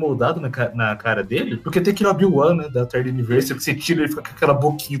é moldado na cara dele? Porque tem aquele Obi-Wan, né, da Third Anniversary, que você tira e fica com aquela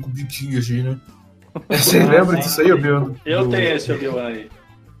boquinha com o biquinho assim, né? Você lembra disso aí, Obi-Wan? Eu tenho esse Obi-Wan aí.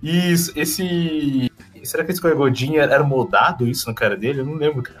 Isso, será que esse Qui-Gon era moldado isso na cara dele? Eu não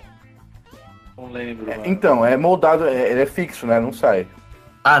lembro, cara. Não lembro. Então, é moldado, ele é fixo, né? Não sai.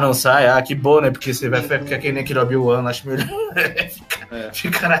 Não sai? Que bom, né? Porque você vai ficar que nem aquele Obi-Wan, acho melhor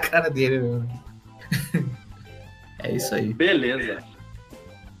ficar na cara dele mesmo. É isso aí. Beleza.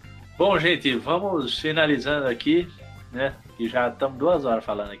 Bom, gente, vamos finalizando aqui, né? Que já estamos 2 horas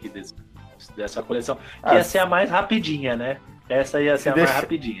falando aqui dessa coleção. Que ia ser a mais rapidinha, né? Essa ia ser a mais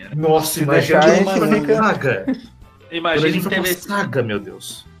rapidinha. Né? Nossa, imagina uma saga. Imagina em TV saga, meu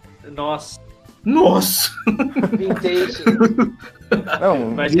Deus. Nossa. Vintage.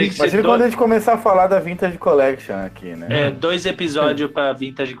 Não, mas imagina quando a gente começar a falar da Vintage Collection aqui, né? 2 episódios pra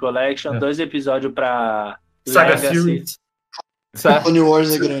Vintage Collection, 2 episódios pra Saga Series. Clone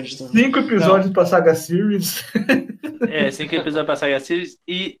Wars é grande também. 5 episódios pra Saga Series. 5 episódios pra Saga Series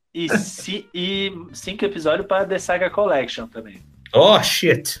e 5 episódios pra The Saga Collection também. Oh,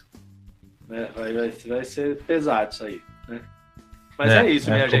 shit. Vai ser pesado isso aí, né? Mas é isso,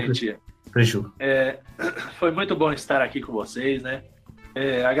 minha gente. Preju. Foi muito bom estar aqui com vocês, né?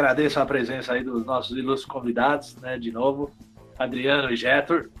 Agradeço a presença aí dos nossos ilustres convidados, né? De novo, Adriano e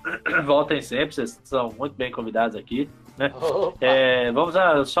Getor. Voltem sempre, vocês são muito bem convidados aqui, né? Vamos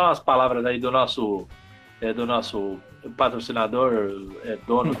a só as palavras aí do nosso patrocinador,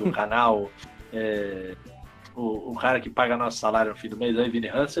 dono do canal, o cara que paga nosso salário no fim do mês aí, Vini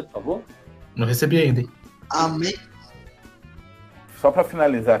Hanser, por favor. Não recebi ainda, hein? Amém. Só para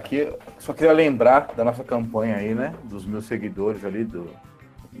finalizar aqui, só queria lembrar da nossa campanha aí, né? Dos 1.000 seguidores ali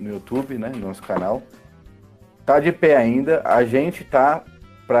no YouTube, né? No nosso canal. Tá de pé ainda. A gente tá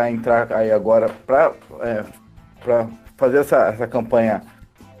para entrar aí agora para fazer essa campanha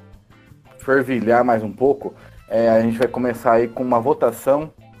fervilhar mais um pouco. A gente vai começar aí com uma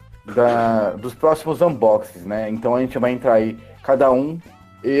votação dos próximos unboxings, né? Então a gente vai entrar aí, cada um,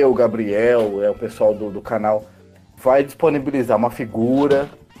 eu, Gabriel, o pessoal do canal, vai disponibilizar uma figura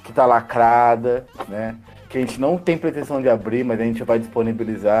que tá lacrada, né? Que a gente não tem pretensão de abrir, mas a gente vai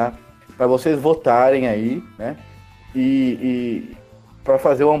disponibilizar para vocês votarem aí, né? E para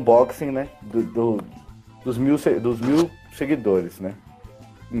fazer o unboxing, né? Dos 1.000 seguidores, né?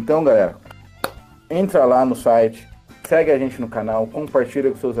 Então, galera, entra lá no site, segue a gente no canal,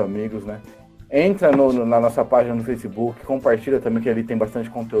 compartilha com seus amigos, né? Entra na nossa página no Facebook, compartilha também, que ali tem bastante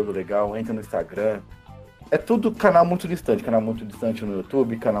conteúdo legal. Entra no Instagram. É tudo canal muito distante no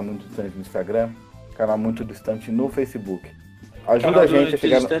YouTube, canal muito distante no Instagram, canal muito distante no Facebook. Ajuda a gente a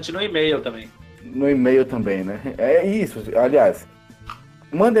chegar distante no e-mail também. No e-mail também, né? É isso, aliás.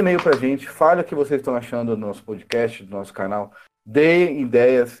 Manda e-mail pra gente, fale o que vocês estão achando do nosso podcast, do nosso canal. Dê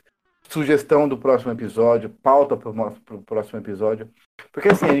ideias, sugestão do próximo episódio, pauta pro próximo episódio. Porque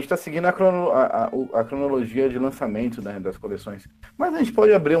assim, a gente está seguindo a cronologia de lançamento, né, das coleções. Mas a gente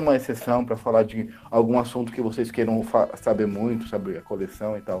pode abrir uma exceção para falar de algum assunto que vocês queiram saber muito, sobre a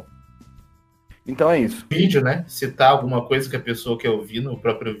coleção e tal. Então é isso. Vídeo, né? Citar alguma coisa que a pessoa quer ouvir no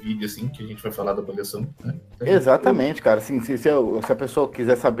próprio vídeo, assim, que a gente vai falar da coleção. Né? Exatamente, cara. Assim, se a pessoa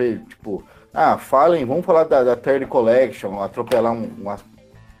quiser saber, tipo, vamos falar da Third Collection, atropelar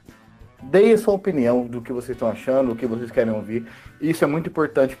Deem a sua opinião do que vocês estão achando, o que vocês querem ouvir. Isso é muito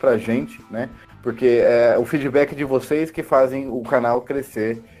importante pra gente, né? Porque é o feedback de vocês que fazem o canal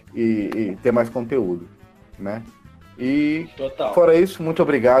crescer e ter mais conteúdo, né? E Total. Fora isso, muito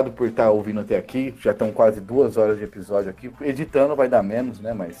obrigado por estar ouvindo até aqui. Já estão quase 2 horas de episódio aqui. Editando vai dar menos,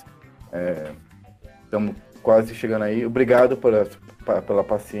 né? Mas estamos quase chegando aí. Obrigado pela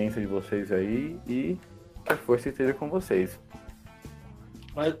paciência de vocês aí e que a força esteja com vocês.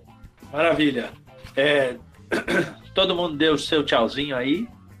 Maravilha. Todo mundo deu o seu tchauzinho aí,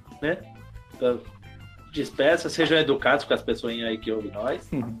 né? Despeça, sejam educados com as pessoinhas aí que ouvem nós.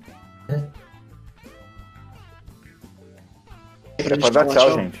 É pra dar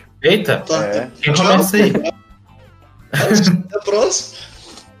tchau, gente. Eita! Quem começa aí? Até a próxima.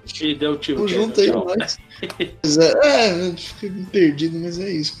 E deu tio. Tamo junto aí, mais. Fiquei perdido, mas é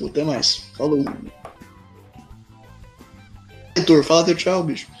isso, pô. Até mais. Falou. Heitor, fala teu tchau,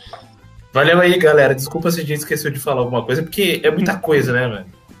 bicho. Valeu aí, galera. Desculpa se a gente esqueceu de falar alguma coisa, porque é muita coisa, né, mano?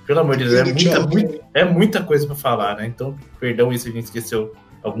 Pelo amor de Deus, é muita coisa pra falar, né? Então, perdão aí se a gente esqueceu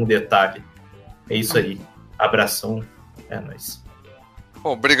algum detalhe. É isso aí. Abração. É nóis.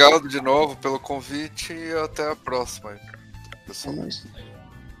 Bom, obrigado de novo pelo convite e até a próxima. Pessoal. Isso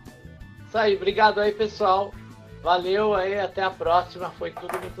aí, obrigado aí, pessoal. Valeu aí, até a próxima. Foi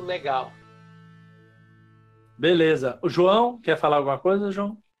tudo muito legal. Beleza. O João, quer falar alguma coisa,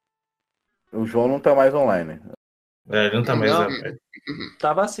 João? O João não tá mais online. Ele não tá mais.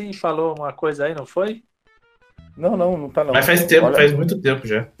 Tava assim, falou uma coisa aí, não foi? Não tá não. Mas faz tempo, faz muito tempo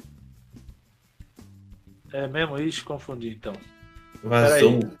já. É mesmo? Ixi, confundi então.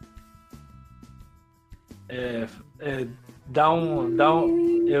 Vazou. Dá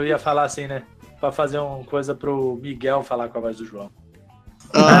um. Eu ia falar assim, né? Pra fazer uma coisa pro Miguel falar com a voz do João.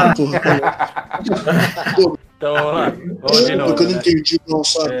 Porra. Então vamos lá. Vamos de novo. Eu não entendi, não,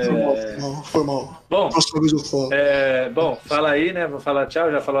 sabe? Foi mal. Bom, próxima vez eu falo. Bom, fala aí, né? Vou falar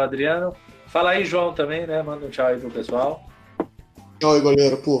tchau, já falou Adriano. Fala aí, João, também, né? Manda um tchau aí pro pessoal. Tchau aí,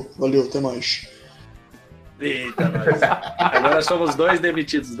 galera. Pô, valeu, até mais. Eita, nós. Agora somos 2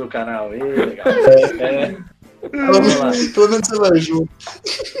 demitidos do canal. Legal. Vamos lá. Pelo menos você vai junto.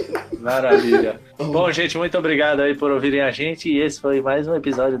 Maravilha. Bom, gente, muito obrigado aí por ouvirem a gente. E esse foi mais um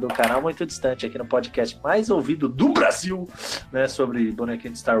episódio do canal Muito Distante, aqui no podcast mais ouvido do Brasil, né? Sobre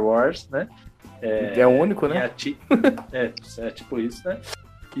bonequinho de Star Wars, né? É o único, né? É tipo isso, né?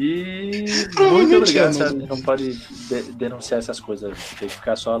 E muito obrigado. Não pode denunciar essas coisas, tem que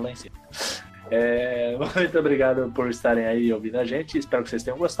ficar só lá em cima. Muito obrigado por estarem aí ouvindo a gente. Espero que vocês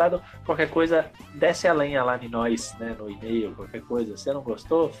tenham gostado. Qualquer coisa, desce a lenha lá em nós, né? No e-mail, qualquer coisa. Se não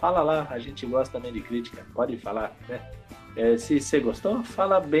gostou, fala lá. A gente gosta também de crítica. Pode falar, né? Se você gostou,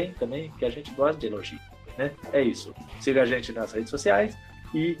 fala bem também, que a gente gosta de elogio, né? É isso. Siga a gente nas redes sociais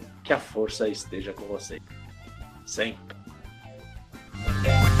e que a força esteja com vocês. Sempre.